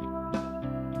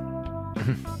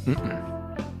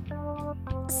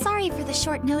 Sorry for the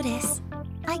short notice.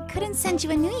 I couldn't send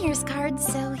you a New Year's card,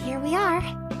 so here we are.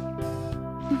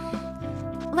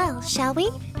 Well, shall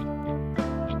we?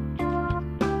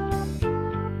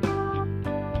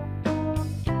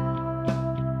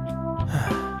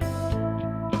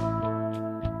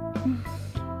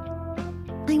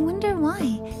 I wonder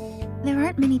why. There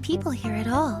aren't many people here at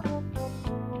all.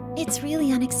 It's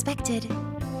really unexpected.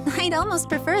 I'd almost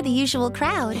prefer the usual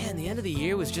crowd. Man, the end of the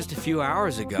year was just a few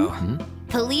hours ago.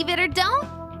 Believe it or don't,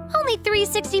 only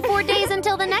 364 days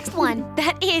until the next one.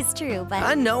 That is true, but...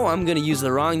 I know I'm gonna use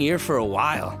the wrong year for a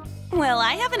while. Well,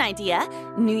 I have an idea.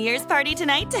 New Year's party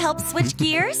tonight to help switch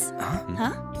gears?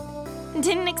 Huh?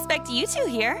 Didn't expect you two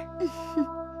here.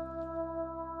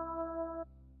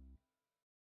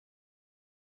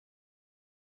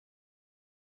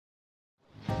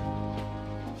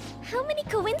 How many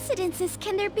coincidences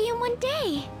can there be in one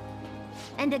day?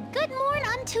 And a good morn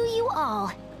unto you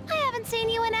all. I haven't seen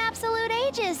you in absolute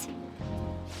ages.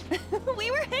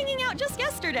 We were hanging out just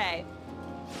yesterday.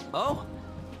 Oh,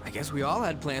 I guess we all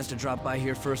had plans to drop by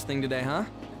here first thing today, huh?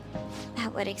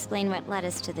 That would explain what led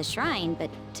us to the shrine, but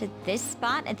to this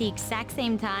spot at the exact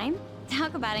same time?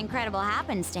 Talk about incredible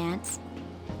happenstance.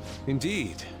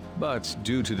 Indeed, but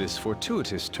due to this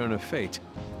fortuitous turn of fate,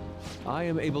 I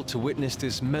am able to witness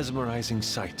this mesmerizing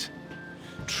sight.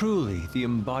 Truly the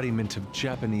embodiment of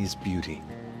Japanese beauty.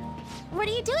 What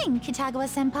are you doing,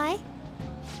 Kitagawa-senpai?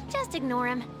 Just ignore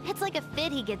him. It's like a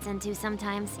fit he gets into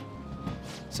sometimes.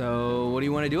 So, what do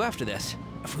you want to do after this?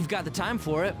 If we've got the time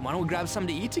for it, why don't we grab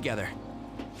something to eat together?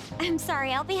 I'm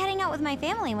sorry, I'll be heading out with my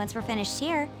family once we're finished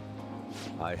here.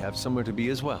 I have somewhere to be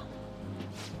as well.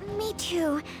 Me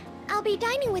too. I'll be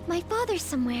dining with my father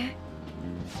somewhere.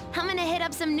 I'm gonna hit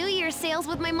up some New Year's sales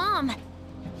with my mom.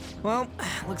 Well,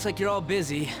 looks like you're all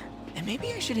busy. And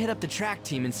maybe I should hit up the track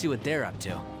team and see what they're up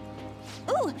to.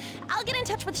 Ooh, I'll get in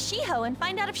touch with Shiho and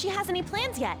find out if she has any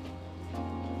plans yet.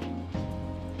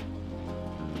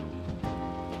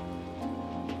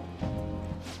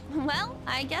 Well,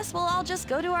 I guess we'll all just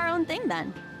go do our own thing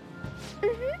then.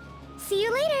 See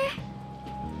you later.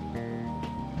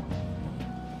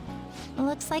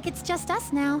 Looks like it's just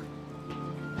us now.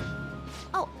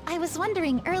 Oh, I was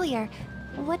wondering earlier,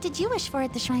 what did you wish for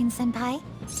at the shrine, Senpai?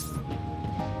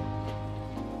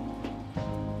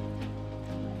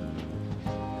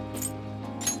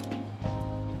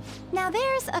 Now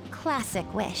there's a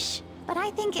classic wish, but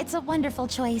I think it's a wonderful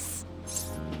choice.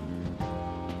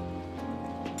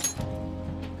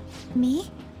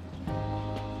 Me?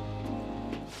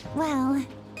 Well...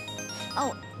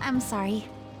 Oh, I'm sorry.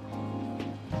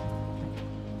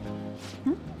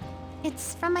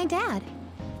 It's from my dad.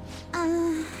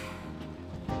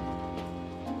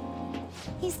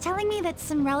 He's telling me that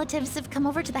some relatives have come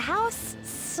over to the house,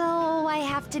 so I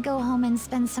have to go home and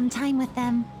spend some time with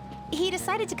them. He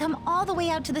decided to come all the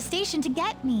way out to the station to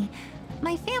get me.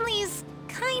 My family's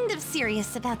kind of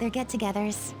serious about their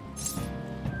get-togethers.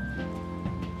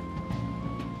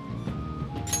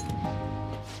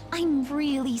 I'm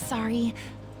really sorry.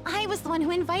 I was the one who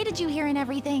invited you here and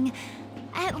everything.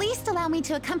 At least allow me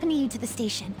to accompany you to the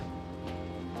station.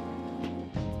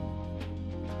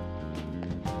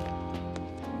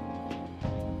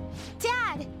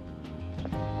 Dad!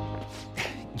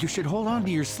 You should hold on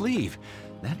to your sleeve.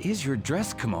 That is your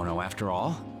dress kimono, after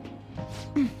all.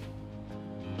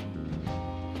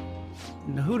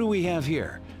 Who do we have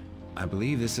here? I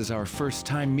believe this is our first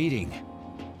time meeting.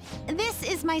 This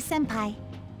is my senpai.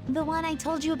 The one I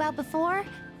told you about before?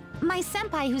 My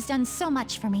senpai who's done so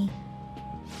much for me.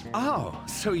 Oh,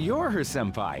 so you're her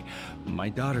senpai. My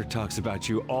daughter talks about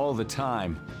you all the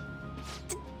time.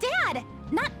 Dad!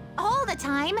 Not all the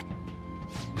time!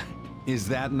 Is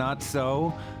that not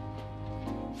so?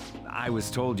 I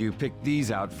was told you picked these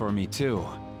out for me too.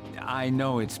 I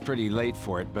know it's pretty late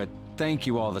for it, but thank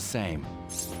you all the same.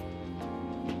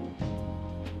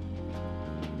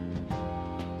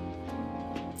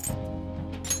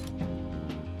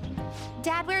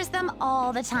 Dad wears them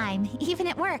all the time, even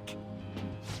at work.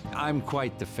 I'm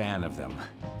quite the fan of them.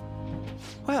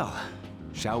 Well,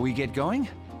 shall we get going?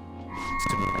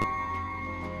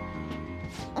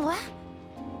 What?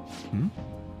 Hmm?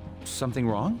 Something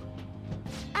wrong?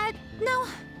 No,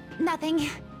 nothing.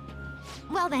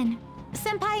 Well then,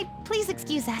 senpai, please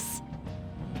excuse us.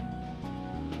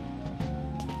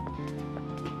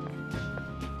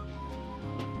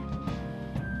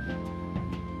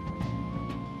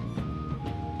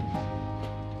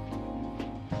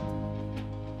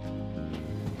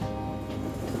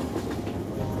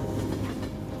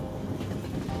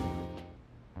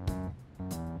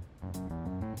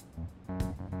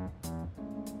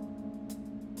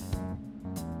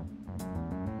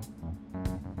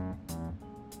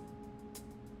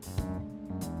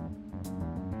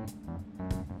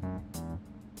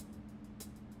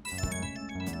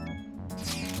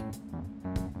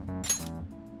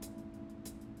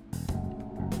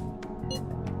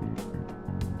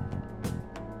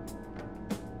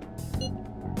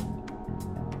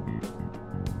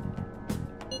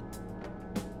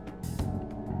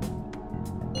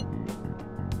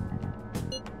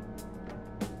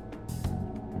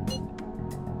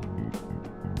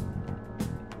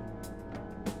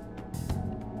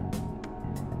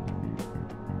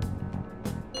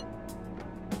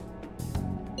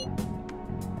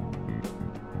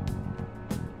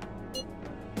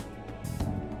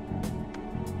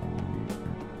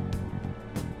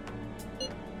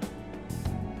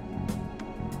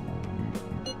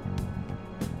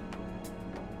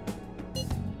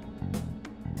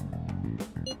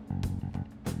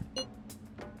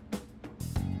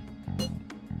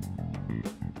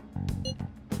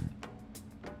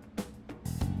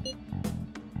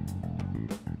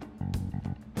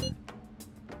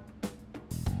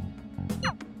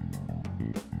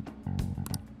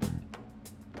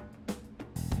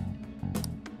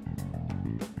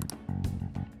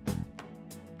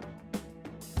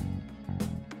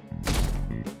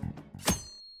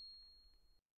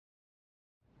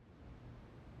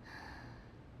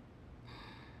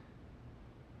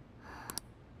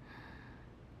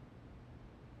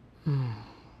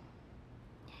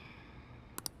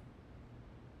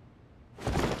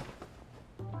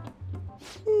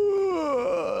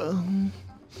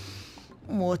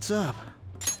 What's up?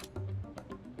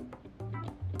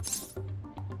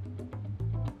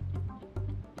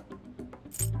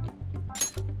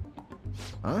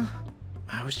 Huh?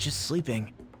 I was just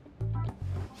sleeping.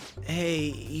 Hey,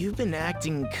 you've been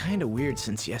acting kinda weird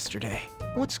since yesterday.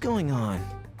 What's going on?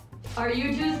 Are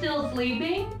you two still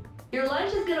sleeping? Your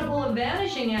lunch is gonna pull a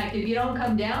vanishing act if you don't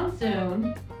come down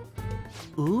soon.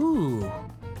 Ooh.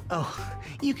 Oh,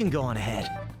 you can go on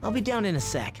ahead. I'll be down in a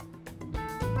sec.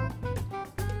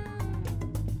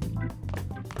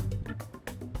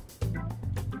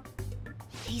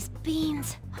 These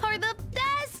beans are the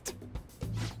best!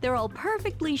 They're all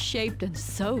perfectly shaped and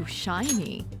so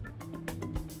shiny.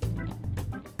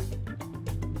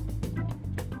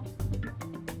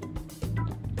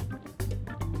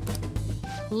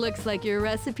 Looks like your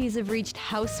recipes have reached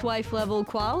housewife level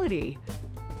quality.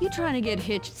 You trying to get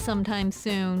hitched sometime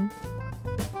soon?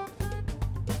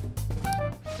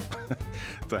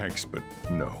 Thanks, but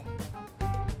no.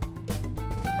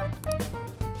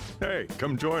 Hey,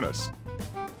 come join us.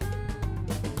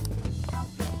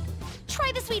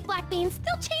 Try the sweet black beans.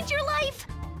 They'll change your life.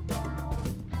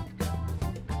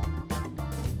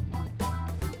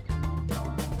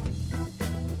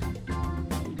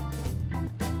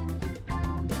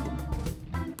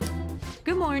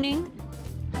 morning.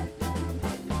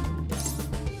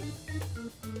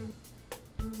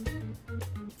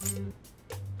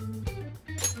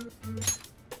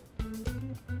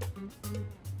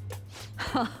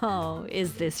 Oh,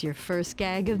 is this your first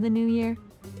gag of the new year?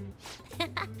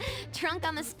 Drunk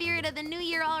on the spirit of the new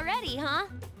year already, huh?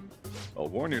 I'll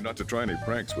warn you not to try any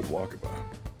pranks with Wakaba.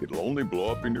 It'll only blow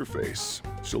up in your face.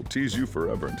 She'll tease you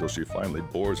forever until she finally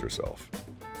bores herself.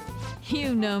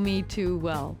 You know me too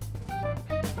well.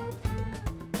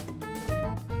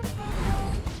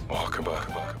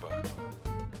 Wakaba,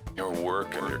 your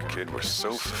work and your kid were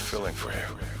so fulfilling for you.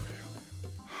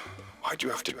 Why'd you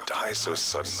have to die so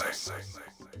suddenly?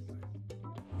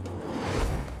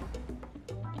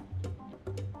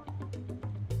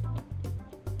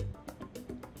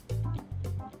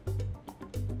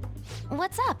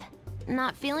 What's up?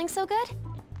 Not feeling so good?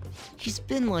 He's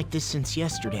been like this since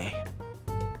yesterday.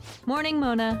 Morning,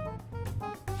 Mona.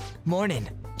 Morning.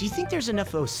 Do you think there's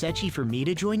enough Osechi for me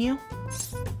to join you?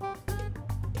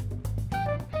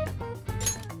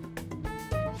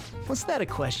 Was that a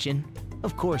question?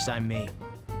 Of course I'm me.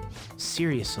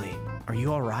 Seriously, are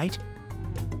you alright?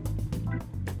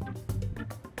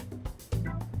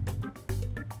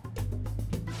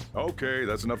 Okay,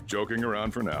 that's enough joking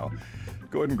around for now.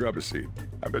 Go ahead and grab a seat.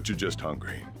 I bet you're just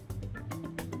hungry.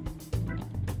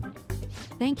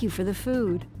 Thank you for the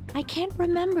food. I can't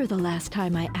remember the last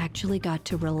time I actually got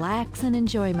to relax and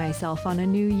enjoy myself on a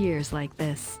New Year's like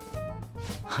this.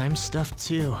 I'm stuffed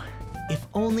too. If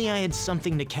only I had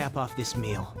something to cap off this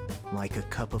meal. Like a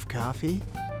cup of coffee?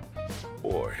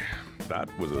 Boy, that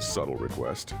was a subtle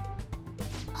request.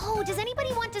 Oh, does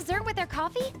anybody want dessert with their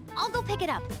coffee? I'll go pick it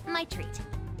up. My treat.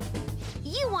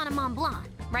 You want a Mont Blanc,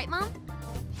 right, Mom?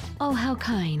 Oh, how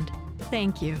kind.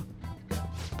 Thank you.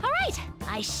 All right,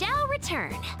 I shall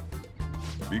return.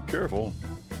 Be careful.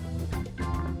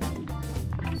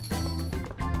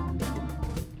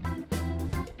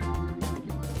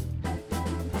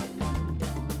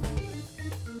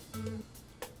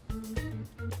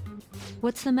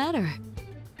 What's the matter?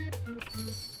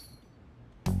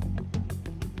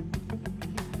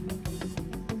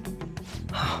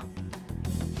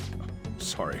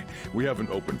 Sorry, we haven't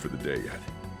opened for the day yet.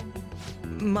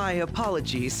 My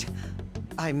apologies.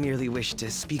 I merely wish to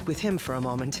speak with him for a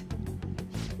moment.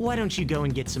 Why don't you go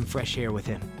and get some fresh air with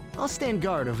him? I'll stand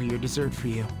guard over your dessert for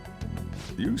you.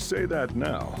 You say that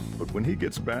now, but when he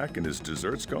gets back and his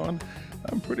dessert's gone,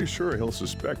 I'm pretty sure he'll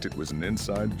suspect it was an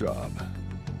inside job.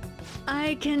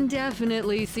 I can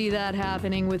definitely see that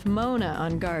happening with Mona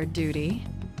on guard duty.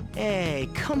 Hey,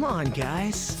 come on,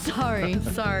 guys. Sorry.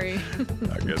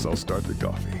 I guess I'll start the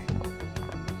coffee.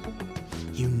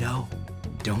 You know,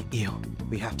 don't you?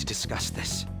 We have to discuss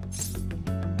this.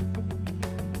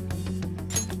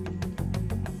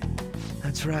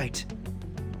 That's right.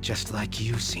 Just like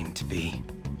you seem to be.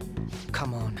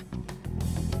 Come on.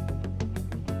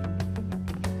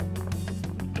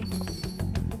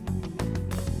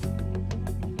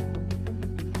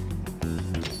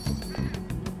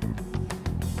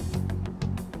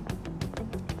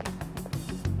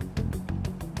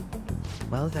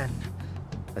 Well then,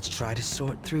 let's try to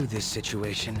sort through this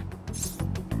situation.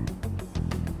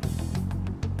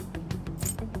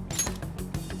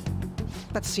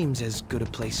 That seems as good a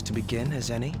place to begin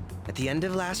as any. At the end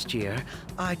of last year,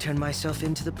 I turned myself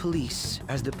into the police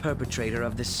as the perpetrator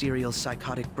of the serial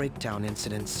psychotic breakdown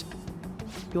incidents.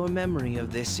 Your memory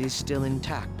of this is still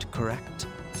intact, correct?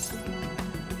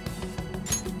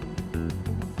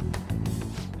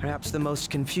 Perhaps the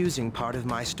most confusing part of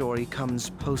my story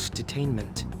comes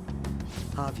post-detainment.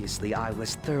 Obviously, I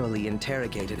was thoroughly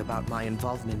interrogated about my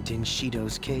involvement in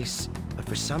Shido's case, but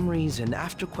for some reason,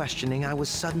 after questioning, I was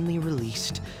suddenly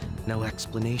released. No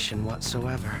explanation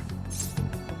whatsoever.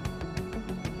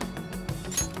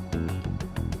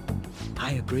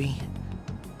 I agree.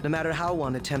 No matter how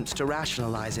one attempts to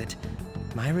rationalize it,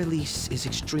 my release is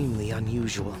extremely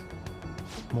unusual.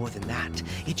 More than that,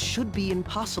 it should be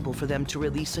impossible for them to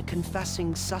release a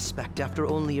confessing suspect after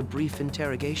only a brief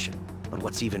interrogation. But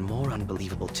what's even more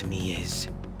unbelievable to me is...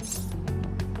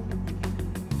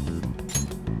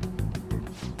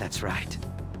 That's right.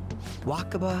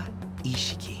 Wakaba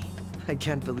Ishiki. I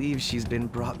can't believe she's been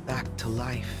brought back to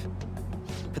life.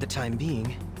 For the time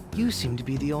being, you seem to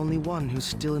be the only one who's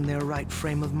still in their right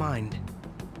frame of mind.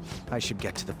 I should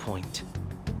get to the point.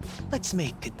 Let's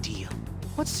make a deal.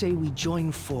 Let's say we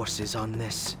join forces on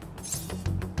this.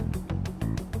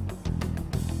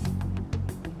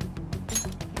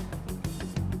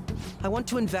 I want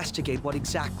to investigate what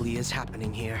exactly is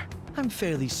happening here. I'm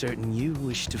fairly certain you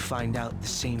wish to find out the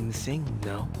same thing,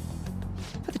 no?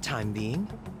 For the time being,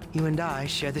 You and I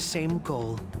share the same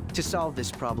goal, to solve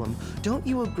this problem. Don't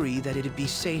you agree that it'd be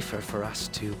safer for us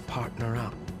to partner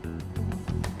up?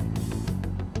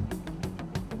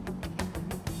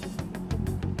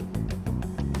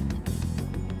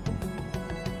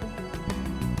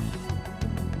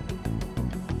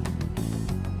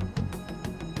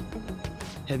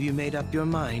 Have you made up your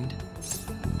mind?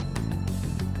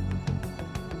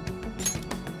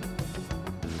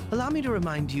 Allow me to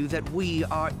remind you that we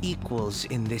are equals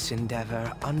in this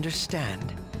endeavor,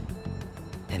 understand?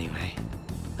 Anyway,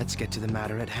 let's get to the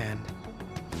matter at hand.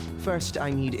 First,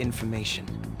 I need information.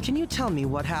 Can you tell me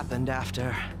what happened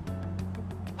after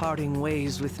parting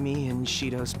ways with me in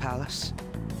Shido's palace?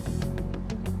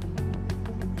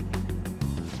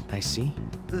 I see.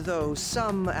 Though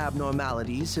some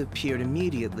abnormalities appeared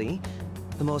immediately,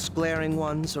 the most glaring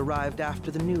ones arrived after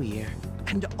the New Year.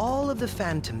 And all of the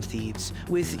Phantom Thieves,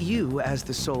 with you as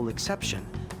the sole exception,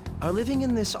 are living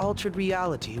in this altered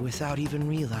reality without even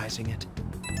realizing it.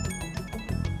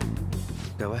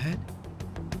 Go ahead.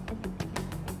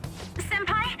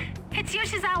 Senpai, it's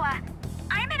Yoshizawa.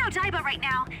 I'm in Odaiba right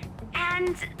now,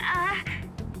 and,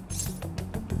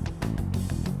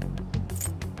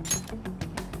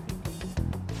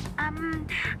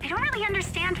 I don't really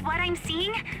understand what I'm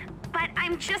seeing, but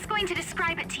I'm just going to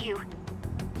describe it to you.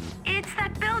 It's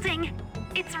that building.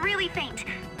 It's really faint,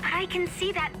 but I can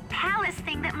see that palace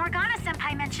thing that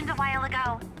Morgana-senpai mentioned a while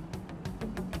ago.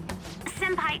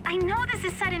 Senpai, I know this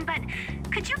is sudden, but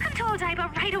could you come to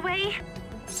Odaiba right away?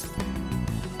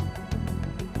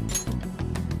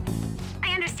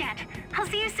 I understand. I'll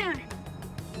see you soon.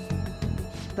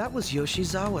 That was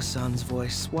Yoshizawa-san's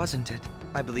voice, wasn't it?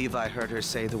 I believe I heard her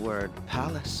say the word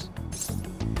palace.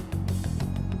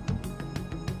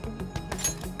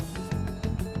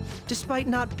 Despite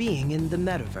not being in the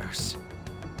metaverse,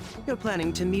 you're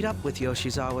planning to meet up with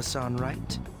Yoshizawa-san,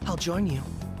 right? I'll join you.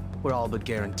 We're all but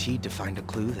guaranteed to find a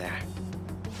clue there.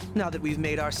 Now that we've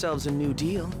made ourselves a new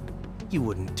deal, you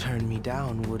wouldn't turn me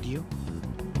down, would you?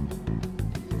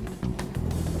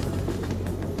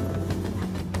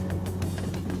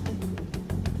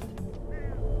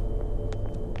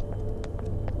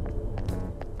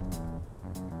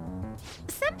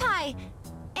 Senpai!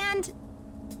 And...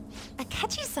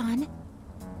 Akechi-san?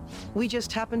 We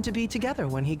just happened to be together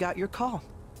when he got your call.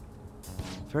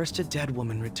 First a dead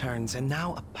woman returns, and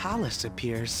now a palace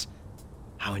appears.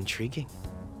 How intriguing.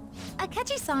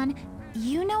 Akechi-san,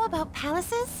 you know about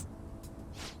palaces?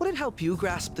 Would it help you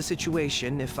grasp the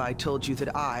situation if I told you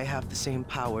that I have the same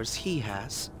powers he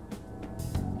has?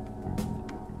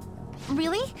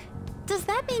 Really? Does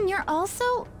that mean you're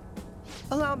also...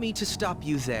 Allow me to stop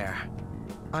you there.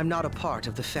 I'm not a part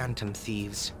of the Phantom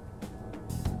Thieves.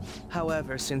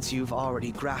 However, since you've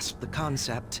already grasped the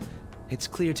concept, it's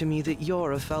clear to me that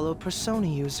you're a fellow Persona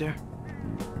user.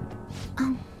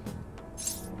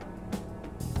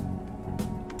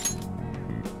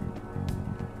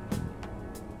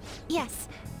 Yes,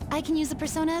 I can use a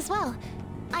Persona as well.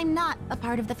 I'm not a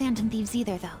part of the Phantom Thieves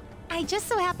either, though. I just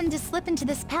so happened to slip into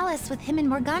this palace with him and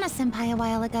Morgana-senpai a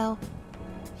while ago.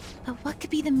 But what could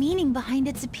be the meaning behind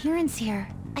its appearance here?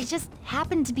 I just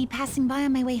happened to be passing by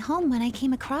on my way home when I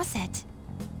came across it.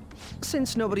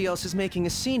 Since nobody else is making a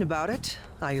scene about it,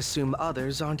 I assume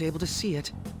others aren't able to see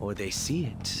it. Or they see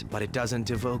it, but it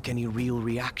doesn't evoke any real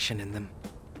reaction in them.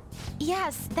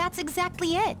 Yes, that's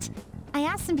exactly it. I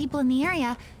asked some people in the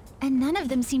area, and none of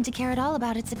them seemed to care at all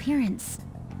about its appearance.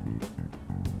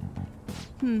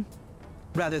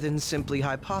 Rather than simply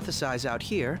hypothesize out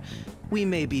here, we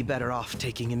may be better off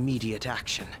taking immediate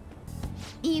action.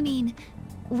 You mean,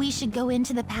 we should go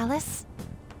into the palace?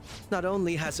 Not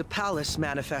only has a palace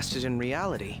manifested in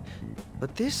reality,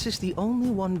 but this is the only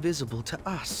one visible to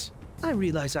us. I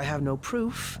realize I have no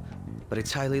proof, but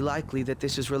it's highly likely that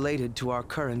this is related to our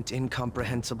current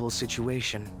incomprehensible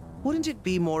situation. Wouldn't it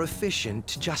be more efficient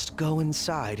to just go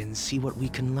inside and see what we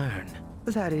can learn?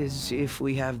 That is, if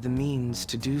we have the means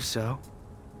to do so.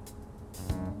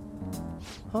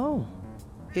 Oh,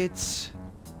 it's...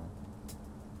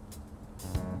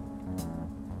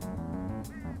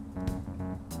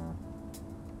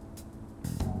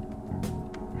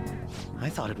 I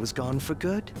thought it was gone for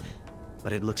good,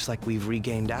 but it looks like we've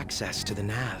regained access to the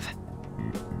nav.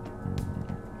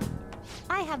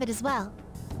 I have it as well.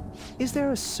 Is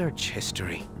there a search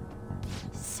history?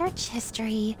 Search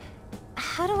history?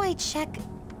 How do I check?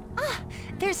 Ah,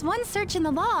 there's one search in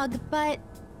the log, but...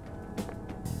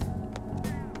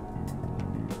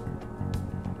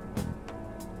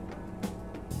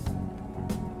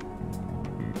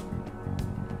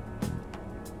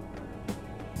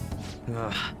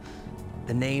 Ugh.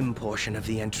 The name portion of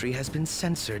the entry has been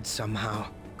censored somehow.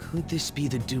 Could this be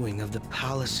the doing of the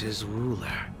palace's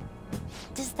ruler?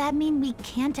 Does that mean we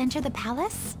can't enter the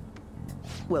palace?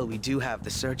 Well, we do have the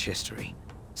search history,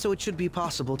 so it should be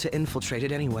possible to infiltrate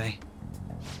it anyway.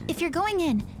 If you're going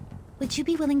in, would you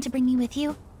be willing to bring me with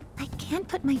you? I can't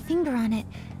put my finger on it,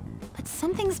 but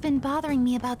something's been bothering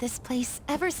me about this place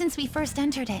ever since we first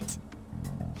entered it.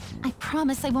 I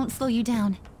promise I won't slow you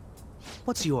down.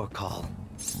 What's your call?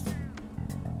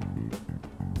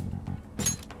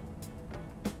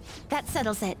 That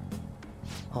settles it.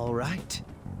 All right.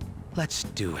 Let's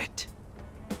do it.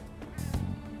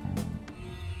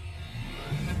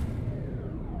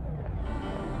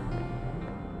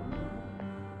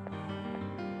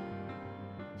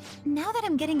 Now that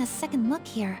I'm getting a second look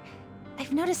here,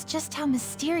 I've noticed just how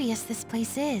mysterious this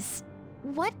place is.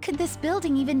 What could this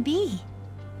building even be?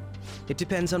 It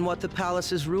depends on what the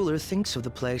palace's ruler thinks of the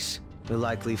place. We'll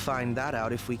likely find that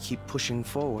out if we keep pushing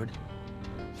forward.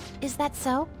 Is that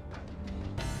so?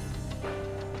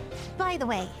 By the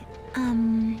way,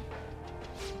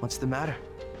 What's the matter?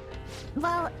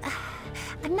 well,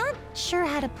 I'm not sure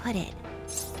how to put it.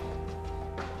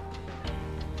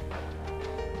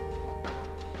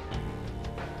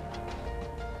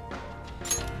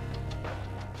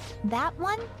 That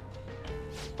one?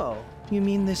 Oh, you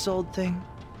mean this old thing?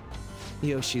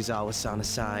 Yoshizawa-san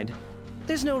aside,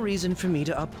 there's no reason for me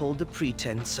to uphold the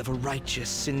pretense of a righteous,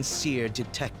 sincere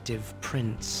detective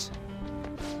prince.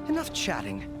 Enough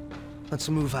chatting. Let's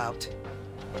move out.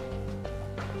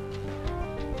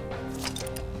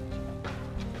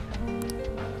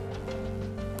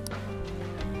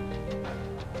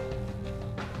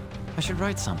 I should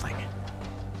write something.